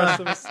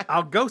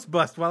 I'll ghost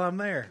bust while I'm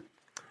there.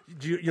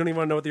 You don't even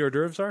want to know what the hors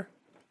d'oeuvres are?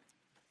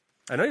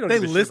 I know you don't. They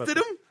give a shit listed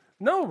about them?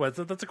 No, but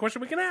that's a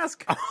question we can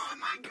ask. Oh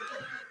my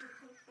god.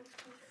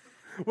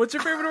 What's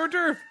your favorite hors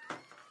d'oeuvre?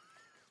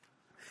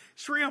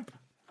 Shrimp.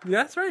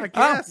 Yeah, that's right. I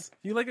guess.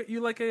 You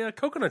like a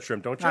coconut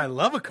shrimp, don't you? I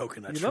love a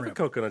coconut You shrimp. love a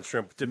coconut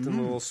shrimp dipped in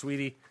a little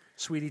sweetie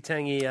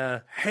tangy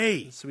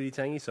Hey, sweetie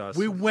tangy sauce.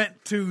 we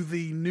went to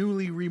the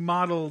newly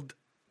remodeled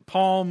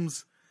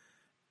Palms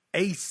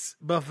Ace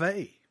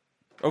Buffet.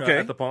 Okay.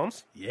 At the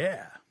Palms.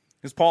 Yeah.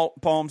 Because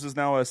Palms is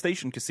now a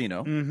station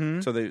casino,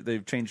 so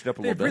they've changed it up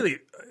a little They've bit. really,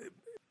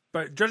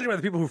 but judging by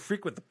the people who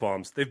frequent the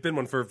Palms, they've been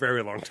one for a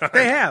very long time.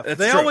 They have. That's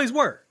They true. always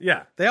were.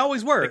 Yeah. They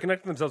always were. They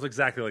connect themselves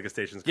exactly like a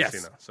station's Yes.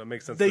 casino, so it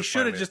makes sense. They to should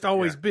have finally- just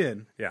always yeah.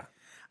 been. Yeah.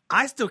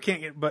 I still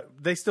can't get, but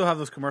they still have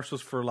those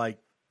commercials for like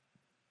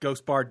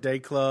Ghost Bar Day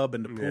Club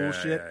and the pool Yeah,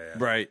 shit. yeah,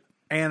 yeah. Right.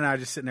 And I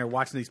just sitting there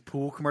watching these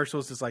pool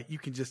commercials. It's like you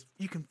can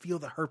feel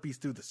the herpes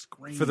through the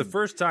screen For the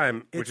first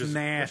time, It's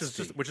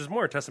nasty. which is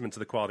more a testament to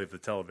the quality of the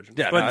television.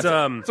 Yeah, but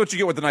that's what you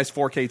get with a nice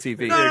 4K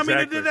TV. No, I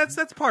exactly. mean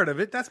that's part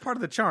of it. That's part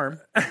of the charm.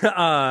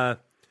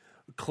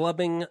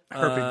 clubbing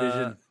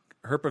Herpavision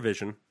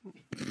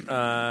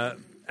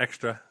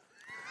extra.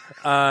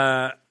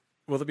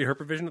 Will there be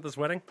Herpavision at this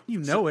wedding? You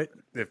know it.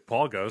 If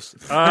Paul goes,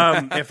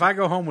 If I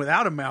go home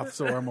without a mouth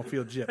sore, I'm gonna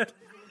feel gypped.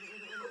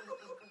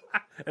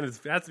 and it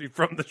has to be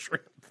from the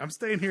shrimp. I'm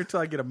staying here till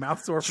I get a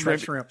mouth sore from that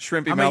shrimp. Shrimpy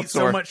I'm gonna mouth eat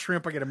sore. so much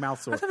shrimp I get a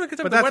mouth sore. I was having a good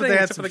time But at the that's what wedding, they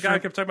had except for some the guy who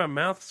shrimp. kept talking about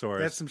mouth They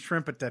sores. had some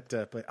shrimp at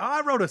that place. Oh,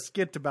 I wrote a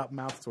skit about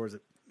mouth sores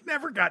that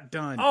never got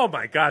done. Oh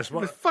my gosh! It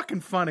was What, fucking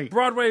funny.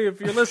 Broadway,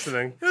 if you're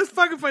listening. It was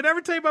fucking funny. Did I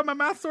ever tell you about my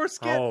mouth sore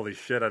skit? Holy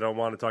shit! I don't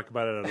want to talk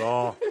about it at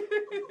all.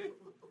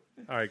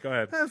 All right, go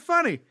ahead. That's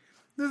funny.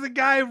 There's a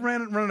guy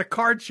running a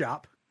card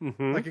shop,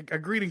 like a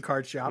greeting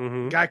card shop.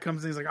 Guy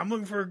comes in, he's like, I'm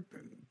looking for a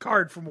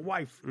card from a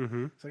wife.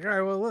 It's like, all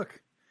right, well, look.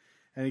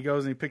 And he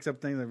goes and he picks up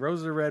things like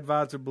roses are red,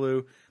 violets are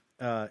blue.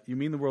 You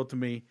mean the world to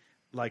me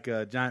like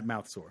a giant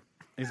mouth sore.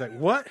 And he's like,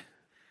 what?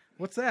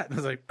 What's that? And I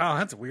was like, oh,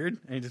 that's weird.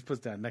 And he just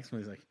puts down next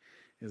one.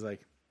 He's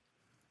like,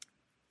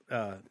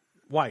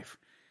 wife,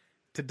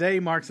 today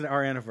marks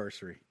our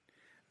anniversary.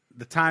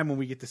 The time when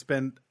we get to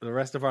spend the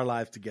rest of our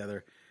lives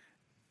together.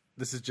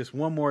 This is just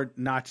one more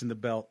notch in the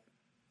belt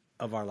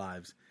of our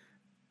lives.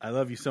 I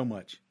love you so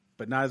much,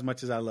 but not as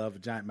much as I love a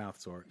giant mouth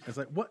sore. It's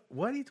like, what?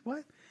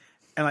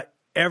 And like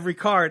every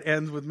card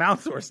ends with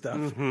mouth sore stuff.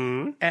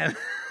 And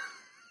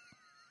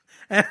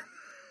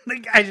the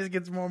guy just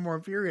gets more and more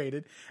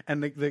infuriated.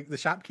 And the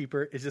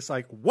shopkeeper is just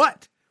like,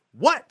 what?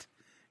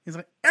 He's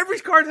like, every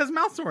card has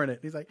mouth sore in it.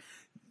 He's like,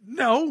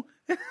 no.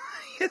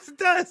 Yes, it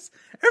does.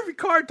 Every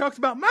card talks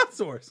about mouth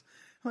sores.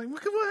 I'm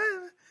like,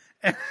 what?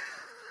 And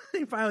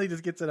he finally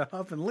just gets in a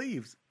huff and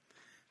leaves.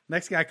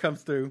 Next guy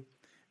comes through,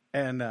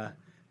 and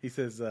he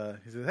says,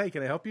 "Hey,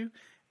 can I help you?"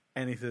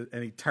 And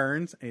he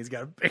turns, and he's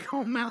got a big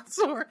old mouth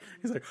sore.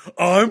 He's like,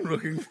 "I'm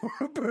looking for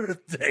a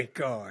birthday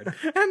card."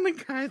 And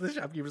the guy, the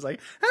shopkeeper's like,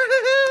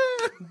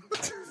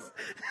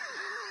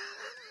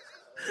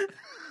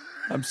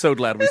 I'm so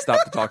glad we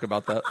stopped to talk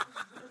about that.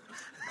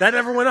 That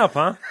never went up,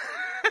 huh?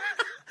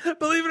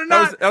 "Believe it or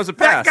not, that was a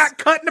pass. That got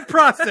cut in the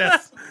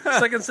process."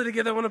 Second City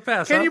gave that one a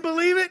pass. Can huh? you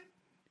believe it?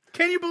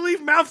 Can you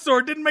believe mouth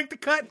sore didn't make the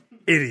cut?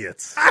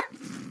 idiots?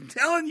 I'm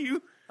telling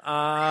you.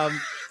 Mouth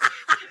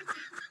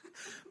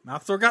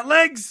sore got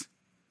legs.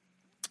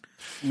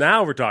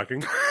 Now we're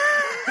talking.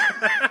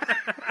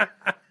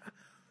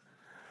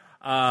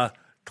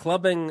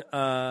 Clubbing.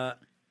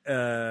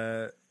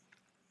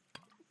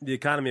 The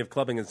economy of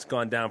clubbing has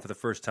gone down for the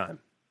first time.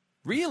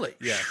 Really?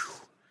 Yeah.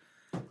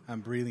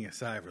 I'm breathing a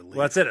sigh of relief.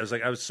 Well, that's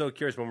it. I was so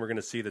curious when we're going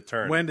to see the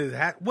turn. When did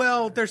it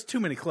Well, there's too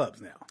many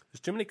clubs now.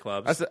 There's too many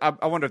clubs.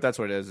 I wonder if that's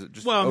what it is.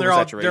 Just Well, and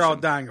they're all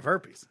dying of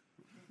herpes.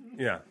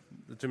 Yeah,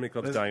 there's too many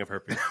clubs dying of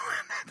herpes.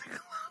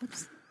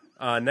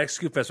 Next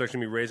Scoop Fest, we're actually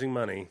going to be raising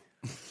money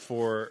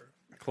for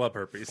club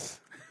herpes.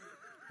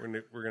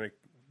 We're gonna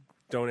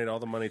donate all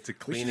the money to We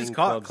cleaning should just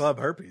call clubs. it Club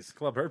Herpes.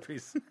 Club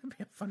herpes. That'd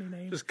be a funny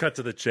name. Just cut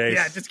to the chase.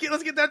 Yeah,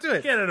 let's get that to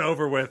it. get it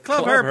over with.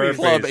 Club herpes.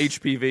 Club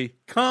HPV.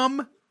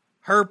 Come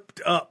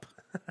herped up.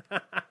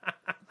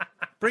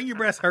 Bring your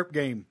breast herp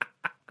game.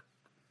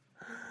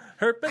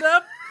 Herp it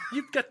up.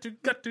 You've got to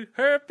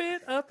herp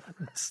it up.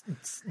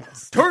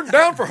 Turn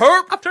down for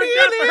herp. Turn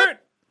down for hurt.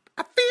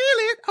 I feel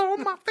it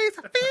on my face.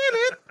 I feel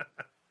it.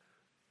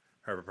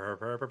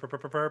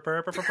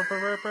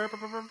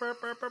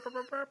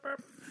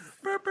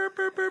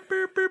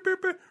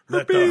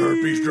 Let the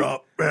herpes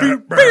drop.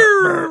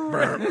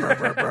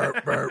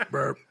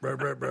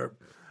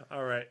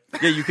 All right.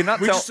 Yeah, you cannot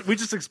tell. We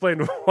just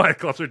explained why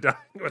clubs are dying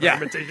with Yeah.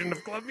 our imitation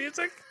of club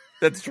music.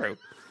 That's true.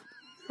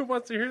 Who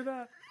wants to hear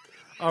that?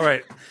 All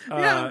right.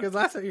 Yeah, because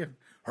last time you.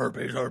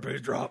 Herpes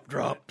drop.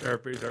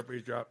 Herpes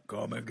drop.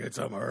 Come and get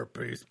some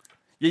herpes.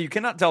 Yeah, you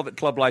cannot tell that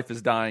club life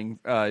is dying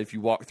if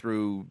you walk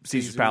through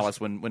Caesar's Palace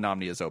when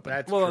Omni is open.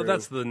 That's Well, true.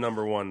 that's the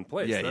number one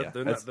place. Yeah, That- yeah.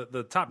 they're not-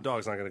 the top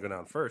dog's not going to go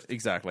down first.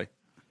 Exactly.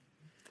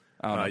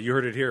 You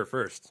heard it here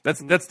first. That's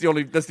the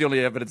only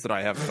evidence that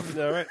I have.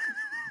 All right.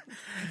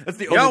 That's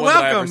the only You're one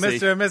that I welcome, ever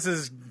see. Mr. and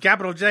Mrs.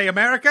 Capital J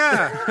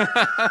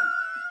America.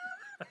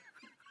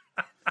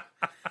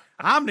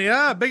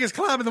 Omnia, biggest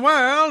club in the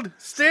world,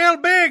 still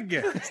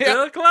big.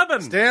 Still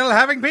clubbing. Still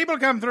having people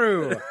come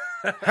through.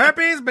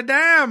 Herpes be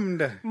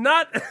damned.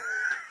 Not.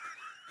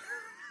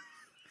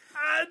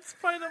 In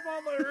spite of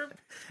all the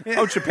herpes.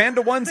 Oh,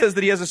 Chapanda One says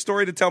that he has a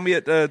story to tell me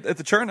at the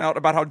Churnout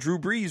about how Drew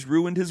Brees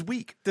ruined his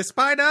week.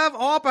 Despite of,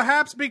 or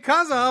perhaps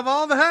because of,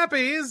 all the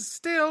herpes,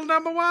 still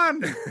number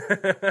one.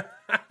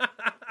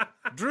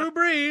 Drew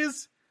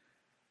Brees,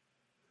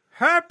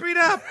 herped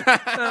up.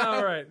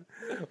 All right.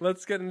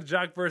 Let's get into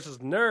Jock versus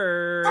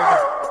Nerd.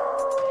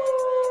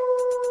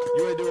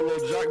 You want to do a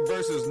little Jock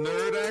versus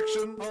Nerd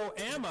action? Oh,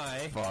 am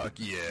I? Fuck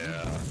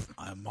yeah.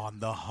 I'm on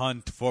the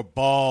hunt for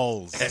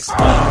balls.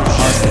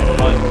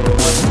 I'm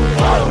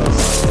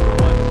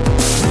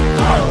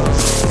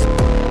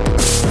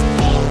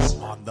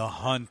on the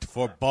hunt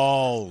for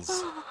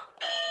balls.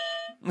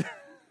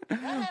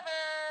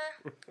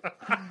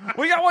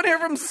 We got one here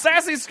from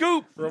Sassy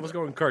Scoop. We're almost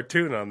going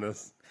cartoon on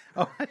this.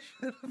 Oh, I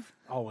should have.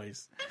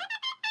 Always.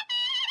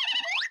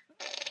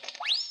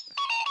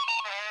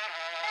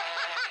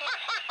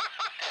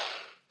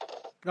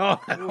 Oh,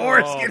 that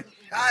horse getting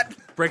shot.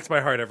 Breaks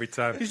my heart every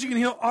time. Because you can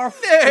hear all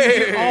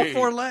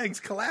four legs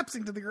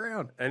collapsing to the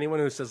ground. Anyone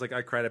who says,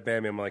 I cried at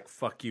Bambi, I'm like,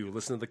 fuck you.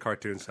 Listen to the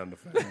cartoon sound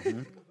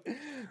effects.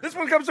 This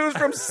one comes to us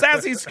from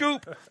Sassy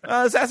Scoop.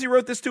 Sassy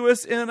wrote this to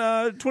us in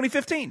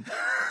 2015.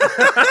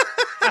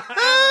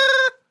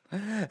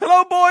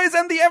 Hello, boys,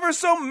 and the ever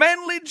so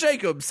manly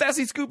Jacob.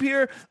 Sassy Scoop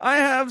here. I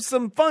have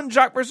some fun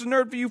Jock versus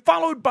Nerd for you,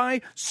 followed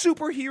by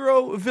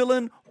superhero,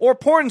 villain, or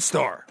porn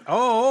star.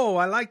 Oh,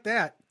 I like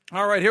that.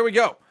 All right, here we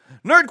go.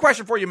 Nerd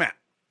question for you, Matt.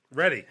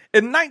 Ready.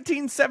 In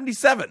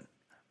 1977,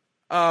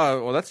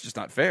 well, that's just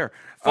not fair.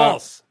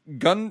 False.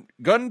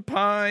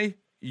 Gunpei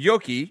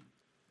Yoki,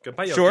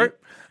 Goodbye, Yoki.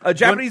 short, a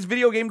Japanese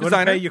video game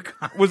designer,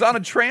 Yokai. was on a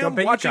tram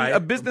Gunpei watching Yokai. a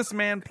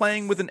businessman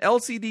playing with an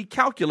LCD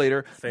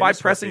calculator by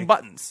Famous pressing hippie.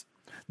 buttons.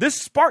 This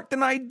sparked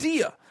an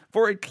idea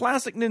for a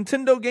classic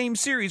Nintendo game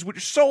series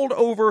which sold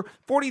over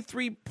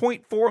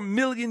 43.4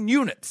 million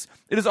units.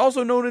 It is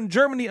also known in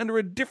Germany under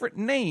a different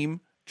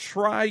name,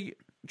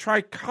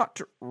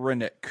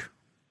 Trikotronic.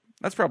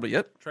 That's probably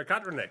it.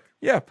 Tricotronic.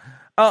 Yeah.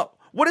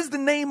 What is the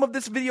name of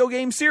this video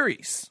game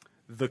series?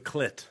 The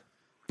Clit.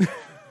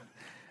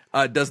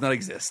 It does not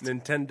exist.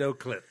 Nintendo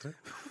Clit.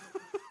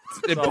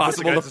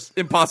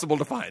 Impossible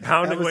to find.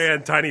 Pounding away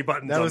on tiny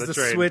buttons That on was the the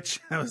train. Switch.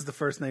 That was the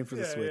first name for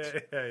the Switch.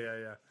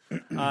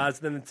 Yeah. It's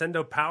the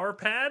Nintendo Power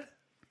Pad.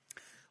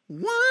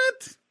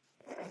 What?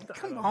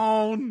 Come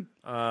on.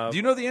 Do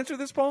you know the answer to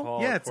this, Paul?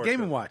 Paul, Yeah, of it's course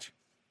Game it- & Watch.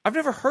 I've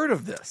never heard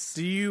of this.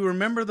 Do you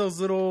remember those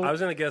little I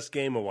was going to guess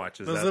Game & Watch.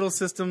 those little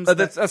systems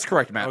That's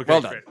correct, Matt. Okay,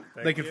 well done. great.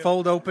 Thank they could you.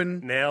 fold open?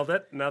 Nailed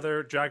it.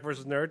 Another Jock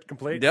versus Nerd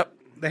complete. Yep.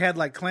 They had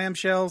like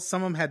clamshells.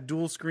 Some of them had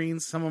dual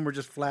screens. Some of them were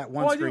just flat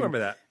one Oh, I do screen. remember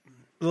that.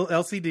 Little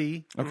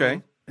LCD.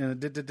 Okay.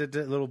 And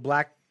little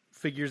black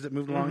figures that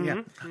moved along.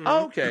 Yeah.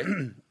 Oh, okay.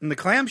 And the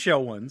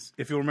clamshell ones,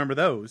 if you'll remember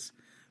those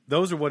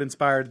are what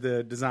inspired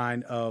the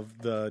design of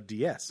the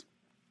DS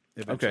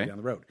eventually Okay. down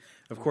the road.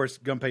 Of course,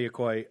 Gunpei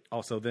Yokoi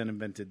also then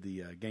invented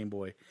the Game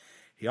Boy.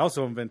 He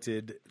also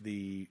invented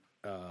the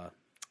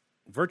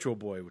Virtual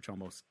Boy, which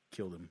almost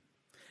killed him.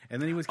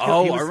 And then he was killed.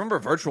 Oh, he was, I remember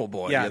Virtual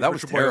Boy. Yeah, Yeah, that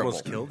was Virtual Boy terrible.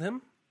 almost killed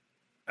him?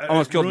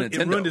 Almost killed It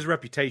Nintendo. ruined his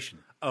reputation.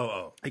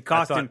 Oh. It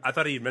cost him. I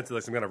thought he invented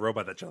like some kind of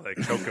robot that like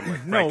choke him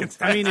like No,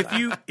 Frankenstein. I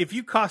mean if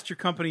you cost your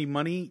company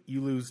money,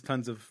 you lose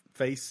tons of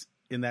face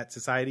in that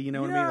society. You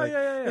know what I mean? Like,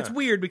 yeah. It's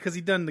weird because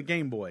he done the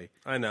Game Boy.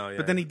 I know, yeah.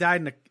 But then he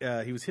died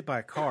he was hit by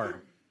a car. It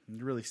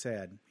was really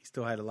sad. He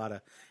still had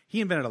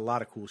he invented a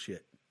lot of cool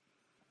shit.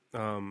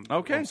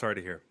 Okay. I'm sorry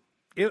to hear.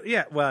 It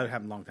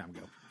happened a long time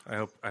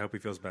ago. I hope he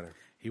feels better.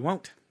 He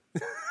won't.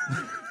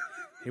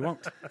 He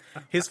won't.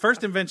 His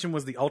first invention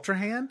was the Ultra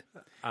Hand,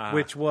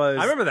 which was.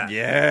 I remember that.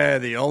 Yeah,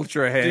 the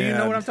Ultra Hand. Do you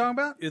know what I'm talking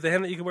about? Is the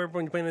hand that you can wear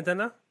when you play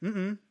Nintendo?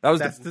 That was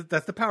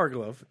That's the Power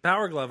Glove.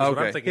 Power Glove is what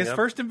I'm Okay. thinking His of.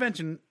 first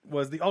invention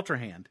was the Ultra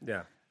Hand,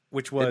 Yeah.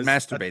 which was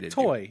masturbated a you.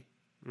 toy.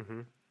 Mm-hmm.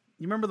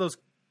 You remember those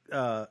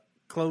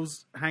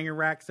clothes hanger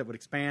racks that would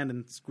expand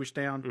and squish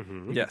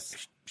down?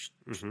 Yes.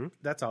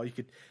 That's all. You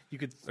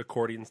could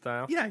Accordion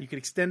style. yeah, you could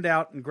extend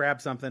out and grab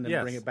something and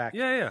Yes. bring it back.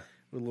 Yeah.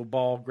 With a little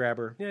ball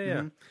grabber. Yeah, yeah.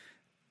 Mhm.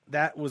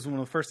 That was one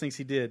of the first things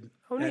he did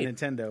at neat.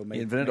 Nintendo. He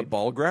invented a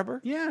ball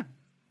grabber? Yeah.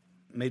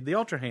 Made the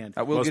Ultra Hand.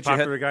 That will Most get you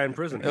popular head, guy in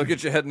prison. It'll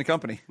get you ahead in the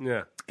company.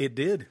 Yeah. It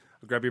did.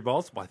 Grab your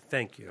balls. Why,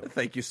 thank you.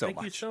 Thank you so Thank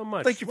much. you so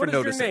much. Thank you for What is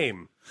noticing. your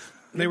name?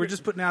 They were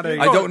just putting out a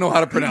I don't know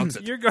how to pronounce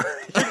it. You're going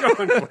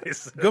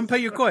places.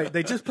 Gunpei Yokoi.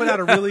 They just put out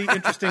a really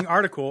interesting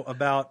article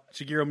about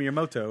Shigeru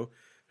Miyamoto,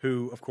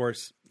 who, of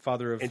course,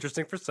 father of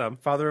Interesting for some.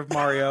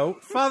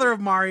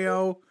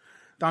 Mario,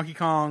 Donkey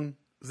Kong,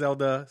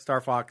 Zelda, Star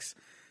Fox.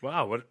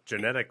 Wow, what a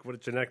genetic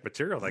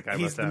material that guy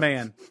He's must the have.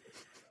 man.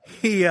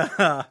 He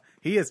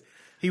is.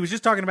 He was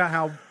just talking about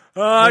how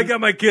I got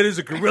my kid who's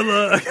a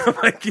gorilla. I got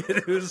my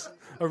kid who's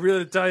a real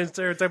Italian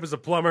stereotype as a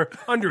plumber.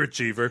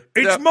 Underachiever.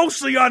 It's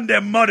mostly on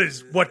them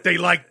mothers what they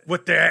like,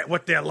 what they're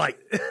like.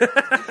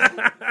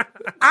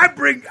 I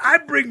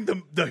bring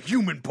the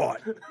human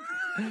part.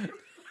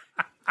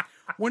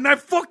 When I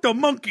fucked a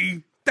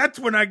monkey, that's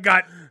when I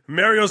got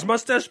Mario's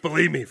mustache,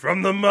 believe me,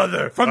 from the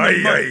mother.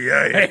 Hey,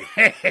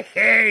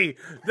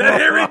 That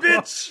hairy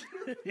bitch.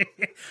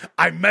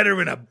 I met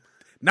her in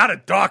not a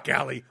dark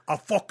alley, a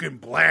fucking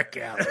black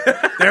alley.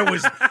 There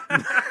was.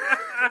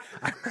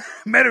 I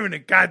met her in a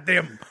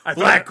goddamn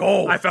black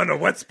hole. I found a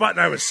wet spot and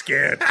I was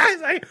scared. I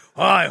was like,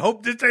 oh, I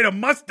hope this ain't a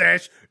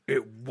mustache.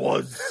 It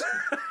was.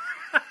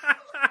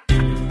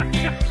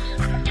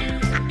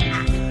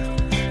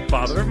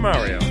 Father of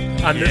Mario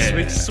on this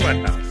week's Sweat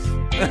House.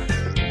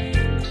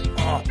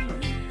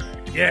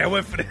 Yeah, I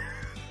went for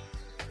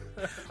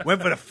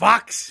the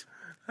fox.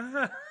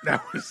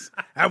 That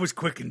was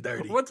quick and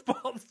dirty. What's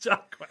Paul's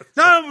Jock question?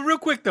 no, real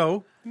quick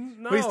though.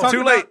 No. He's talking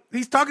Too late.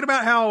 He's talking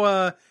about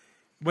how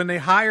when they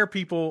hire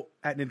people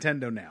at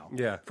Nintendo now,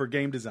 Yeah. for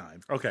game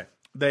design, Okay.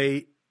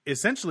 they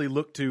essentially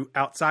look to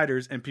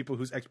outsiders and people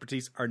whose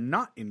expertise are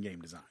not in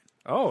game design.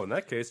 Oh, in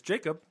that case,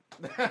 Jacob.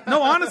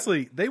 No,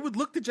 honestly, they would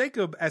look to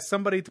Jacob as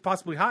somebody to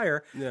possibly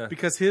hire Yeah.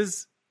 because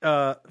his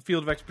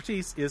field of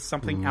expertise is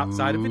something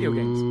outside of video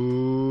games.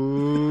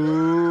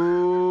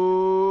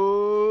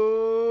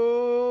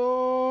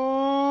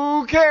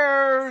 Who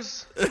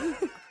cares?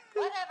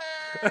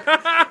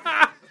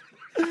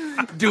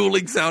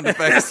 Dueling sound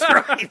effects.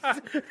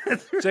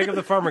 Jacob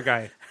the farmer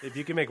guy. If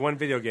you could make one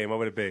video game, what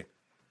would it be?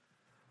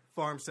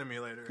 Farm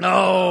Simulator.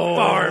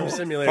 Farm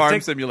Simulator. Farm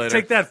Take- Simulator.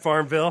 Take that,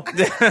 Farmville.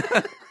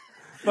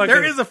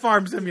 There is a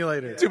farm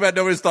simulator. Too bad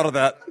nobody's thought of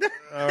that.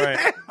 All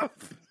right.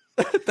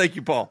 Thank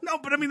you, Paul. No,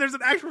 but I mean, there's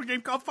an actual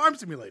game called Farm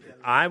Simulator.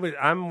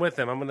 I'm with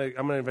him. I'm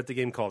gonna invent a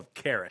game called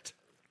Carrot.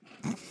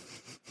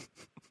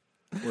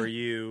 Where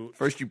you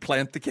First, you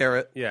plant the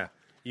carrot.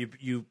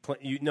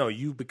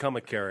 you become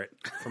a carrot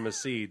from a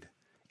seed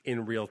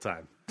in real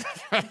time.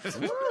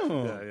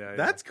 Yeah.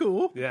 That's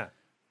cool. Yeah.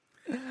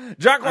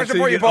 Jock, question Until for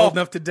you you, get Paul. old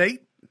enough to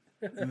date,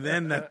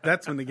 then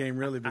that's when the game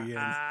really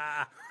begins.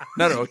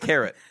 No, a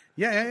carrot.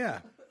 Yeah.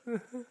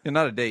 You're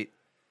not a date.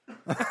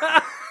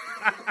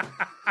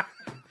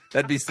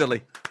 That'd be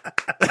silly.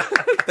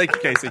 Thank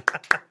you, Casey.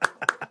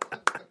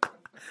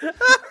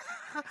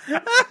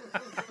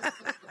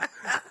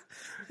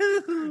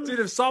 Dude,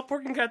 if salt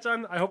pork can catch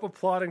on, I hope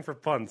applauding for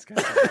puns catch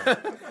on.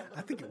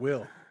 I think it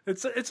will.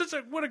 It's such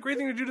what a great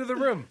thing to do to the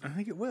room. I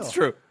think it will. It's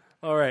true.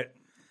 All right.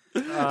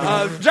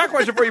 Jock,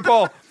 question for you,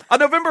 Paul. On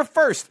November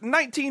 1st,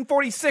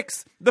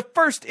 1946, the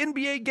first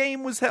NBA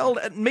game was held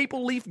at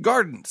Maple Leaf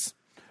Gardens.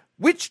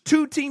 Which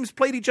two teams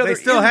played each other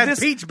They still in had this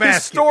peach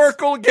baskets.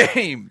 historical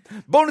game?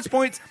 Bonus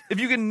points if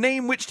you can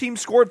name which team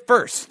scored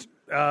first.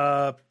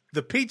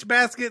 the peach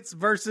baskets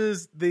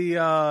versus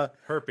the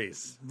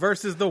Herpes.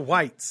 versus the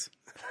whites.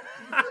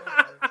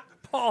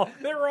 Paul,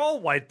 they were all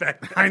white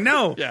back then. I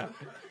know. Yeah.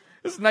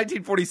 This is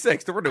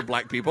 1946. There were no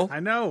black people. I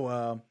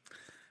know.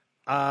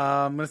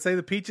 I'm gonna say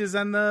the peaches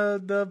and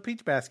the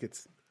peach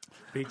baskets.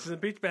 Peaches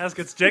and peach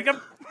baskets. Jacob?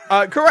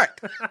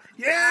 Correct.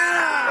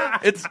 Yeah.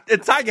 It's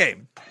tie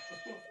game.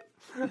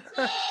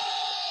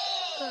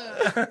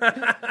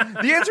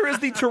 The answer is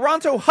the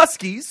Toronto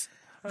Huskies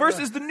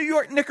versus the New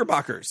York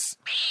Knickerbockers.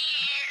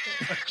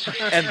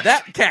 And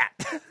that cat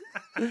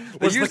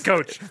Was the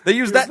coach. They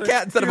used that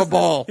cat instead of a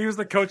ball. He was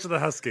the coach of the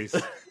Huskies.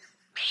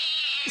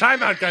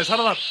 Timeout, guys.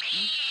 Huddle up.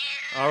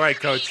 All right,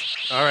 coach.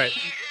 All right.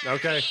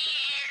 Okay.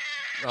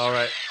 All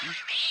right.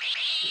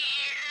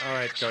 All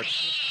right,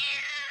 coach.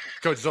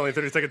 Coach, it's only a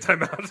 30-second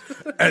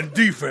timeout. And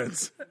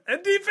defense.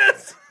 And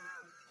defense.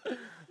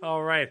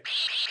 All right.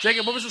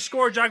 Jacob, what was the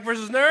score? Jock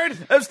versus Nerd?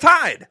 It was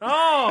tied.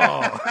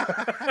 Oh.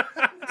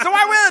 So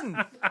I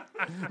win.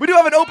 We do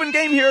have an open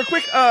game here. A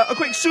quick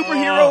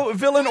superhero,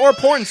 villain, or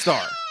porn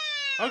star.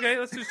 Okay,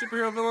 let's do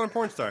superhero, villain, and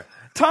porn star.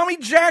 Tommy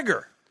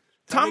Jagger.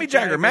 Tommy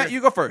Jagger. Jagger. Matt, you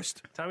go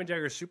first. Tommy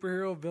Jagger,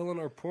 superhero, villain,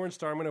 or porn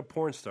star? I'm going to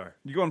porn star.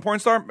 You going porn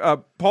star?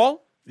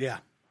 Paul? Yeah.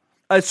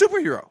 A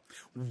superhero.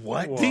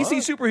 What? DC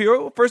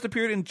superhero first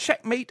appeared in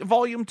Checkmate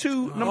Volume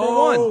 2, number 1.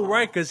 Oh,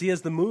 right, because he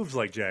has the moves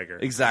like Jagger.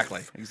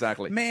 Exactly.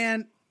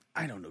 Man,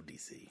 I don't know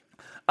DC.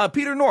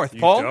 Peter North. You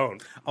Paul?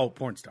 don't. Oh,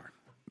 porn star.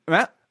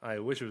 Matt? I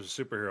wish it was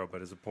a superhero,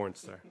 but it's a porn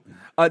star.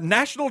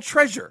 National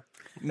Treasure.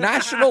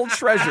 National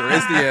Treasure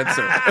is the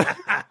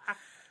answer.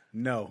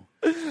 No.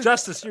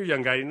 Justice, you're a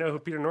young guy. You know who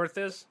Peter North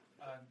is?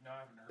 No, I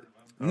haven't heard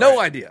of him. No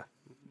idea.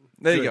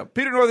 There you go.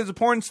 Peter North is a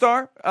porn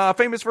star,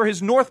 famous for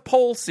his North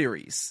Pole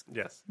series.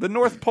 Yes. The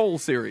North Pole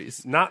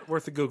series. Not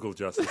worth a Google,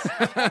 Justice.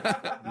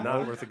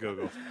 Not worth a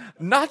Google.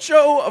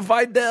 Nacho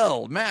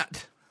Vidal.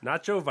 Matt.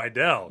 Nacho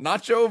Vidal.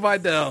 Nacho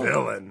Vidal.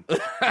 Villain.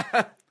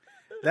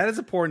 That is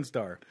a porn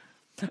star.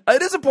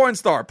 It is a porn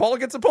star. Paul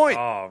gets a point.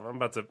 Oh, I'm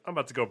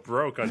about to go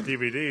broke on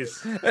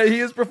DVDs. He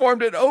has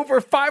performed in over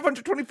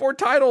 524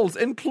 titles,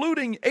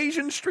 including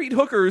Asian Street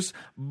Hookers,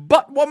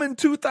 Butt Woman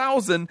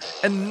 2000,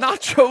 and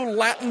Nacho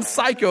Latin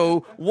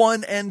Psycho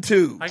 1 and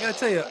 2. I gotta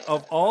tell you,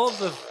 of all of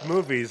the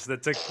movies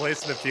that took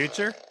place in the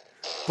future,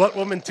 Butt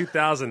Woman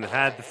 2000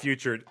 had the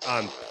future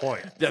on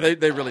point. Yeah,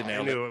 they really They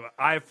nailed it. knew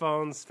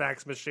iPhones,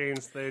 fax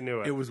machines. They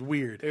knew it. It was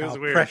weird. It was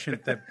how weird.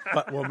 prescient that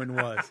butt woman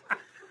was.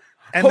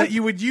 And that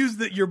you would use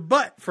your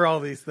butt for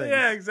all these things.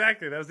 Yeah,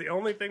 exactly. That was the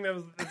only thing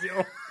that's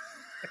the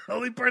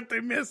only part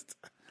they missed.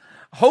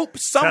 Hope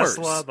Summers.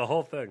 Tesla, the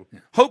whole thing.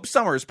 Hope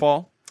Summers,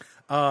 Paul.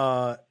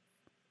 I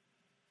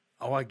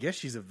guess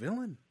she's a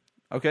villain.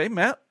 Okay,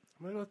 Matt.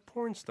 I'm gonna go with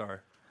porn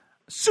star.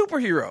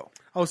 Superhero.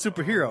 Oh,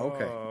 superhero.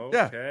 Okay. Oh,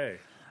 Yeah. okay.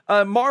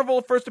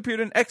 Marvel first appeared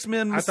in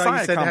X-Men I Messiah thought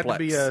you said Complex. it had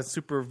to be a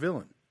super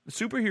villain.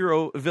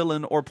 Superhero,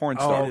 villain, or porn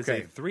star. Oh, It is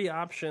okay. a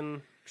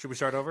 3-option. Should we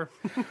start over?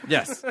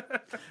 Yes.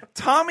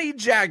 Tommy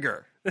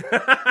Jagger.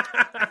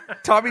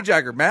 Tommy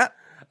Jagger. Matt?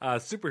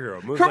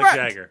 Superhero. Moves Correct. like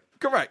Jagger.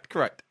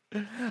 Correct.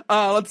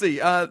 Let's see.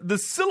 The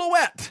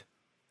Silhouette.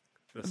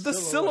 The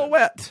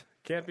Silhouette.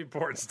 Can't be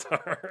porn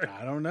star.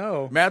 I don't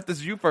know. Matt, this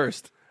is you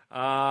first.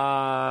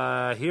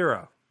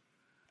 Hero.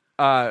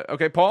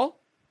 Okay, Paul?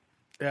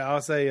 Yeah,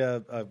 I'll say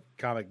a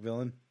comic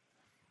villain.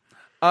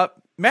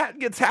 Matt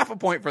gets half a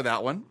point for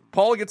that one.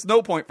 Paul gets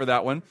no point for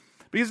that one.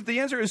 Because the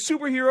answer is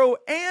superhero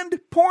and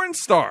porn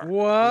star.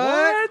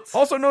 What?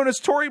 Also known as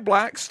Tory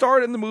Black,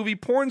 starred in the movie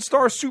Porn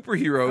Star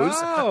Superheroes,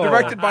 Oh.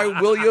 directed by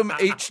William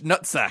H.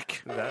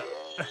 Nutsack. That-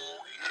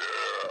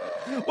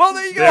 Well,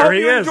 there you go. There Hope he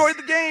you is. enjoyed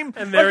the game.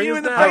 And there Punching he you is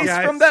in the now, face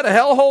guys. from that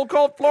hellhole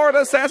called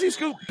Florida. Sassy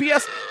Scoop.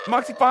 P.S.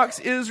 Moxie Fox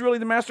is really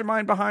the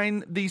mastermind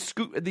behind the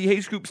Hey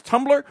Scoops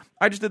Tumblr.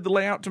 I just did the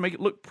layout to make it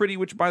look pretty,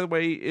 which, by the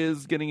way,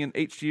 is getting an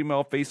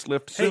HTML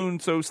facelift soon,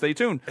 so stay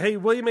tuned. Hey,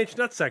 William H.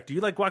 Nutsack, do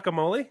you like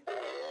guacamole?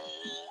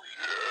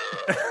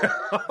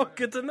 Oh,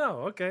 good to know.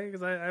 Okay,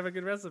 because I have a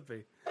good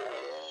recipe.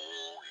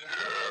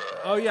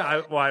 Oh, yeah.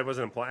 I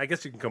wasn't implying. I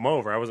guess you can come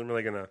over. I wasn't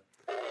really going to.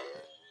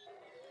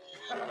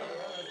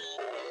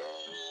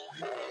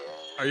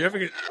 Are you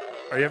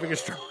having a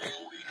stroke?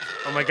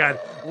 Oh, my God.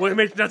 William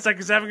H. Nutsack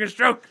is having a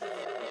stroke.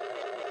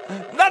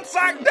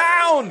 Nutsack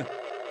down!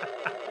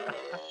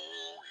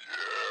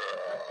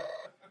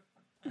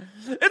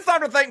 It's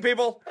time to thank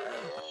people.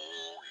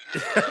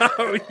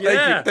 Oh,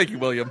 yeah. Thank you,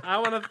 William. I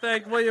want to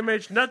thank William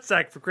H.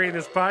 Nutsack for creating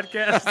this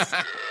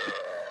podcast.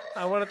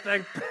 I want to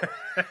thank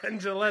Ben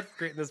Gillette for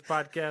creating this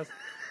podcast.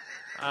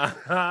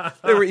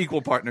 They were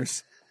equal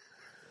partners.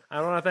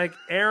 I want to thank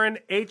Aaron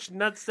H.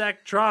 Nutsack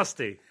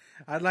Trosty.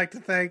 I'd like to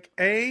thank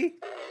A.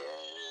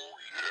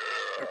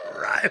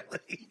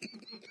 Riley.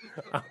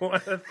 I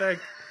want to thank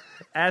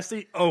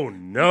Assy. Oh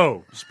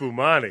no,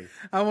 Spumani.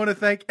 I want to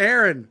thank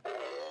Aaron.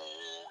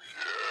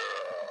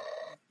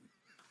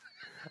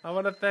 I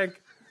want to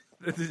thank.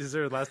 Is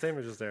there a last name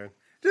or just Aaron?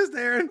 Just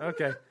Aaron.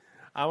 Okay.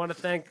 I want to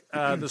thank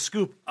the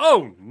Scoop.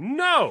 Oh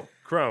no,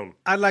 Crone.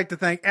 I'd like to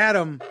thank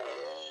Adam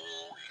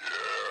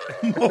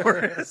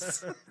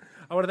Morris.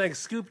 I want to thank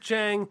Scoop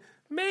Chang.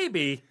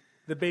 Maybe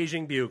the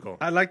Beijing Bugle.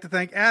 I'd like to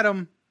thank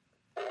Adam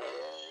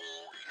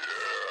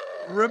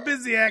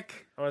Rabiziak.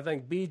 I want to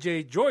thank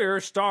BJ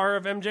Joyer, star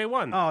of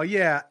MJ1. Oh,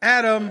 yeah.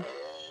 Adam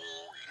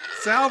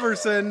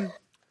Salverson.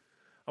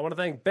 I want to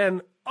thank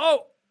Ben.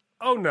 Oh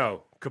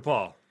no,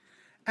 Kapal.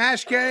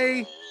 Ash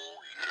K.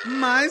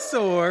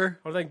 Mysore.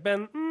 I want to thank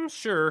Ben.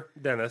 Sure,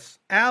 Dennis.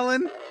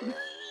 Alan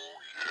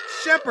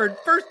Shepard,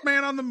 first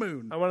man on the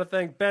moon. I want to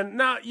thank Ben.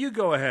 Nah, you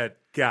go ahead,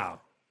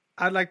 Gal.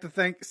 I'd like to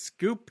thank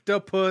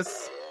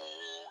Scooptopus.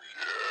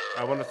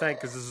 I want to thank,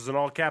 because this is in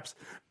all caps,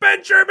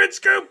 Ben Sherman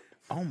Scoop.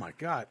 Oh my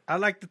God. I'd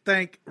like to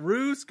thank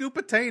Rue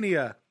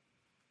Scoopatania.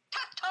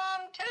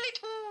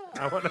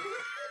 I want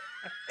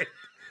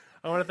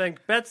to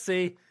thank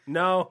Betsy.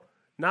 No,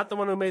 not the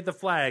one who made the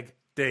flag.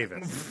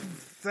 Davis.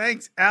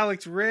 Thanks,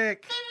 Alex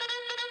Rick.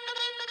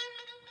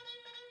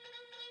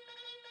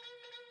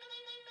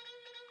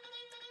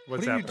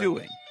 What's What are you happening?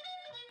 doing?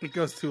 It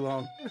goes too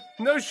long.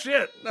 No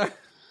shit.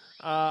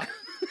 Oh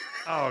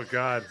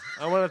God.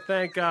 I want to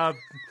thank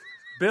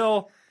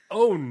Bill.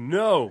 Oh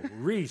no,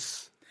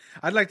 Reese.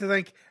 I'd like to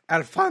thank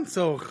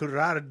Alfonso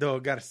Gerardo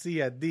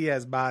Garcia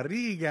Diaz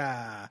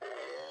Barriga.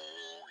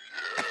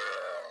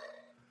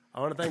 I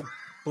want to thank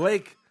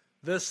Blake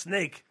the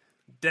Snake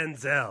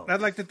Denzel.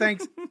 I'd like to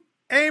thank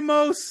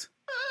Amos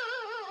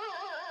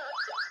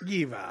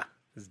Giva.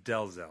 It's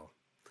Delzel.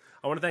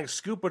 I want to thank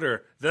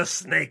Scooper the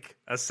Snake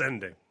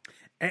Ascending.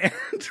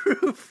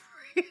 Andrew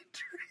Friedrich.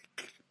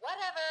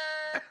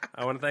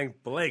 I want to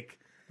thank Blake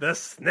the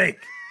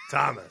Snake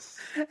Thomas.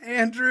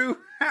 Andrew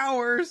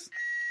Howers.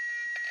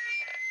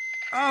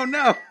 Oh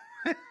no.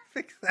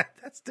 Fix that.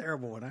 That's a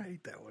terrible one. I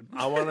hate that one.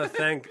 I want to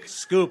thank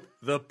Scoop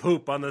the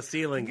Poop on the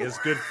ceiling is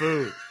good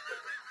food.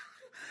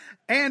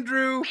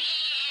 Andrew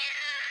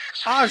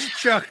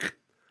Oshchuk.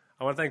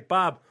 I want to thank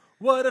Bob.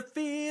 What a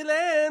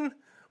feeling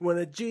when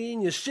a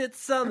genius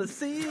shits on the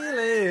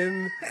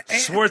ceiling.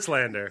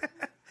 Schwartzlander.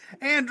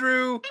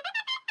 Andrew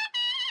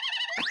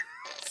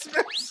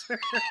Spencer.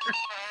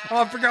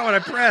 Oh, I forgot what I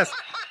pressed.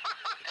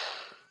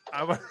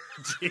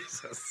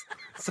 Jesus.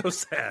 So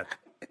sad.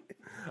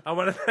 I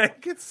want to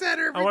thank. Get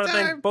sadder every I want to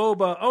time. thank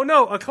Boba. Oh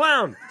no, a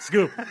clown.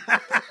 Scoop.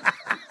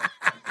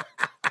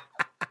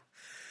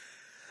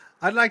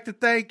 I'd like to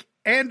thank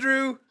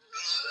Andrew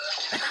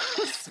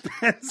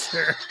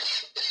Spencer.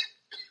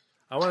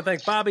 I want to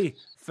thank Bobby.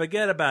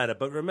 Forget about it,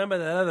 but remember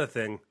that other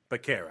thing,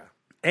 Bakara.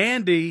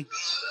 Andy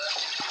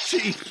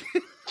Cheek.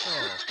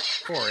 Oh,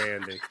 poor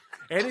Andy.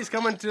 Andy's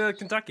coming to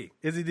Kentucky.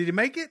 Is he? Did he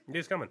make it?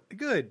 He's coming.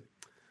 Good.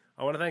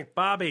 I want to thank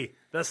Bobby,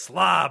 the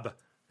slob,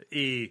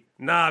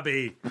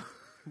 Nobby,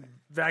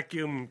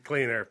 vacuum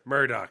cleaner,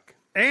 Murdoch.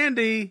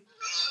 Andy.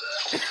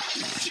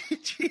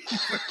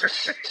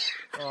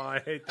 Oh, I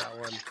hate that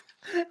one.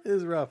 This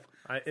is rough.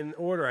 In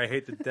order, I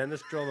hate the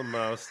dentist drill the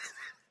most,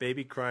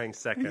 baby crying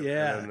second,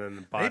 Yeah. and then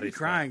the body Baby stuff.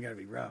 crying gotta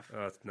be rough.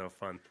 Oh, it's no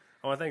fun.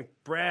 I want to thank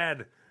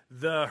Brad,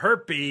 the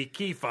herpy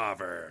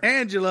Kefauver.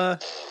 Angela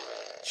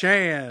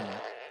Chan.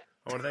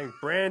 I want to thank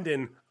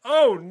Brandon.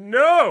 Oh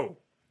no,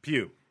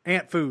 Pew.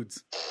 Ant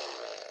Foods.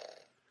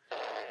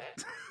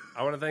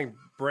 I want to thank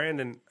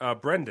Brendan.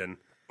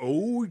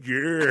 Oh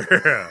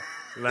yeah,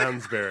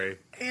 Lounsbury.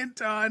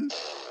 Anton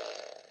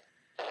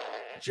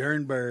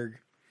Jernberg.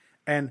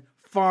 And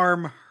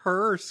Farm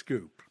Her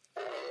Scoop.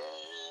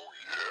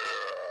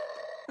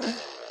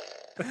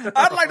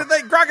 I'd like to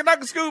thank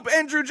Crocodile Scoop,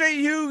 Andrew J.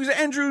 Hughes,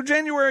 Andrew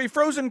January,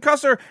 Frozen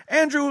Cusser,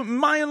 Andrew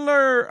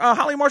Meyler,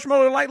 Holly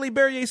Marshmallow, Lightly,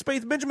 Barry A.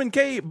 Spaeth, Benjamin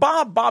K.,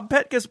 Bob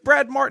Petkus,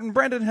 Brad Martin,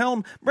 Brandon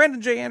Helm, Brandon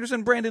J.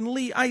 Anderson, Brandon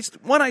Lee,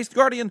 One Iced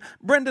Guardian,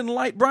 Brendan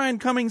Light, Brian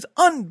Cummings,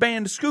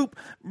 Unbanned Scoop,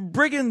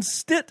 Brigand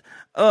Stitt,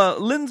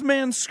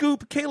 Linsman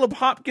Scoop, Caleb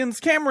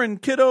Hopkins, Cameron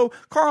Kiddo,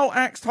 Carl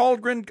Axt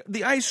Haldgren,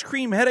 The Ice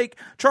Cream Headache,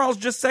 Charles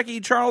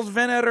Jasecki, Charles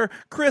Van Etter,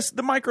 Chris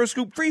the Micro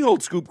Scoop,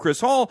 Freehold Scoop,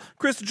 Chris Hall,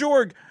 Chris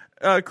Jorg,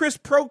 Chris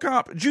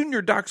Prokop,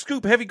 Junior Doc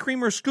Scoop, Heavy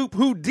Creamer Scoop,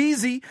 Who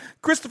Deezy,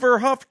 Christopher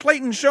Huff,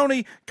 Clayton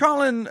Shoney,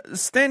 Colin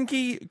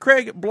Stanke,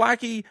 Craig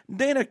Blackie,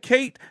 Dana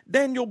Kate,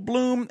 Daniel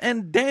Bloom,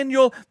 and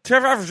Daniel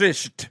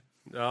Teravisht.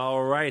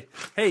 All right.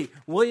 Hey,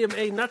 William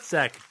A.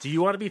 Nutsack, do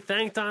you want to be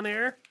thanked on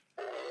air?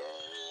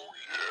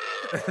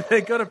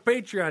 Go to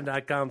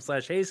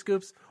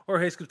patreon.com/HeyScoops or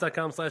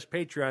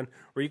HeyScoops.com/Patreon,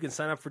 where you can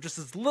sign up for just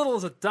as little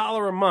as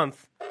 $1 a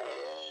month.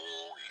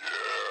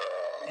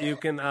 You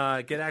can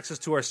get access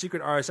to our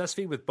secret RSS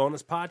feed with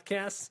bonus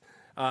podcasts,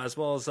 as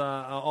well as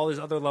all these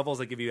other levels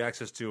that give you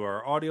access to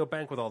our audio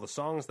bank with all the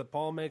songs that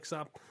Paul makes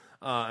up,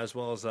 as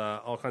well as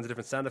all kinds of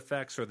different sound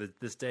effects or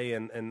this day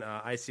in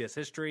ICS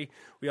history.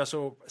 We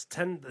also,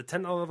 the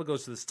 $10 level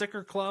goes to the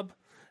Sticker Club,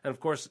 and of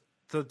course,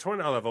 the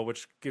 $20 level,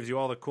 which gives you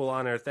all the cool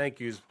on-air thank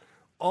yous,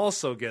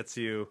 also gets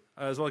you,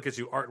 as well as gets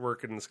you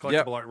artwork and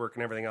collectible artwork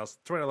and everything else.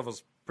 $20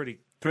 level's pretty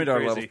 $20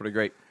 crazy. level's pretty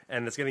great.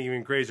 And it's getting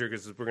even crazier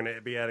because we're going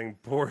to be adding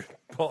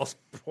Paul's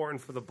Porn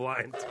for the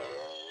Blind.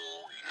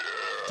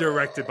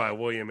 Directed by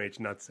William H.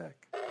 Nutsack.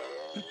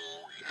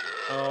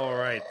 All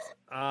right.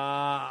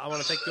 I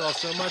want to thank you all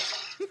so much.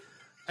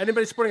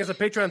 Anybody supporting us on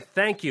Patreon,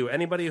 thank you.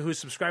 Anybody who's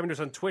subscribing to us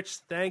on Twitch,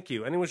 thank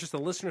you. Anyone who's just a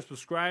listener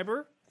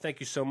subscriber, thank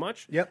you so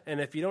much. Yep. And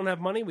if you don't have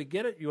money, we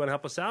get it. You want to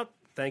help us out?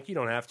 Thank you. You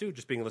don't have to.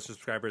 Just being a listener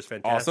subscriber is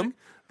fantastic. Awesome.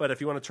 But if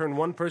you want to turn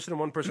one person and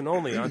one person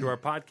only onto our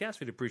podcast,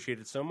 we'd appreciate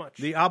it so much.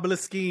 The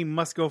obelisk scheme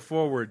must go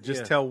forward.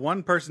 Just Yeah. tell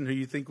one person who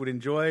you think would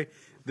enjoy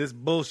this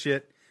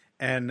bullshit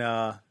and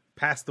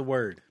pass the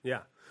word. Yeah.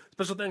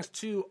 Special thanks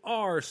to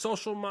our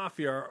social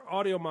mafia, our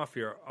audio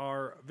mafia,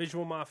 our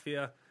visual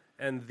mafia,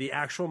 and the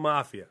actual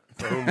mafia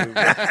for whom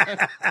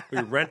we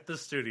rent the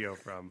studio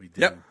from. We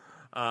Yep.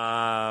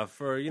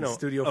 For, you know,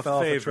 studio a fell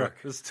off a favor.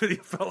 truck. The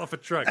studio fell off a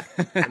truck.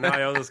 And now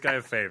I owe this guy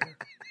a favor.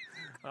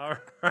 All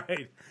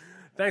right.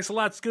 Thanks a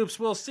lot, Scoops.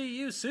 We'll see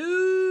you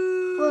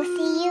soon. We'll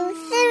see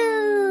you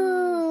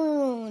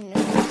soon.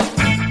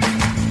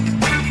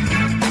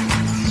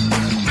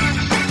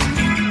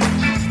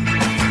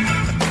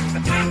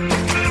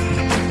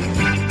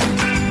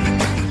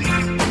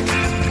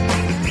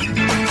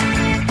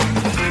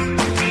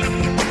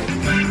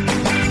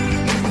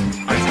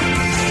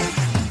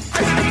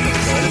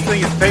 This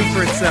thing is paid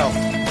for itself.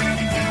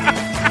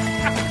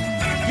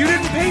 You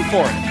didn't pay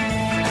for it.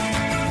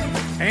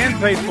 And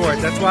paid for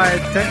it. That's why it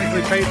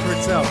technically paid for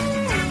itself.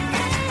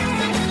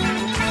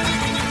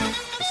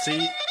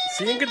 See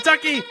you in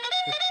Kentucky.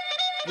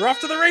 We're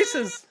off to the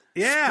races.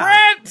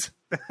 Yeah. Sprint!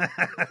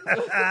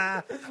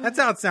 That's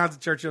how it sounds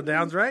at Churchill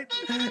Downs, right?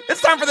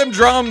 It's time for them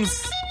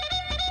drums.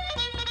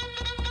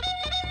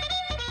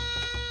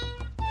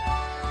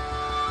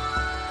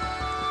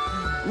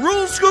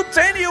 Rule Scoop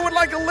Tania would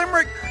like a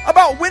limerick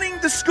about winning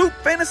the Scoop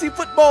Fantasy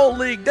Football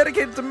League,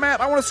 dedicated to Matt.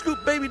 I want to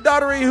scoop baby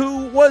Daughtery,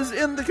 who was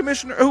the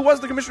commissioner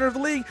of the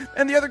league,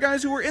 and the other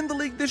guys who were in the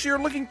league this year.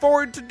 Looking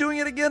forward to doing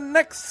it again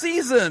next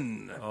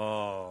season.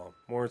 Oh,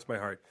 warms my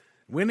heart.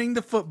 Winning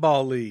the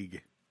football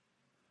league.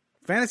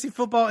 Fantasy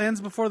football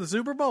ends before the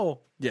Super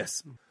Bowl.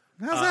 Yes,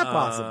 How's that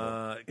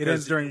possible? It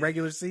ends during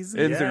regular season?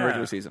 ends during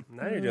regular season.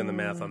 Now you're doing the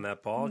math on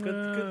that, Paul.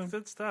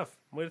 Good stuff.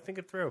 Way to think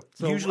it through.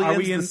 So Usually are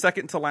ends we in the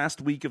second to last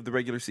week of the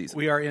regular season.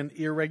 We are in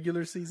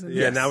irregular season?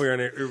 Yeah, now we're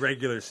in an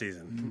irregular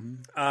season,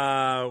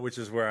 which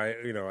is where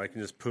I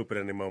can just poop at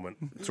any moment.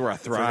 That's where I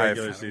It's a thrive.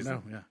 regular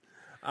season. No,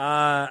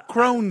 yeah.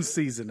 Crohn's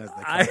season, as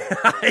they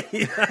call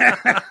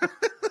it.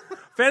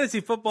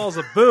 Fantasy football's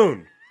a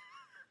boon.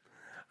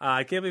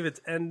 I can't believe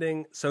it's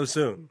ending so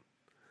soon.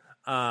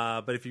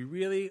 But if you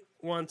really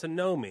want to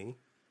know me,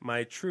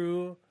 my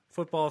true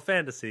football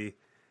fantasy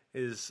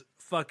is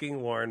fucking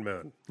Warren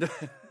Moon.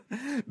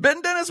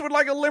 Ben Dennis would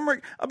like a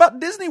limerick about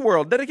Disney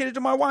World, dedicated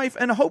to my wife,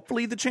 and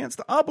hopefully the chance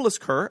to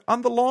obelisk her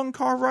on the long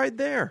car ride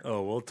there.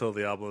 Oh, we'll tell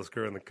the obelisk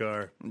her in the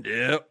car.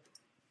 Yep.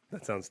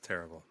 That sounds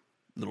terrible.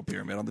 Little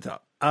pyramid on the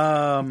top.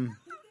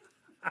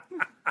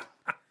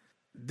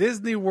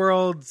 Disney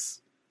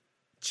World's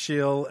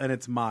chill and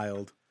it's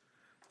mild.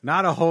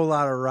 Not a whole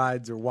lot of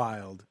rides are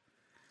wild.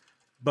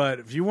 But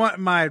if you want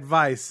my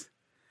advice,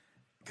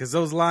 because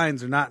those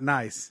lines are not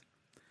nice,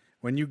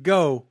 when you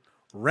go,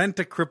 rent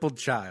a crippled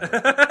child.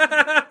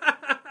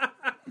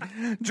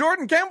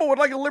 Jordan Campbell would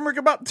like a limerick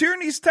about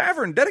Tierney's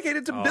Tavern,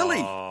 dedicated to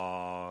Billy.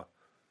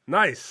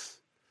 Nice.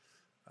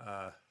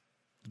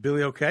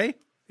 Billy okay?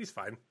 He's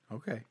fine.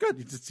 Okay. Good.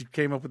 You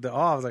came up with the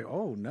I was like,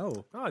 oh,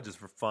 no. Oh, just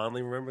for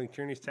fondly remembering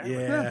Tierney's Tavern.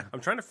 Yeah. I'm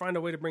trying to find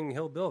a way to bring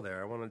Hill Bill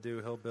there. I want to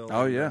do Hill Bill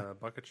Oh, and, yeah.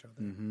 Bucket Show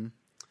there. Mm-hmm.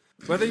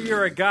 Whether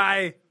you're a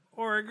guy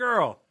or a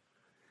girl,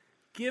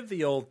 give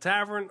the old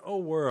tavern a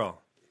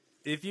whirl.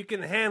 If you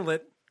can handle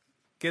it,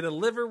 get a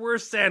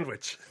liverwurst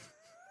sandwich.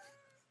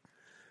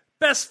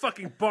 Best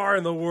fucking bar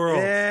in the world.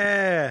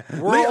 Yeah.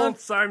 World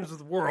times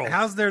with world.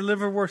 How's their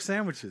liverwurst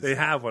sandwiches? They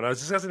have one. I was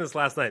discussing this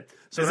last night.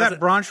 So is it has that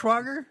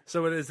Braunschweiger?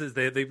 So it is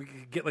they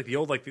get like the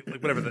old like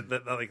whatever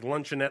the like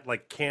luncheonette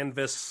like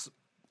canvas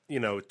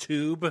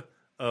tube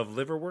of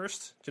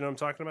liverwurst. Do you know what I'm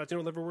talking about? Do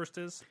you know what liverwurst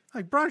is?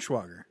 Like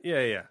Braunschweiger.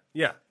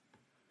 Yeah.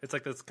 It's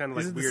like this kind of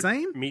Is like it the weird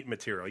same? meat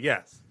material.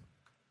 Yes.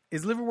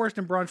 Is liverwurst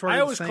and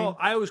Braunschweiger the same?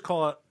 I always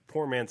call it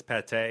poor man's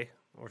pate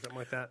or something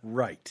like that.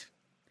 Right.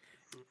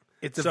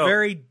 It's a So-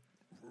 very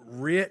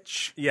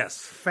rich, Yes.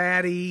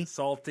 fatty,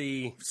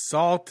 Salty.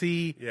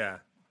 salty,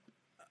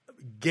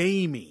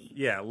 gamey.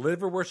 Yeah.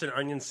 Liverwurst and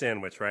onion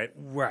sandwich, right?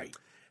 Right.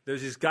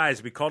 There's these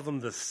guys, we called them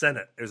the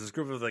Senate. There's this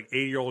group of like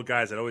 80-year-old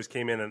guys that always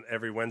came in and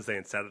every Wednesday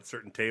and sat at a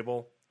certain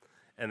table.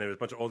 And there was a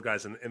bunch of old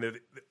guys, and the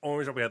only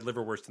reason we had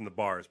liverwurst in the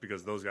bars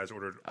because those guys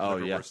ordered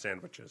liverwurst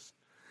sandwiches.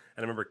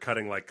 And I remember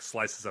cutting like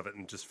slices of it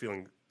and just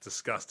feeling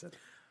disgusted.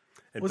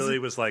 And Billy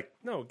was like,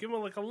 "No, give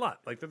them like a lot.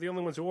 Like they're the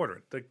only ones who order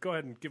it. Like, go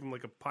ahead and give them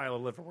like a pile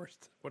of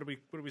liverwurst. What are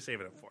we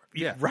saving them for?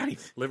 Yeah. Right.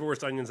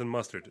 Liverwurst, onions, and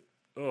mustard.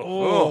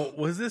 Oh,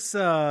 was this is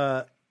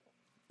that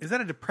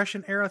a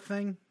Depression era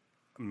thing?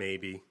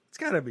 Maybe. It's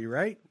got to be,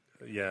 right?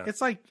 Yeah.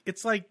 It's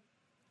like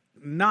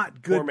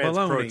not good Poor man's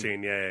bologna.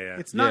 protein. Yeah.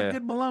 It's not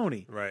good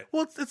bologna. Right.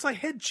 Well, it's like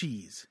head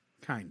cheese,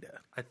 kind of.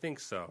 I think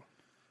so.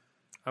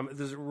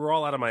 We're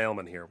all out of my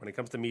element here when it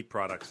comes to meat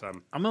products.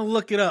 I'm gonna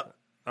look it up.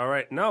 All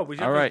right. No, we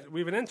have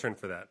an intern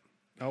for that.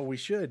 Oh, we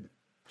should.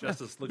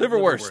 Justice, look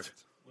Liverwurst.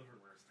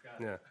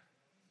 Yeah.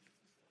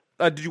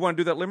 Did you want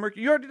to do that limerick?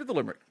 You already did the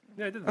limerick.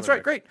 Yeah, I did. That's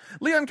right, great.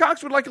 Leon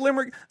Cox would like a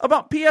limerick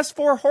about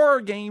PS4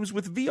 horror games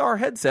with VR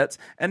headsets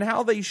and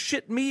how they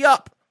shit me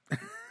up.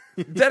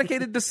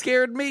 Dedicated to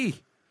Scared Me.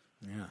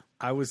 Yeah.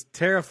 I was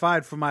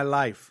terrified for my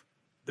life.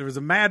 There was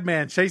a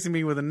madman chasing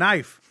me with a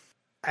knife.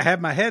 I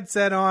had my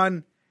headset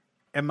on,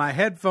 and my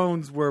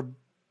headphones were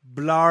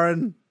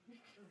blaring,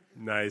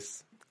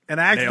 Nice.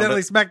 and I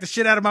accidentally smacked the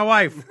shit out of my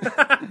wife.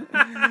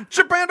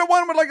 Chipanda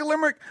One would like a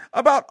limerick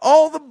about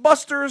all the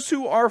busters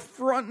who are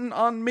fronting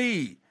on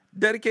me.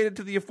 Dedicated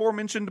to the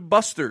aforementioned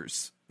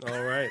busters.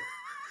 All right.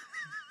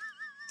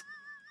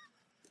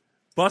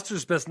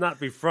 Busters best not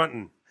be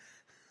fronting.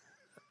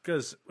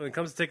 Because when it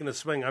comes to taking a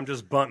swing, I'm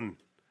just bunting.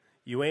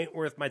 You ain't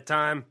worth my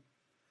time.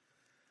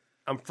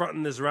 I'm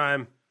fronting this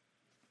rhyme.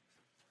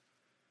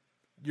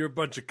 You're a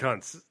bunch of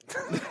cunts.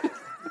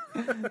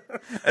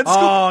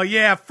 Oh,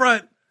 yeah,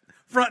 fronting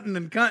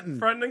and cunting.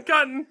 Fronting and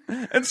cutting.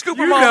 And Scooper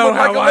You Mom know would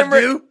like how a I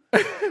limerick. do.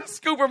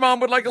 Scooper Mom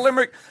would like a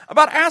limerick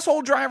about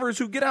asshole drivers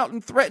who get out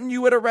and threaten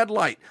you at a red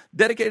light.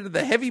 Dedicated to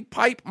the heavy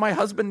pipe my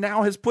husband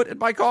now has put in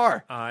my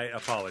car. I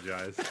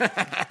apologize.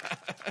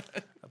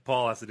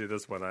 Paul has to do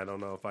this one. I don't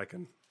know if I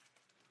can.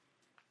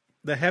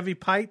 The heavy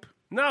pipe?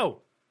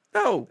 No.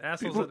 No.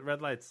 Assholes People- at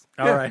red lights.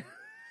 All right.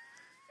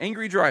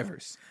 Angry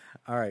drivers.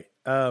 All right.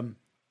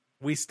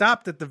 We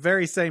stopped at the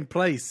very same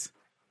place.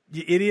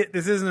 You idiot.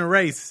 This isn't a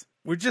race.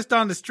 We're just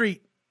on the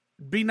street.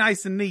 Be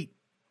nice and neat,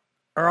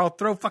 or I'll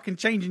throw fucking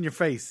change in your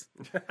face.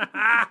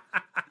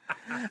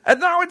 And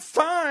now it's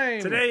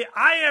time. Today,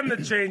 I am the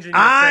change in your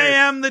I face.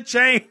 am the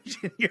change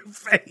in your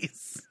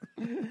face.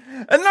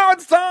 And now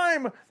it's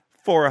time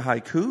for a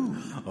haiku.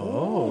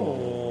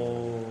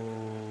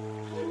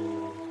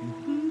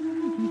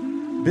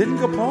 Ben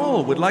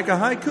Kapal would like a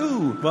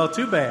haiku Well,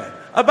 too bad.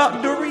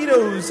 about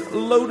Doritos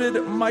loaded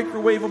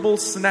microwavable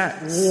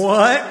snacks.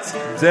 What?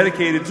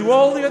 Dedicated to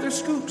all the other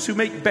scoops who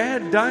make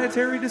bad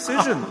dietary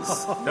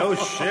decisions. No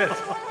shit.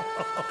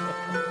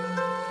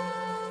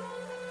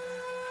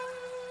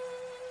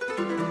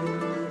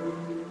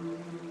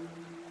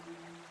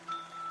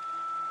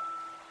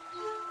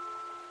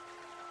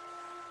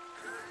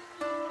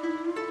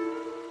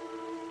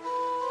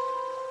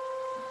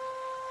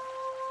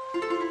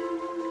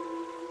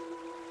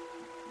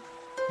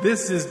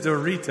 This is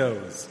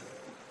Doritos.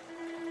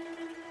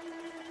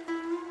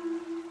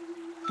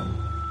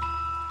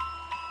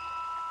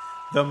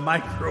 The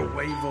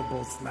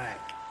microwavable snack.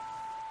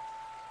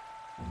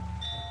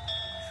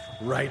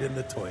 Right in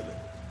the toilet.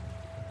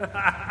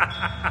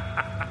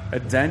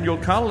 Daniel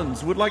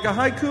Collins would like a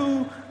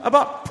haiku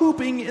about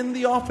pooping in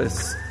the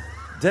office.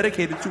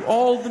 Dedicated to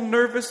all the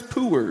nervous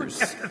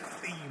pooers.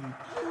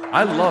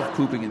 I love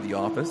pooping in the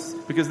office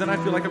because then I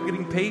feel like I'm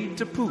getting paid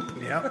to poop.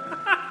 Yep.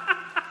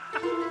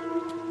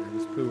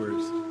 There's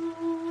pooers.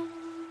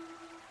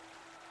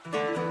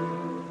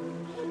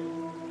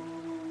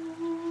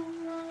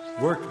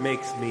 Work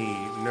makes me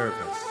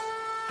nervous.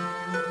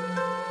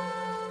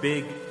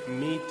 Big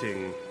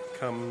meeting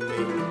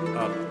coming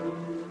up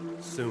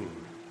soon.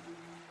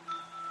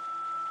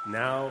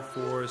 Now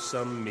for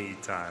some me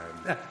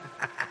time.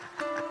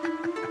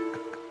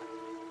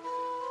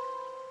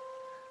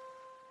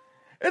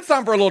 It's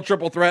time for a little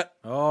triple threat.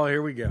 Oh,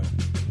 here we go.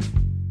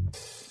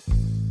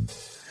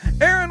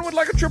 Aaron would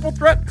like a triple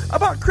threat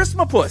about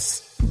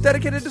Christmas,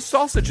 dedicated to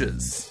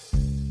sausages.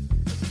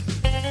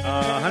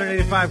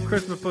 185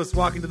 Christmas puss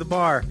walking to the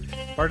bar.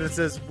 Bartender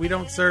says, "We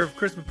don't serve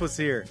Christmas puss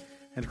here."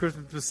 And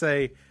Christmas puss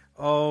say,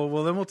 "Oh,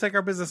 well, then we'll take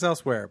our business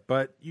elsewhere.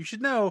 But you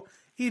should know,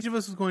 each of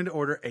us is going to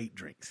order 8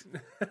 drinks."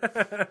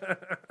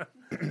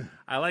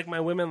 I like my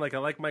women like I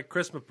like my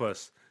Christmas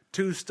puss.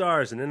 2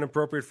 stars and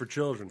inappropriate for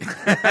children.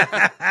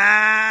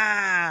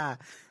 I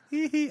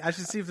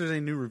should see if there's any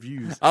new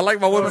reviews. I like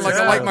my women like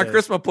I like my yeah.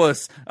 Christmas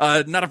puss.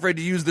 Not afraid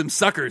to use them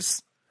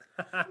suckers.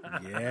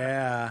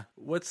 Yeah.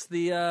 What's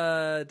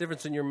the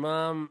difference in your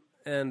mom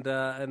and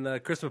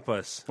the Christmas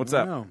puss? What's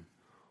up? No.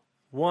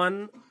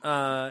 One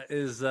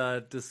is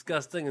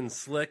disgusting and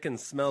slick and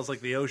smells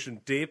like the ocean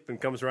deep and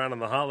comes around on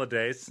the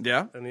holidays.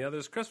 Yeah. And the other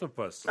is Christmas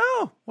puss.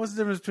 Oh, What's the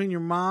difference between your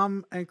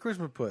mom and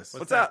Christmas puss?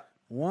 what's that?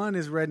 One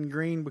is red and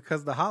green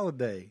because of the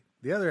holiday.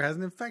 The other has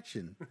an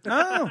infection.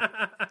 Oh.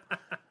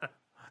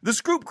 The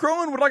Scoop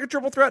Crowan would like a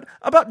triple threat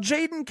about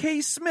Jaden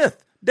K.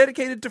 Smith,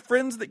 dedicated to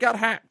friends that got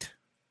hacked.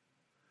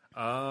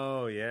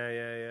 Oh,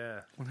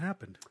 yeah. What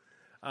happened?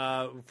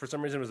 For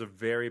some reason, it was a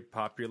very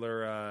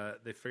popular.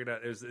 They figured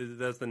out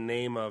that's the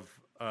name of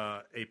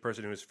a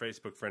person who was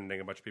Facebook friending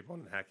a bunch of people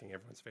and hacking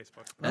everyone's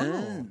Facebook.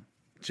 Oh.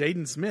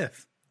 Jaden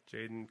Smith.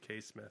 Jaden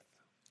K. Smith.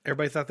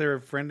 Everybody thought they were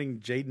friending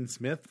Jaden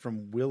Smith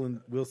from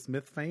Will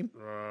Smith fame?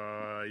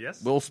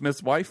 Yes. Will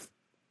Smith's wife.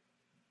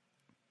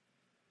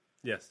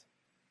 Yes.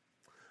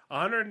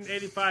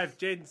 185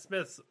 Jaden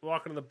Smiths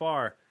walking to the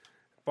bar.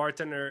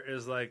 Bartender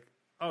is like,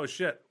 "Oh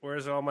shit,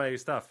 where's all my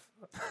stuff?"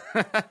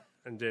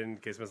 And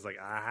Jaden K. Smith's like,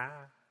 "Aha,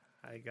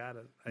 I got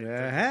it. I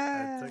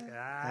took it.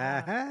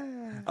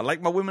 I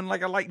like my women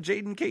like I like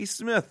Jaden K.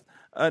 Smith.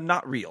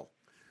 Not real.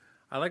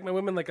 I like my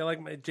women like I like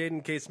my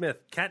Jaden K.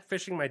 Smith.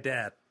 Catfishing my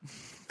dad."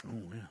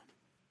 Oh, yeah.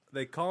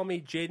 They call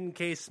me Jaden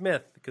K.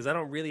 Smith because I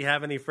don't really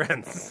have any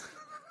friends.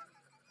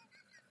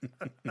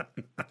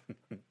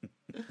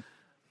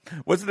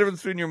 What's the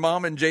difference between your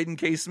mom and Jaden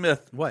K.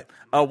 Smith? What?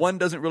 One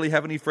doesn't really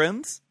have any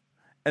friends,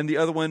 and the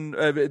other one,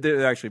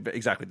 they're actually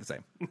exactly the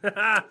same. What's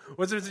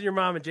the difference between your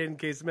mom and Jaden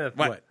K. Smith?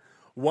 What?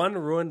 One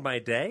ruined my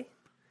day,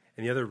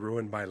 and the other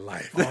ruined my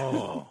life.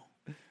 Oh.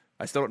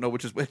 I still don't know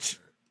which is which.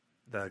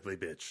 The ugly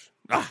bitch.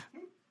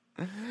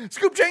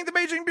 Scoop Chang, the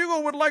Beijing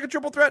Bugle, would like a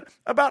triple threat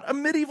about a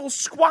medieval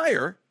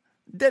squire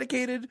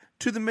dedicated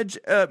to the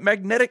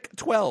magnetic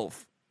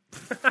 12.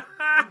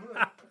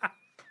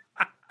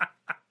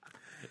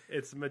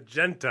 It's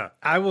magenta.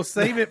 I will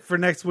save it for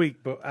next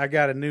week, but I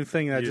got a new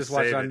thing that I You just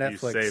watched save on it,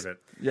 Netflix. You save it.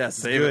 Yes,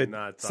 save good.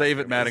 it. Save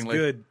it, It's Mattingly.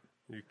 Good.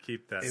 You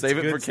keep that. Save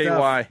it good for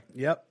stuff.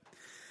 KY. Yep.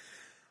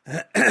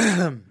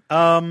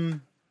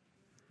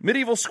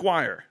 Medieval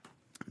squire.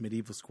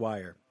 Medieval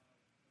squire.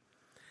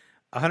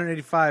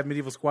 185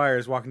 medieval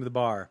squires walk into the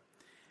bar,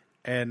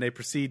 and they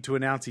proceed to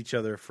announce each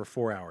other for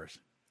 4 hours.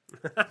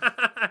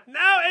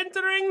 Now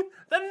entering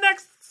the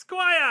next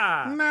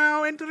squire.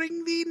 Now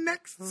entering the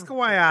next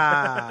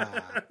squire.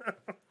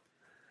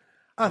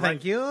 Oh,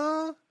 thank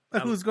you.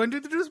 Who's going to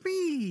introduce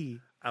me?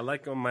 I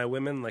like my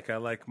women like I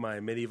like my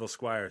medieval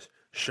squires.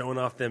 Showing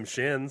off them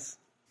shins.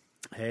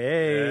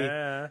 Hey,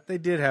 Yeah. they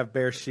did have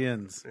bare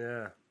shins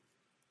Yeah.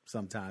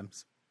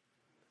 sometimes.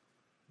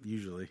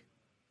 Usually.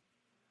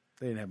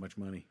 They didn't have much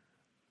money.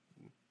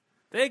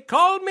 They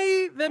call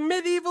me the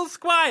medieval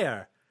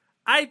squire.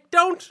 I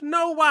don't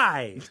know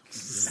why.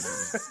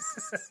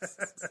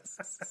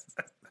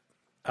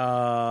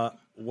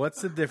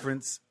 What's the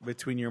difference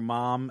between your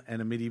mom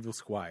and a medieval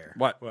squire?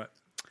 What?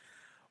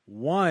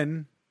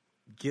 One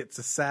gets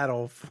a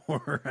saddle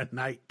for a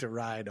night to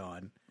ride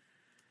on,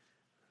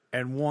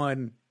 and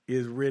one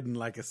is ridden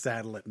like a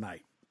saddle at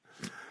night.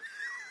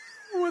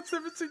 What's the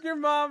difference in your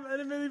mom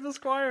and a medieval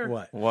squire?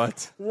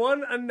 What?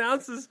 One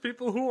announces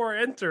people who are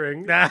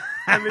entering, and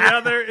the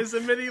other is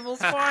a medieval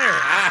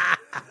squire.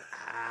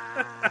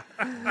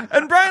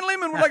 And Brian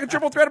Lehman would like a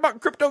triple threat about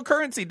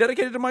cryptocurrency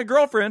dedicated to my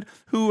girlfriend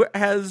who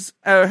has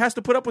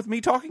to put up with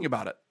me talking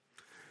about it.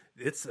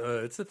 It's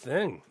a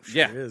thing.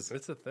 Yeah. It is.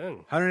 It's a thing.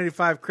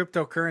 185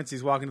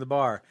 cryptocurrencies walk into the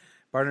bar.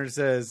 Bartender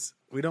says,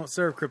 "We don't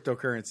serve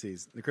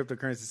cryptocurrencies." The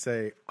cryptocurrencies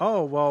say,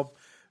 "Oh, well,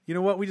 you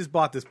know what? We just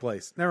bought this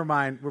place. Never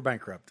mind. We're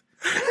bankrupt."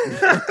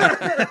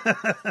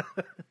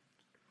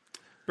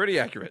 Pretty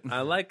accurate.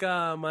 I like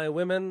my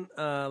women,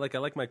 like I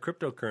like my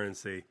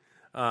cryptocurrency.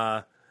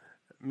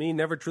 Me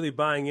never truly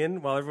buying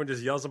in while everyone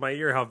just yells in my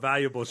ear how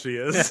valuable she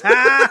is.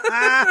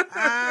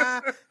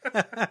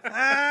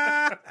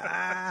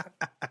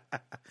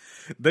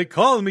 They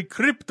call me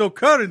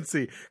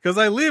cryptocurrency because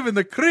I live in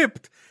the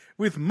crypt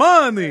with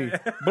money.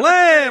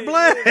 Blah,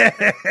 blah.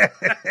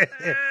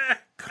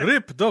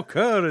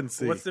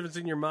 Cryptocurrency. What's the difference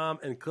between your mom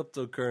and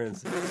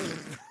cryptocurrency?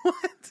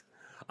 What?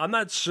 I'm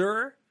not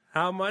sure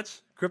how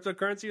much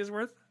cryptocurrency is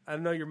worth. I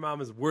know your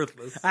mom is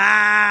worthless.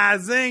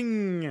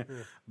 Zing.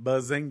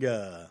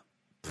 Bazinga.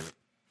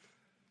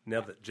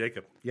 Nailed it,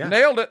 Jacob. Yeah.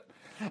 Nailed it.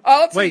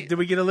 Let's Wait, see. did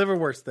we get a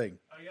liverwurst thing?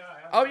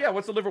 Oh, yeah.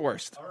 What's the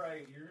liverwurst? All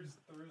right, here's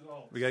the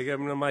result. We gotta give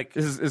him the mic.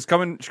 Is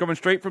coming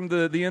straight from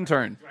the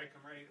intern. Right,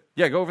 come right.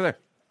 Yeah, go over there.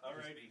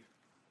 Alrighty.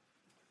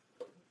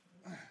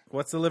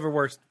 What's the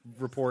liverwurst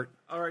report?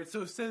 All right,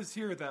 so it says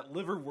here that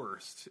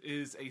liverwurst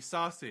is a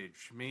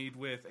sausage made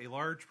with a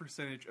large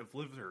percentage of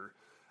liver,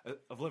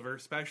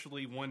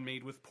 especially one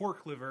made with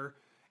pork liver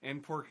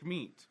and pork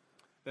meat.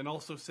 Then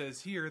also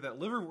says here that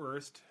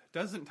liverwurst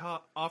doesn't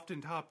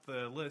often top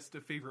the list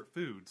of favorite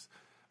foods,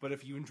 but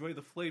if you enjoy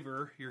the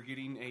flavor, you're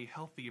getting a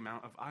healthy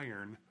amount of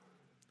iron.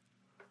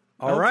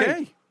 All right.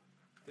 Okay.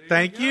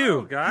 Thank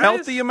you. Guys.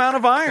 Healthy amount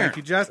of iron. Thank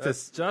you,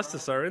 Justice.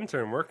 Justice, our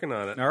intern, working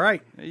on it. All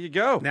right. There you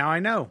go. Now I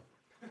know.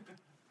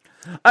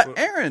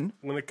 Aaron,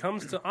 When it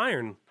comes to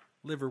iron,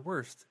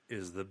 liverwurst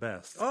is the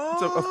best.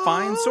 it's a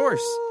fine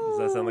source. Does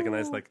that sound like a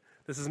nice,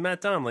 this is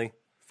Matt Donnelly,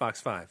 Fox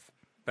 5.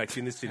 Back to you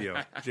in the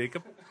studio.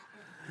 Jacob?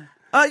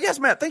 Yes,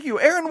 Matt, thank you.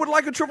 Aaron would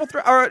like a triple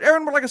threat, or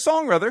Aaron would like a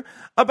song, rather,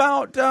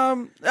 about,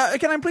 can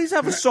I please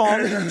have a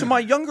song to my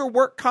younger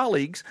work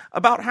colleagues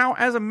about how,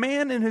 as a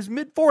man in his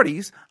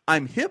mid-40s,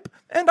 I'm hip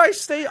and I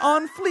stay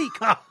on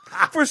fleek.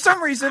 For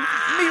some reason,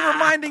 me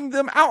reminding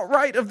them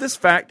outright of this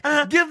fact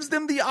gives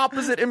them the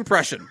opposite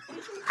impression.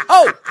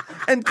 Oh,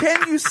 and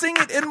can you sing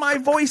it in my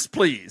voice,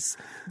 please?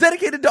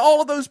 Dedicated to all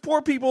of those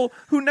poor people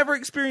who never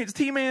experienced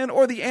He-Man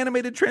or the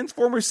animated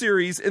Transformers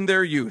series in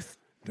their youth.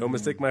 Don't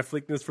mistake my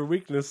fleekness for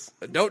weakness.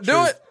 Don't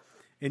do it.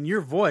 In your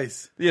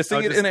voice. Yeah, sing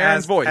Oh, it just in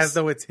Aaron's voice. As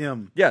though it's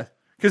him. Yeah,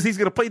 because he's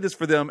going to play this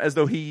for them as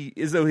though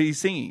he's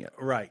singing it.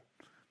 Right.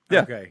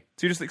 Yeah. Okay.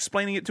 So you're just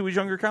explaining it to his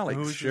younger colleagues.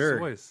 Who's Sure. your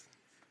voice?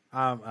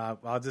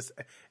 I'll just,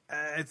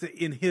 it's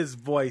in his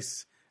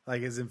voice,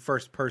 like as in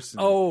first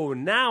person. Oh,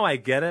 now I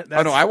get it.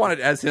 Oh, no, I want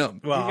it as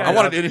him. Well, I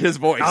want it in his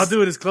voice. I'll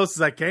do it as close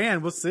as I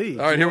can. We'll see.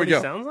 All right, here we What he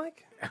go. sounds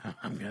like?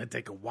 I'm going to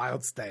take a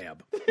wild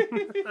stab.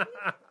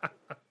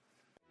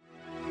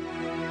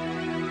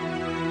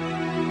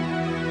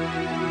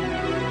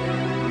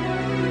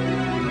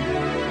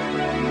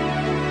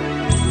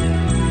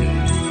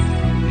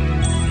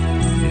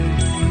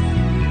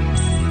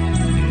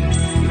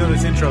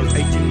 intro is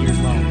 18 years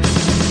long. You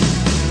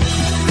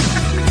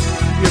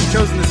have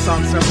chosen this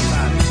song several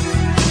times.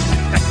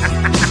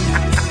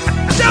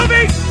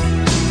 Shelby!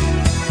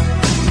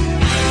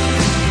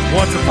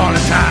 Once upon a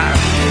time.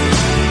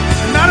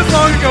 Not as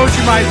long ago as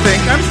you might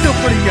think. I'm still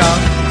pretty young.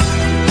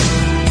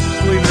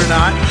 Believe it or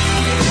not.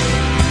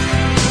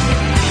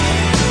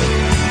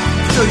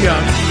 Still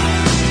young.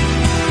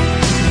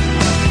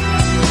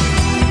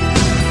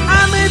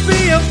 I may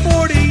be a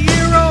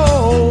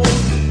 40-year-old,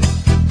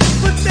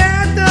 but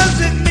that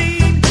doesn't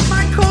mean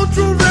my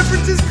cultural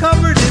reference is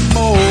covered in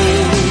mold.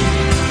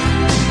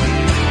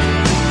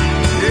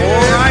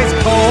 Or ice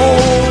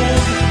cold.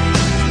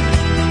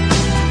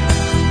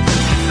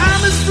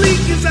 I'm as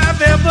fleek as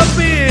I've ever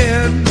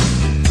been.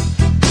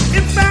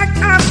 In fact,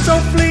 I'm so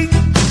fleek,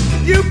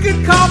 you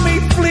can call me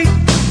Fleek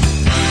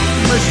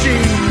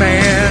Machine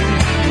Man.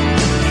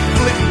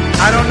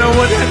 I don't know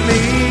what that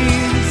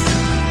means.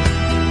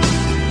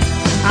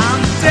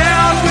 I'm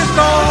down with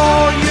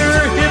all your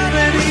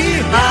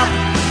hippity hop.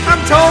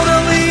 I'm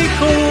totally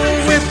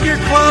cool with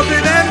your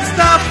clubbing and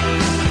stuff.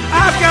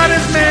 I've got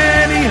as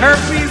many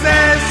herpes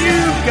as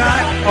you've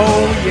got.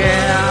 Oh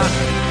yeah.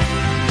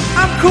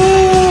 I'm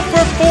cool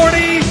for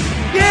 40.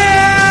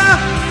 Yeah.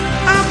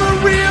 I'm a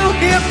real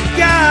hip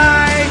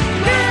guy.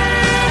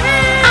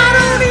 I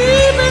don't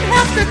even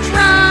have to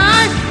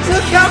try.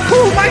 Look how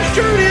cool my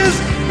shirt is.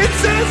 It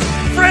says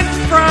French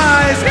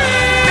fries.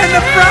 And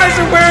the fries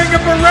are wearing a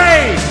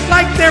beret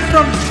like they're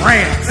from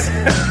France.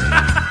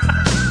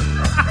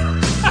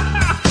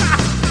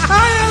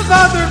 I have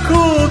other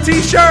cool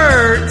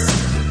t-shirts.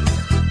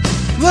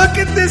 Look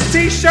at this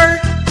t-shirt.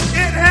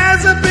 It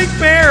has a big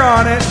bear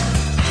on it.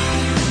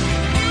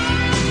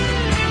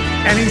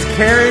 And he's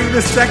carrying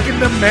the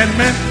Second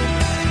Amendment.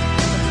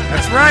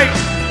 That's right.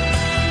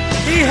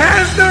 He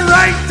has the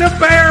right to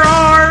bear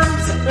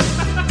arms.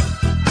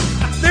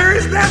 There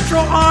is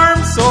natural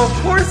arms, so of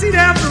course he'd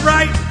have the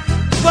right.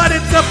 But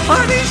it's a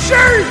punny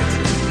shirt.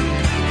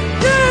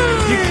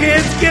 You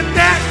kids get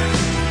that?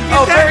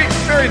 Oh, very,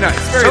 very nice.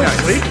 Very So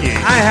nice. fleeky.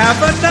 I have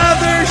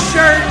another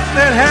shirt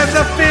that has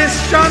a fish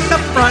on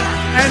the front,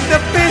 and the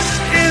fish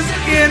is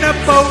in a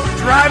boat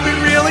driving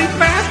really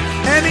fast,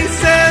 and he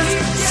says,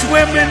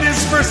 swimming is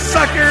for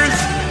suckers.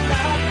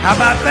 How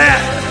about that?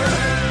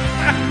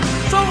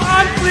 So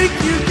on fleek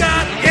you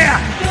got, yeah.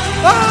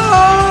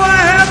 Oh,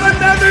 I have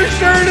another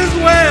shirt as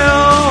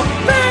well.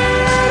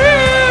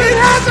 It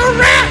has a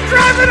rat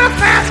driving a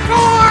fast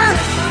car,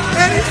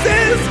 and he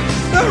says,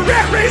 the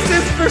rat race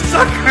is for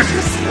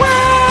suckers.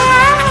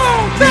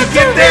 Wow! That's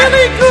a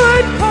really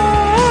good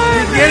part.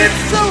 You get it?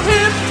 It's so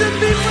hip to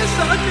be for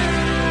suckers.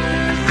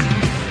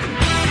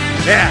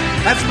 Yeah,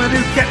 that's my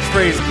new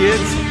catchphrase,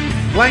 kids.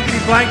 Blankety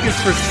blank is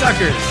for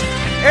suckers.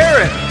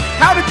 Aaron,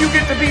 how did you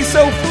get to be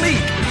so fleek?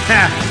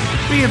 Ha!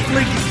 Being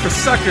fleek is for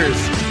suckers.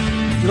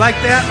 You like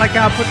that? Like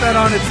how I put that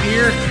on its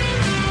ear?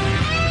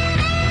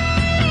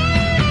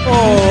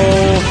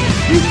 Oh,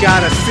 you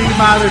got a C.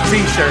 Myler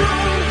t-shirt.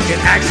 It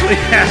actually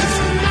has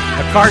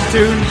a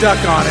cartoon duck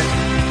on it.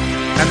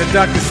 And the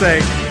duck is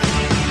saying,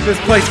 this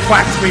place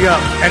quacks me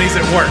up. And he's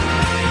at work.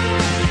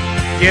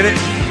 Get it?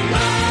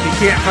 He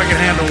can't fucking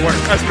handle work.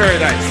 That's very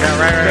nice. Yeah,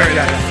 right. Very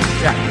nice.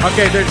 Yeah.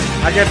 Okay,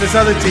 I got this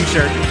other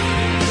t-shirt.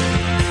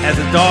 Has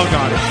a dog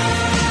on it.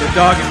 The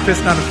dog is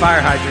pissing on a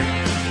fire hydrant.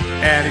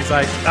 And he's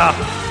like,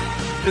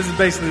 this is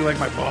basically like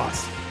my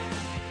boss.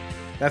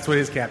 That's what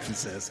his caption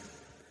says.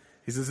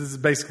 He says, this is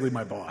basically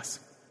my boss.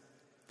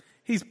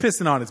 He's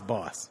pissing on his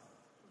boss.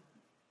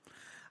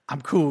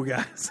 I'm cool,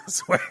 guys. I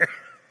swear.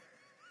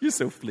 You're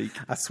so fleek.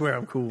 I swear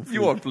I'm cool.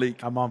 You on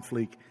fleek. I'm on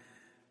fleek.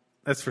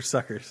 That's for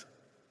suckers.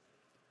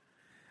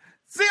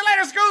 See you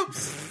later,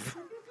 Scoops.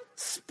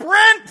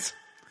 Sprint.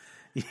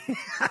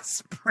 Yeah,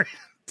 Sprint.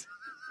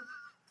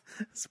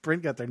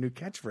 Sprint got their new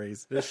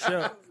catchphrase. This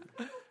show.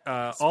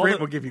 Sprint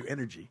will give you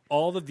energy.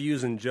 All the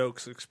views and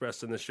jokes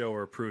expressed in the show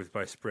are approved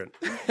by Sprint.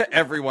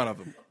 Every one of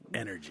them.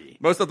 Energy.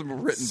 Most of them were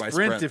written by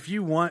Sprint. If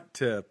you want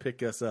to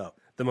pick us up.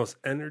 The most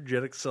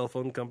energetic cell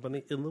phone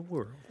company in the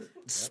world.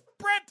 Sprint.